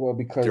 Well,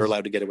 because they're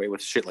allowed to get away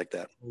with shit like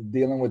that.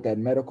 Dealing with that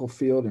medical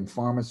field and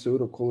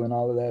pharmaceutical and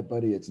all of that,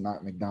 buddy, it's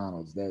not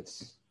McDonald's.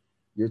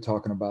 You're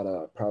talking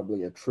about probably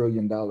 $1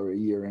 trillion a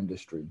year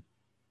industry.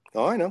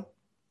 Oh, I know.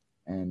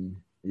 And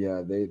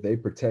yeah, they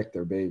protect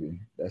their baby.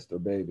 That's their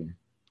baby.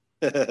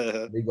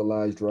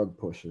 Legalized drug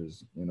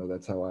pushers.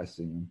 That's how I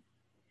see them.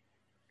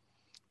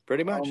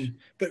 Pretty much.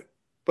 But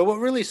what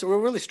really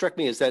struck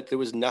me is that there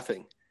was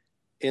nothing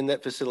in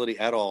that facility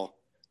at all.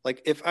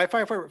 Like if I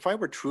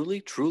were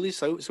truly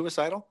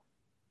suicidal,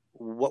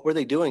 what were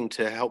they doing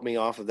to help me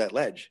off of that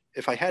ledge?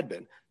 If I had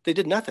been, they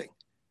did nothing.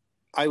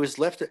 I was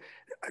left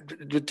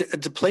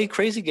to play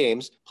crazy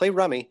games, play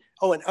rummy.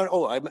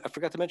 I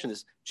forgot to mention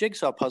this: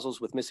 jigsaw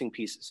puzzles with missing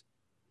pieces.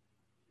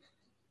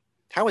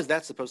 How is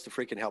that supposed to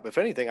freaking help? If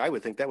anything, I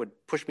would think that would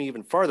push me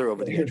even farther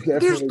over the edge.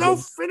 There's no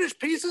finished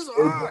pieces.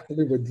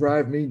 It would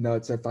drive me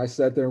nuts if I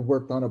sat there and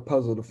worked on a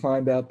puzzle to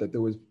find out that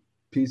there was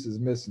pieces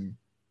missing.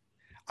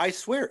 I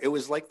swear, it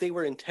was like they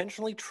were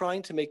intentionally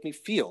trying to make me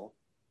feel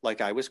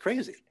like I was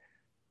crazy.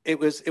 It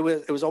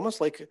was almost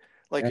like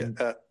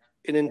an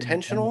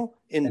intentional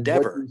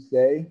endeavor. What you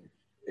say,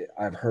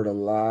 I've heard a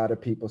lot of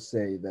people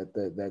say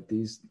that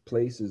these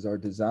places are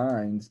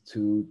designed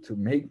to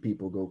make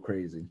people go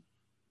crazy.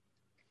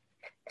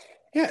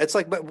 Yeah, it's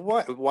like, but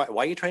why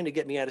are you trying to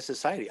get me out of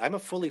society? I'm a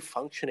fully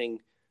functioning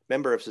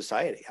member of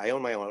society. I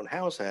own my own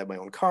house. I have my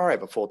own car. I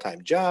have a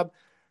full-time job.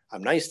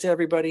 I'm nice to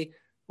everybody.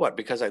 What?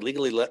 Because I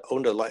legally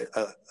owned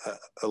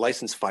a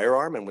licensed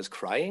firearm and was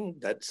crying,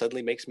 that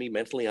suddenly makes me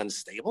mentally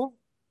unstable?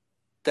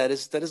 That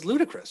is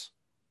ludicrous.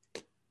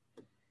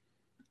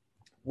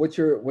 What's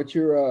your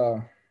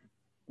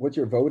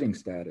voting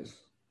status?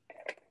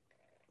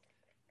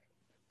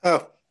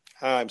 Oh,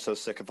 I'm so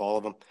sick of all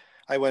of them.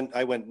 I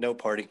went no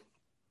party.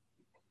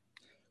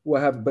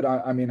 Well,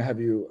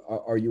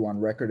 are you on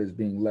record as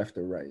being left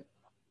or right?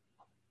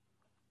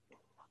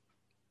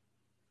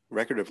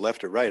 Record of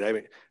left or right? I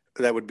mean,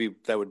 that would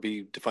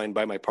be defined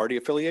by my party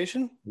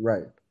affiliation.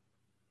 Right.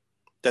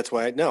 That's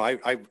why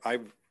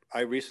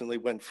I recently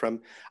went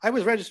from, I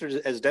was registered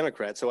as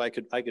Democrat, so I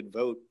could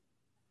vote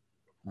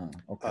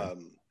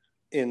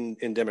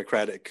in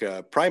Democratic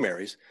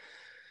primaries.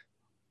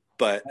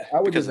 But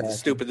because of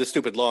the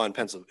stupid law in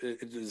Pennsylvania,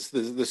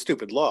 the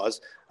stupid laws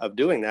of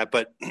doing that.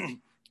 But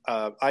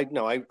I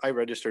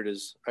registered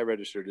as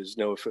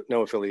no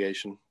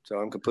affiliation, so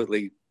I'm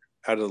completely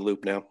out of the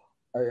loop now.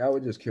 I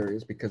was just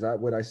curious because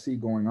what I see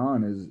going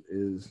on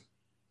is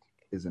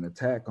an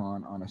attack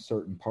on a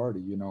certain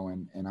party,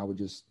 and I was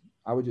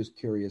just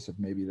curious if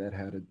maybe that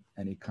had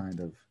any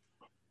kind of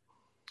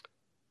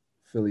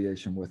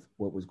affiliation with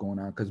what was going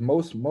on, because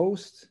most,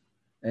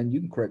 and you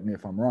can correct me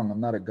if I'm wrong,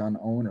 I'm not a gun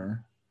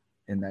owner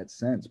in that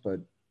sense, but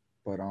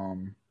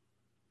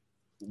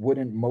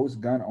wouldn't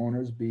most gun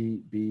owners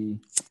be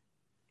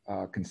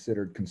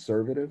considered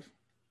conservative?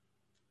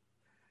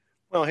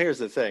 Well, here's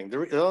the thing.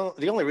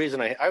 The only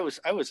reason I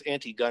was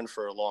anti-gun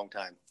for a long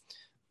time,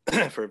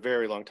 for a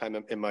very long time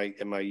in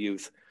my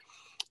youth.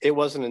 It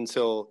wasn't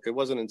until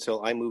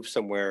I moved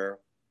somewhere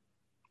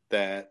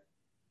that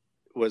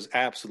was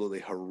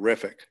absolutely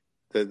horrific.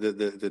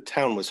 The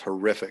town was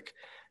horrific,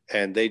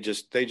 and they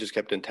just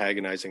kept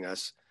antagonizing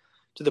us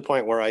to the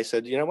point where I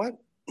said, you know what,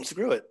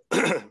 screw it.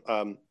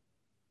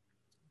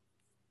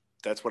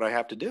 That's what I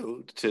have to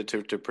do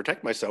to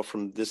protect myself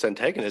from this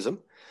antagonism.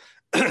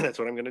 That's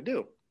what I'm going to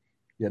do.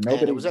 Yeah,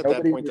 nobody was at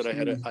that point that I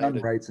had gun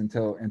rights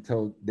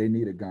until they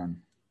need a gun.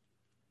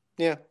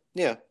 Yeah.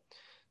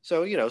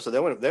 So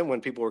then when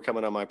people were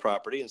coming on my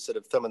property, instead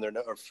of thumbing their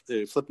nose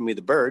or flipping me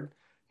the bird,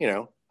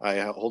 I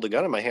hold a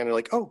gun in my hand and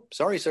like, oh,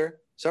 sorry, sir,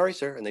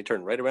 and they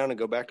turn right around and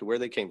go back to where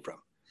they came from.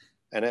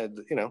 And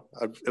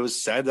it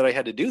was sad that I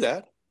had to do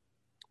that,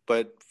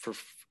 but for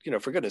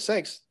goodness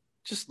sakes,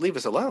 just leave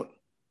us alone.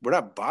 We're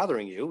not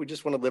bothering you. We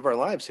just want to live our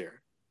lives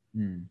here.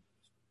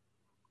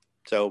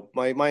 So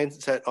my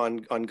mindset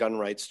on gun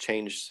rights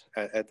changed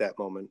at that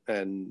moment.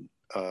 And,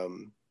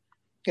 I'm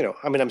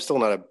still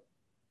not a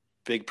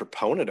big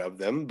proponent of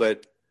them,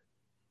 but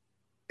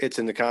it's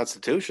in the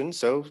Constitution.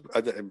 So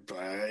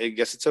I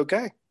guess it's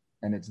okay.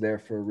 and it's there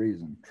for a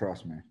reason.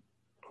 Trust me.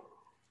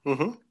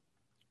 Mm-hmm.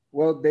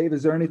 Well, Dave,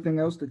 is there anything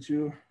else that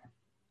you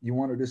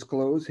want to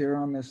disclose here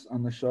on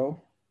the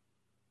show?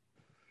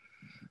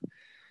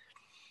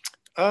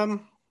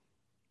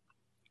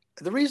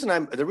 The reason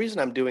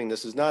I'm doing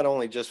this is not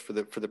only just for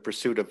the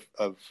pursuit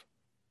of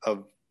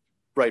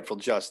rightful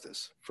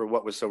justice for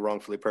what was so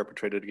wrongfully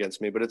perpetrated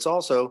against me, but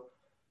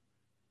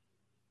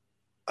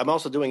I'm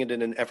also doing it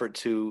in an effort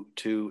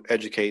to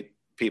educate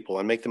people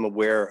and make them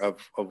aware of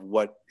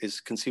what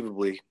is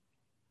conceivably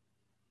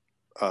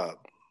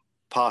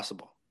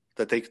possible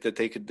that they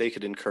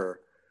could incur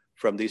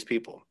from these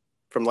people,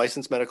 from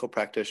licensed medical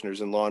practitioners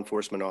and law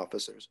enforcement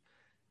officers,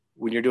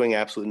 when you're doing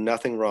absolutely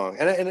nothing wrong.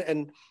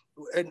 And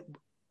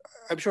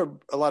I'm sure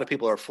a lot of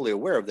people are fully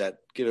aware of that,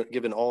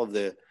 given all of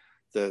the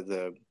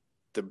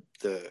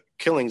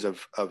killings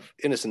of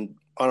innocent,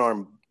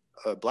 unarmed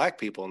black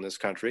people in this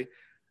country.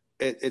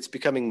 It's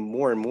becoming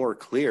more and more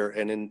clear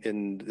and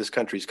in this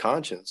country's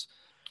conscience.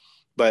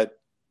 But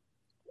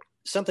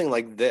something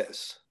like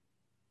this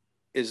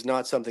is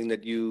not something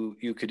that you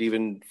could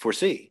even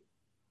foresee,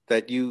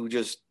 that you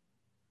just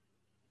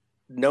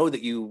know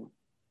that you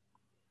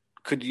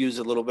could use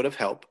a little bit of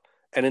help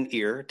and an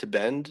ear to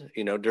bend,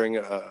 during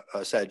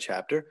a sad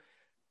chapter.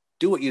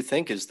 Do what you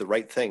think is the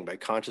right thing by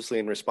consciously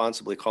and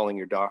responsibly calling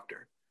your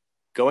doctor,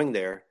 going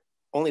there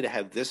only to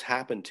have this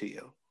happen to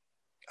you.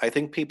 I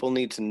think people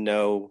need to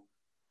know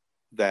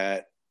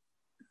that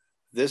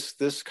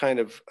this kind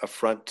of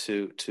affront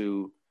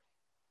to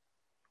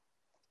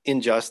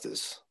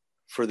injustice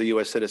for the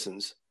U.S.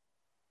 citizens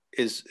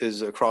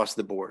is across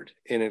the board,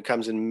 and it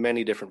comes in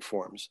many different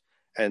forms.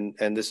 And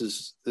this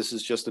is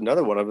just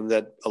another one of them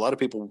that a lot of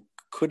people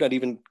could not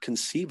even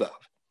conceive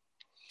of.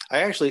 I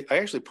actually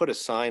put a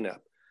sign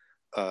up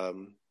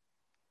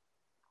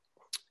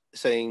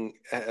saying,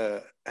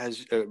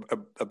 has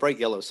a bright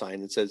yellow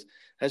sign that says,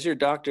 "Has your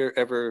doctor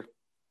ever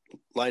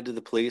lied to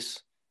the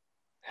police?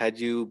 Had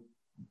you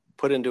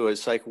put into a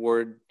psych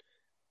ward?"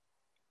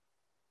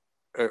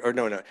 Or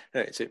no.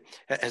 See,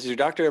 has your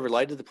doctor ever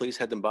lied to the police,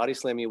 had them body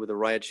slam you with a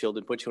riot shield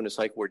and put you in a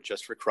psych ward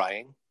just for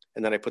crying?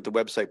 And then I put the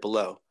website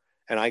below.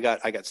 And I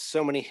got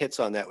so many hits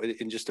on that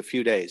in just a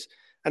few days.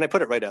 And I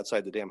put it right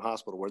outside the damn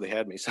hospital where they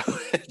had me. So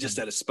just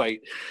out of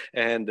spite.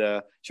 And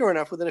sure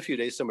enough, within a few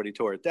days, somebody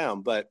tore it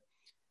down. But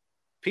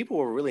people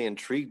were really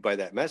intrigued by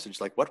that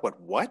message. Like,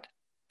 what?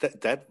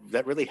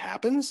 That really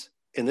happens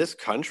in this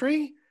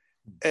country?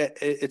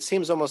 It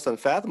seems almost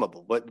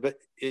unfathomable. But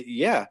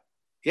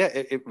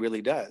it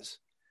really does.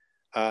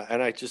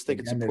 And I just think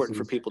it's important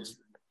for people to...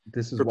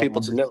 This is why I'm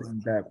just sitting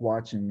back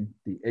watching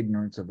the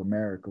ignorance of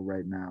America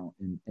right now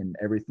in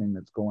everything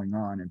that's going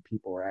on, and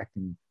people are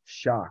acting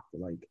shocked,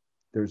 like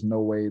there's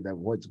no way that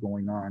what's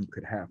going on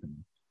could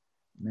happen.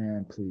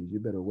 Man, please, you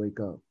better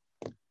wake up.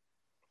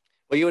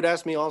 Well, you would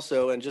ask me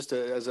also, and just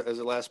as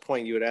a last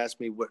point, you would ask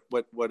me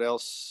what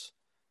else.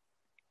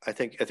 I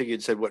think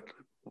you'd said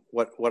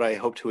what I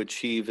hope to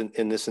achieve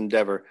in this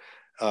endeavor.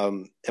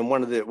 And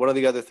one of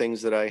the other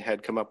things that I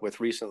had come up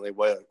with recently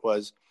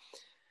was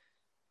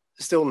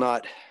still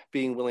not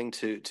being willing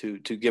to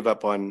give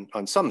up on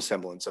some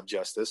semblance of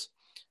justice.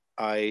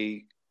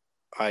 I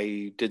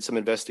did some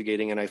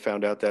investigating and I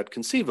found out that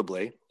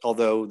conceivably,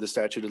 although the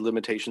statute of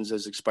limitations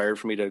has expired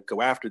for me to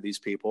go after these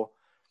people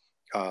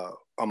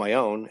on my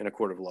own in a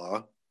court of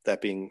law,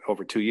 that being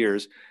over 2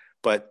 years,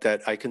 but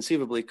that I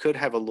conceivably could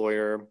have a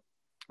lawyer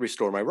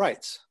restore my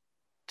rights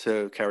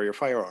to carry a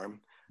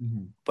firearm.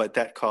 Mm-hmm. But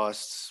that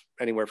costs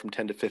anywhere from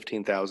 $10,000 to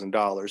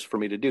 $15,000 for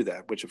me to do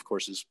that, which of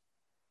course is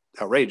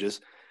outrageous.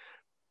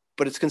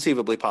 But it's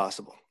conceivably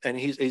possible. And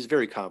he's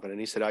very confident.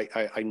 He said,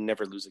 I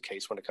never lose a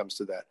case when it comes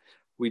to that.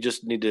 We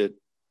just need to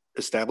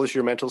establish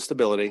your mental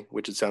stability,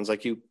 which it sounds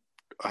like you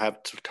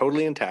have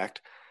totally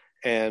intact,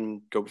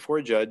 and go before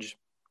a judge.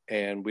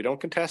 And we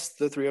don't contest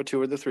the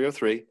 302 or the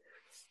 303.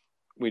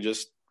 We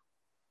just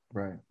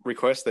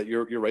request that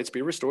your rights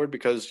be restored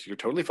because you're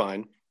totally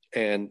fine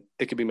and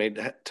it can be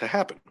made to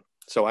happen.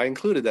 So I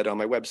included that on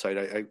my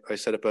website. I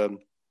set up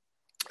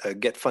a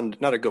get fund,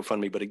 not a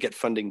GoFundMe, but a get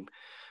funding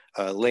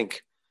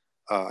link.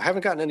 I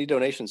haven't gotten any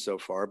donations so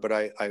far, but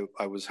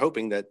I was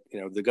hoping that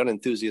the gun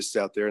enthusiasts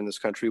out there in this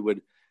country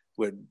would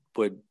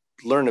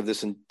learn of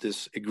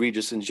this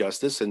egregious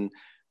injustice and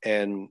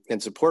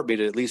support me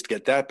to at least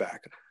get that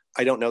back.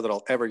 I don't know that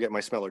I'll ever get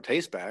my smell or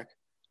taste back.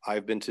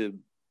 I've been to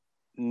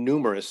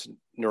numerous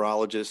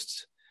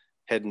neurologists,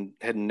 head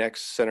and neck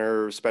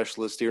center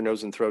specialists, ear,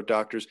 nose, and throat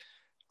doctors.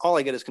 All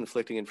I get is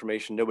conflicting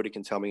information. Nobody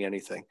can tell me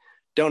anything.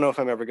 Don't know if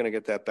I'm ever going to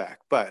get that back,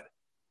 but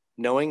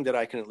knowing that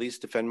I can at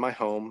least defend my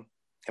home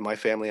and my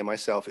family and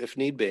myself, if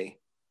need be,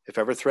 if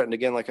ever threatened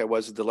again, like I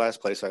was at the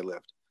last place I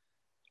lived,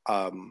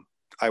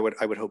 I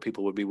would hope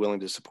people would be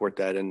willing to support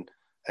that and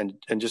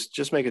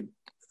just make it.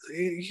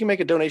 You can make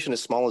a donation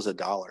as small as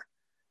 $1,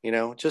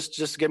 just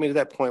to get me to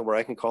that point where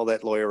I can call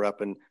that lawyer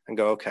up and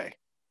go, okay,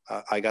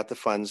 I got the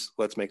funds.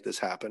 Let's make this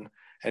happen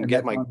and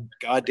get my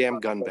goddamn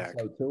gun back.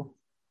 Too?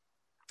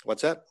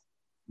 What's that?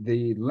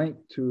 The link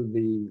to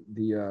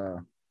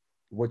the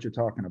what you're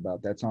talking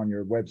about. That's on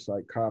your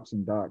website,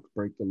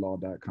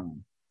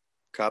 copsanddocsbreakthelaw.com.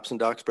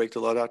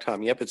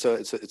 Copsanddocsbreakthelaw.com. Yep,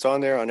 it's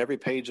on there on every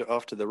page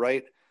off to the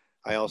right.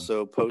 I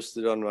also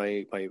posted on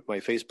my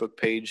Facebook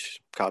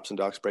page, Cops and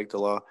Docs Break the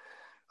Law.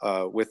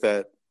 With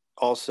that,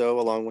 also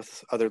along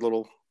with other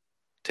little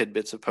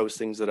tidbits of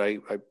postings that I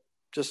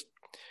just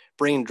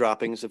brain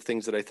droppings of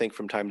things that I think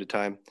from time to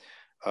time.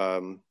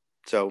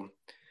 So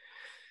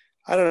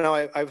I don't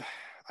know.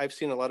 I've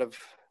seen a lot of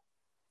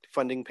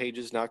funding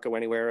pages not go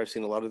anywhere. I've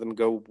seen a lot of them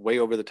go way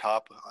over the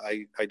top.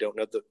 I don't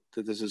know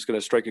that this is going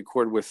to strike a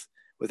chord with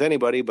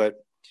anybody,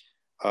 but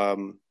I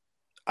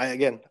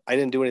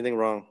didn't do anything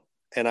wrong,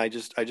 and I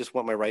just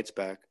want my rights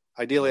back.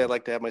 Ideally, I'd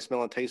like to have my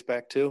smell and taste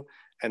back too,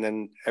 and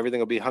then everything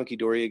will be hunky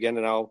dory again,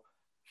 and I'll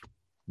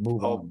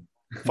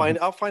find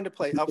a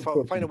place.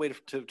 I'll find a way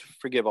to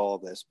forgive all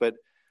of this. But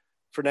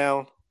for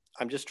now,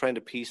 I'm just trying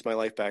to piece my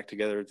life back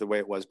together the way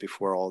it was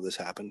before all of this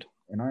happened.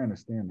 And I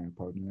understand that,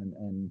 partner,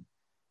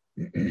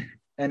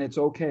 and it's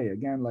okay.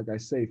 Again, like I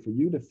say, for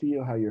you to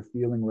feel how you're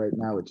feeling right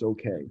now, it's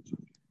okay,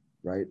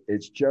 right?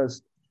 It's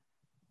just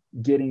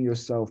getting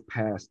yourself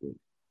past it,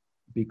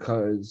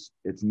 because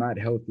it's not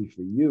healthy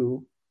for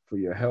you, for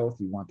your health.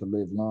 You want to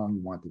live long,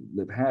 you want to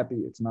live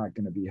happy. It's not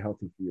going to be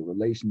healthy for your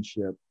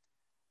relationship,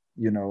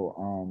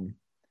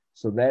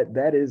 so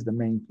that is the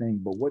main thing.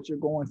 But what you're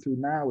going through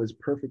now is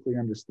perfectly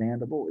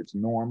understandable. It's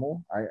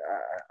normal. I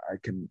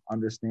can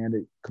understand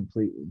it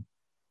completely.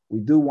 We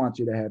do want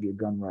you to have your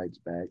gun rights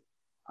back.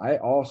 I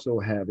also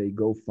have a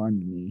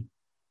GoFundMe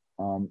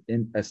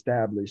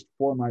established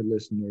for my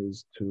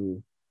listeners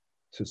to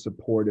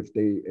support if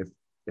they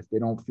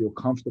don't feel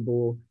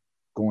comfortable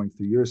going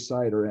through your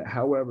site, or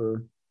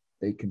however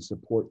they can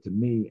support to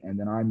me, and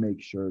then I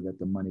make sure that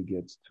the money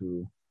gets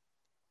to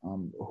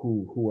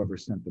whoever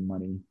sent the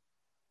money.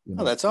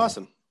 Oh, that's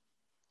awesome.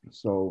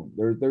 So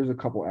there's a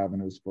couple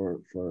avenues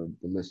for the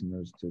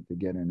listeners to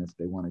get in if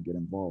they want to get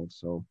involved.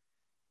 So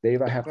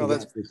Dave, I have to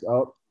wrap this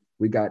up.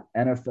 We got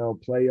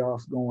NFL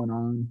playoffs going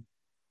on.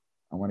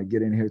 I want to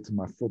get in here to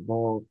my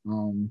football.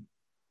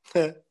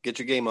 Get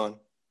your game on.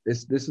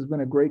 This has been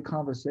a great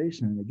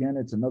conversation. And again,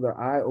 it's another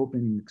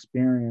eye-opening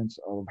experience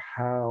of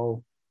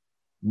how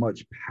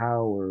much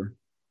power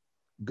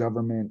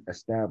government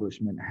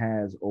establishment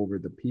has over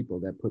the people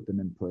that put them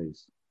in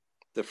place.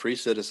 The free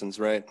citizens,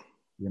 right?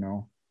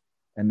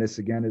 And this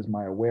again is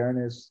my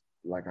awareness.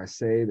 Like I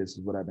say, this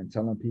is what I've been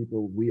telling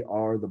people. We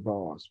are the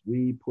boss.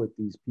 We put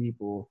these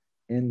people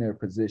in their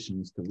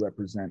positions to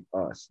represent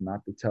us,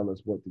 not to tell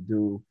us what to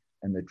do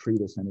and to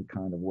treat us any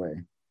kind of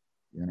way.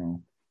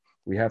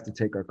 We have to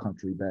take our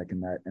country back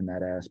in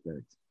that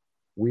aspect.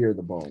 We are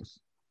the boss.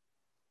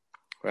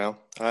 Well,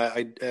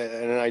 in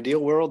an ideal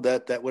world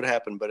that would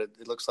happen, but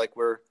it looks like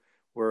we're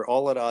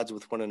all at odds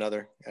with one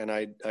another, and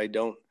I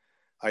don't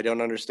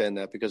understand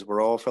that, because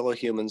we're all fellow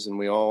humans and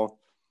we all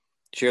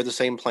share the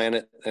same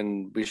planet,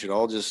 and we should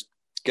all just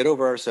get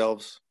over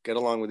ourselves, get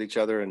along with each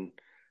other, and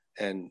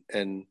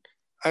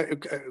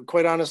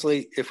quite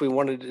honestly, if we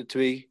wanted it to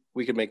be,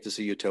 we could make this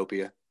a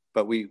utopia,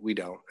 but we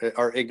don't.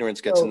 Our ignorance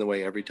gets in the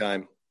way every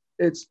time.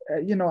 It's, I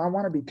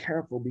want to be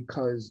careful,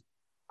 because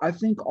I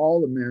think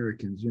all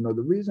Americans,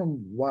 the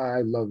reason why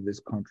I love this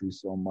country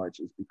so much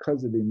is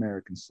because of the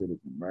American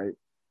citizen, right?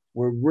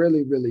 We're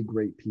really, really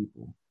great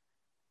people,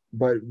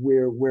 but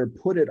we're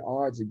put at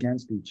odds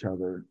against each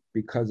other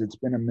because it's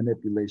been a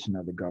manipulation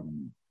of the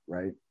government,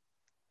 right?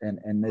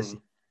 And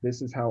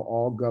this is how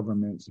all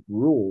governments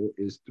rule,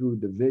 is through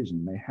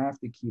division. They have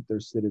to keep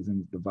their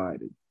citizens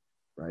divided,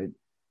 right?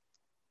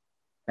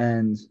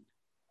 And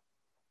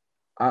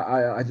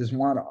I just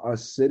want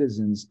us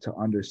citizens to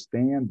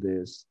understand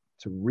this,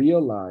 to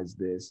realize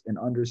this, and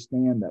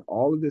understand that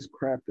all of this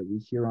crap that we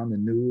hear on the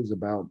news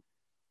about,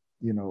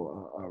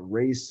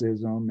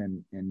 racism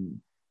and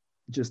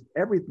just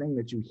everything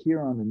that you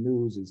hear on the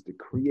news is to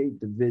create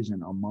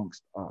division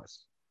amongst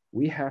us.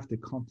 We have to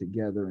come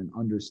together and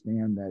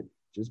understand that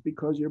just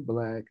because you're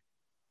Black,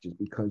 just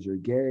because you're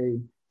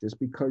gay, just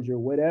because you're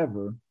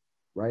whatever,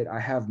 right? I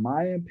have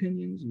my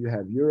opinions, you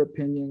have your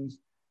opinions,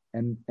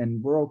 and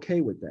we're okay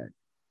with that.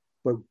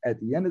 But at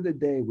the end of the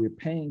day, we're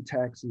paying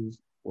taxes,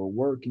 we're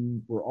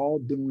working, we're all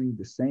doing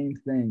the same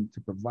thing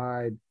to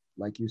provide,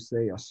 like you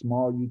say, a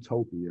small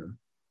utopia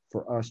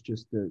for us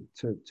just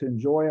to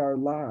enjoy our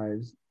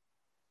lives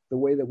the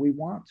way that we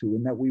want to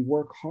and that we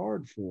work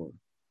hard for.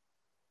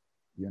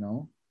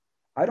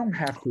 I don't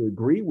have to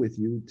agree with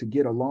you to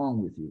get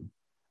along with you.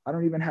 I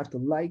don't even have to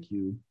like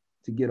you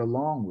to get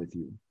along with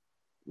you,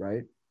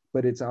 right?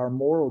 But it's our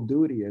moral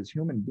duty as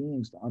human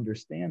beings to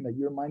understand that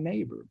you're my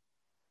neighbor.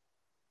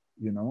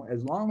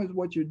 As long as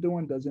what you're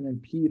doing doesn't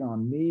impede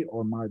on me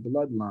or my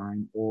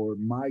bloodline or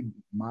my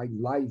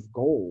life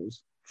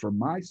goals for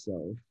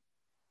myself,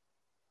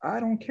 I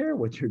don't care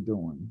what you're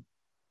doing.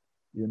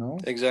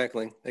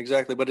 Exactly.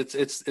 But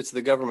it's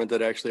the government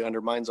that actually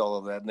undermines all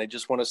of that, and they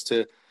just want us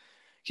to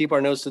keep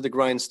our nose to the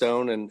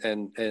grindstone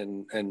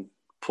and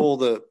pull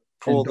the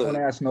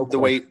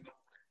weight.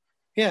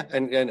 Yeah,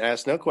 and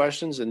ask no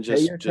questions and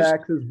just pay your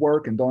taxes,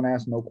 work, and don't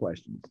ask no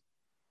questions.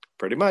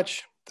 Pretty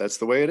much, that's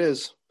the way it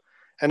is.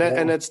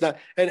 And it's not,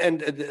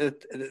 and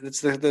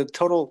it's the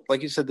total,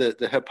 like you said,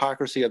 the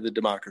hypocrisy of the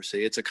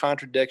democracy. It's a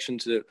contradiction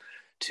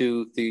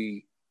to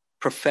the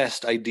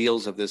professed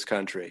ideals of this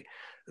country.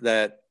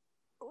 That,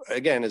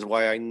 again, is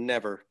why I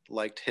never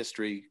liked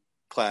history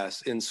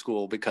class in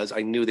school, because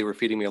I knew they were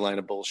feeding me a line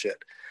of bullshit.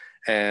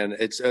 And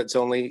it's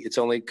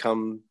only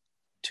come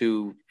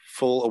to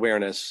full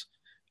awareness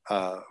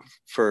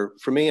for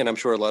me, and I'm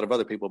sure a lot of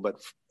other people, but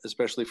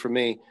especially for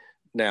me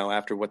now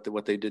after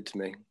what they did to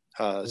me.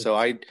 So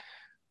I'm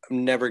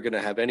never going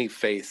to have any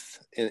faith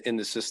in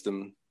the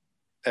system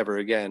ever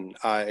again.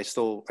 I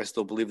still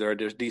believe there are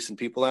decent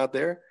people out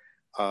there,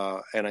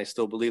 and I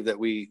still believe that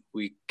we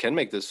can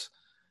make this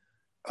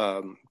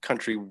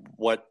country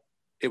what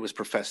it was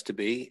professed to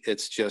be.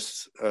 It's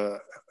just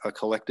a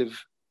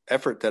collective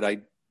effort that I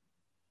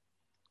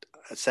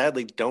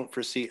sadly don't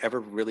foresee ever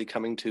really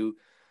coming to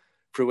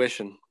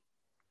fruition.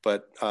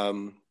 But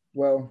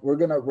well, we're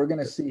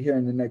gonna see here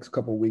in the next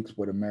couple of weeks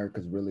what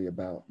America's really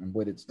about and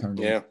what it's turned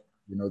into.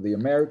 You know, the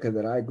America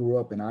that I grew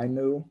up and I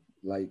knew,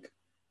 like,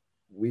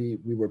 we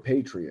were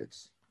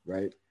patriots,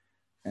 right?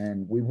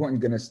 And we weren't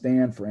going to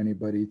stand for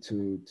anybody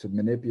to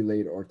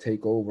manipulate or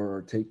take over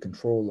or take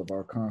control of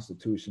our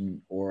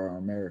Constitution or our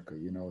America,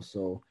 you know.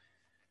 So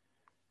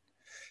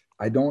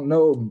I don't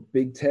know.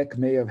 Big tech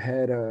may have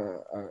had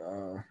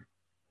a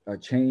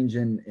change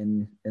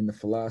in the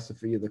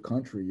philosophy of the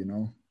country, you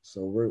know.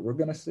 So we're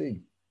going to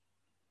see.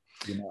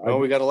 You know, well,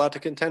 we got a lot to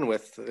contend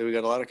with. We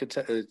got a lot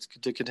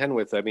to contend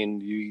with. I mean,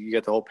 you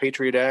got the whole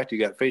Patriot Act. You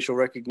got facial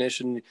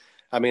recognition.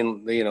 I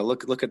mean, you know,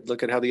 look at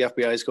how the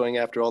FBI is going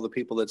after all the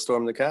people that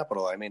stormed the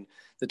Capitol. I mean,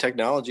 the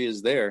technology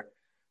is there.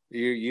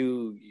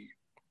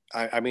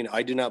 I mean,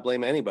 I do not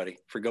blame anybody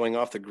for going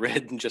off the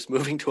grid and just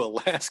moving to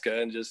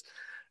Alaska and just,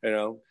 you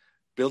know,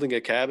 building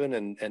a cabin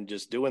and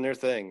just doing their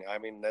thing. I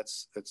mean,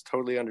 that's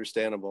totally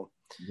understandable.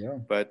 Yeah.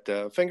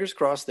 But fingers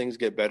crossed, things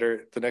get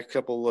better. The next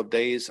couple of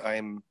days,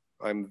 I'm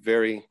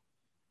very,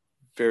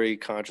 very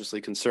consciously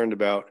concerned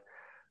about.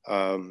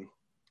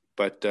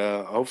 But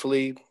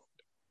hopefully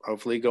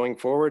going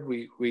forward,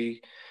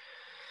 we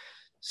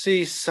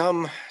see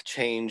some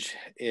change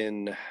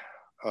in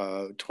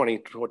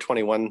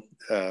 2021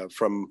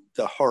 from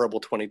the horrible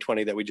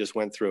 2020 that we just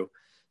went through.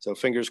 So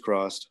fingers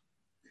crossed.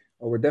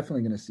 Oh, we're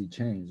definitely going to see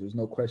change. There's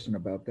no question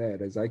about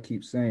that. As I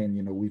keep saying,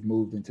 you know, we've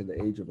moved into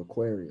the age of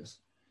Aquarius.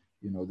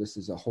 You know, this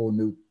is a whole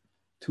new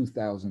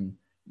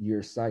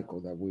 2,000-year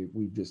cycle that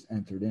we've just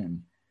entered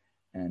in.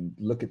 And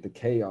look at the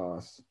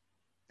chaos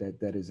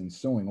that is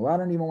ensuing. Well, I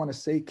don't even want to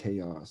say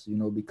chaos, you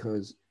know,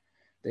 because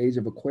the age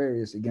of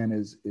Aquarius, again,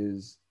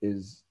 is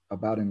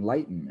about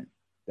enlightenment.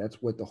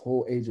 That's what the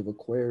whole age of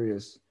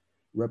Aquarius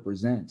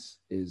represents,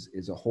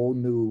 is a whole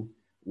new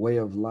way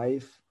of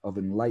life, of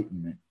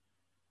enlightenment.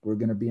 We're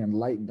going to be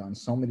enlightened on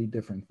so many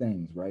different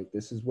things, right?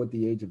 This is what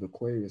the age of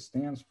Aquarius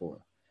stands for.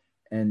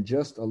 And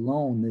just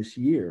alone this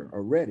year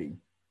already,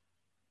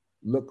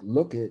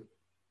 look at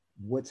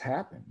what's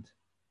happened,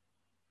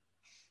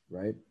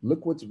 right?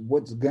 Look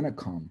what's going to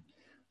come.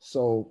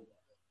 So,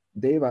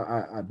 Dave,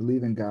 I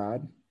believe in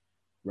God,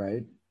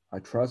 right? I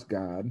trust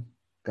God.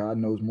 God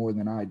knows more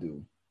than I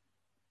do,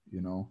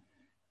 you know?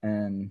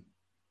 And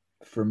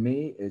for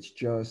me, it's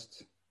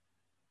just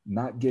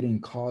not getting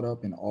caught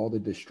up in all the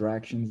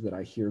distractions that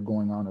I hear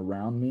going on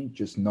around me,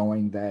 just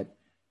knowing that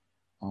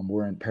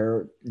we're in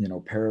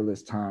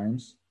perilous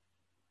times,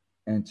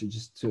 and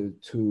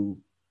to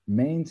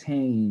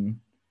maintain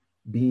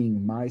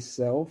being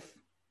myself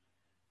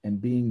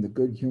and being the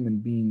good human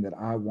being that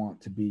I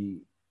want to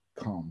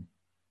become.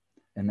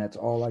 And that's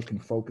all I can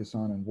focus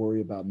on and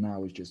worry about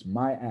now, is just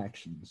my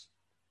actions.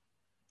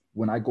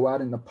 When I go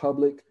out in the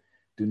public,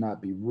 do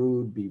not be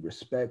rude, be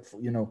respectful,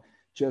 you know,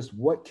 just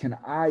what can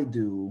I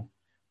do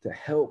to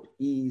help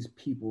ease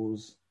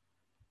people's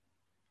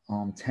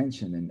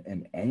tension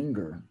and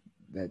anger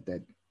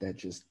that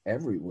just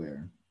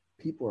everywhere.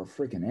 People are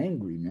freaking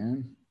angry,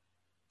 man.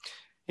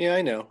 Yeah,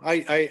 I know.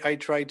 I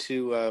try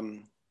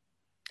to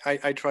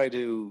I try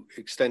to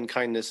extend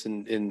kindness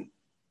in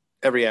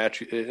every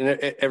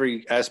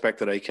aspect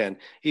that I can.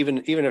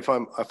 Even if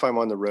I'm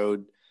on the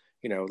road,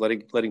 you know,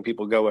 letting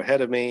people go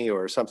ahead of me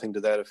or something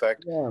to that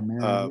effect. Yeah,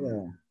 man.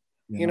 Yeah.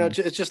 You know,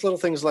 it's just little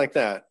things like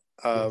that.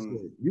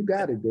 You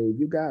got it, Dave.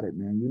 You got it,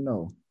 man. You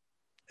know,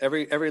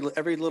 every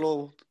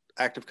little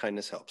act of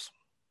kindness helps.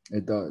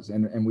 It does,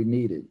 and we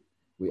need it.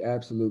 We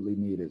absolutely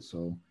need it.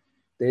 So,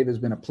 Dave, it's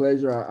been a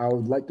pleasure. I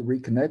would like to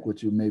reconnect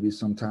with you maybe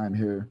sometime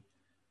here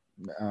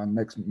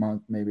next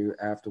month, maybe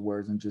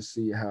afterwards, and just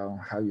see how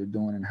you're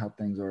doing and how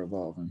things are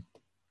evolving.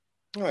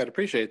 All right,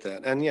 appreciate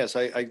that. And yes,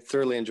 I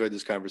thoroughly enjoyed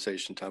this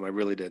conversation, Tom. I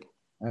really did.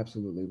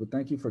 Absolutely. Well,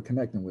 thank you for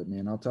connecting with me,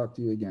 and I'll talk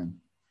to you again.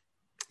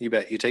 You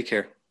bet. You take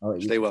care. All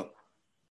right. Stay well.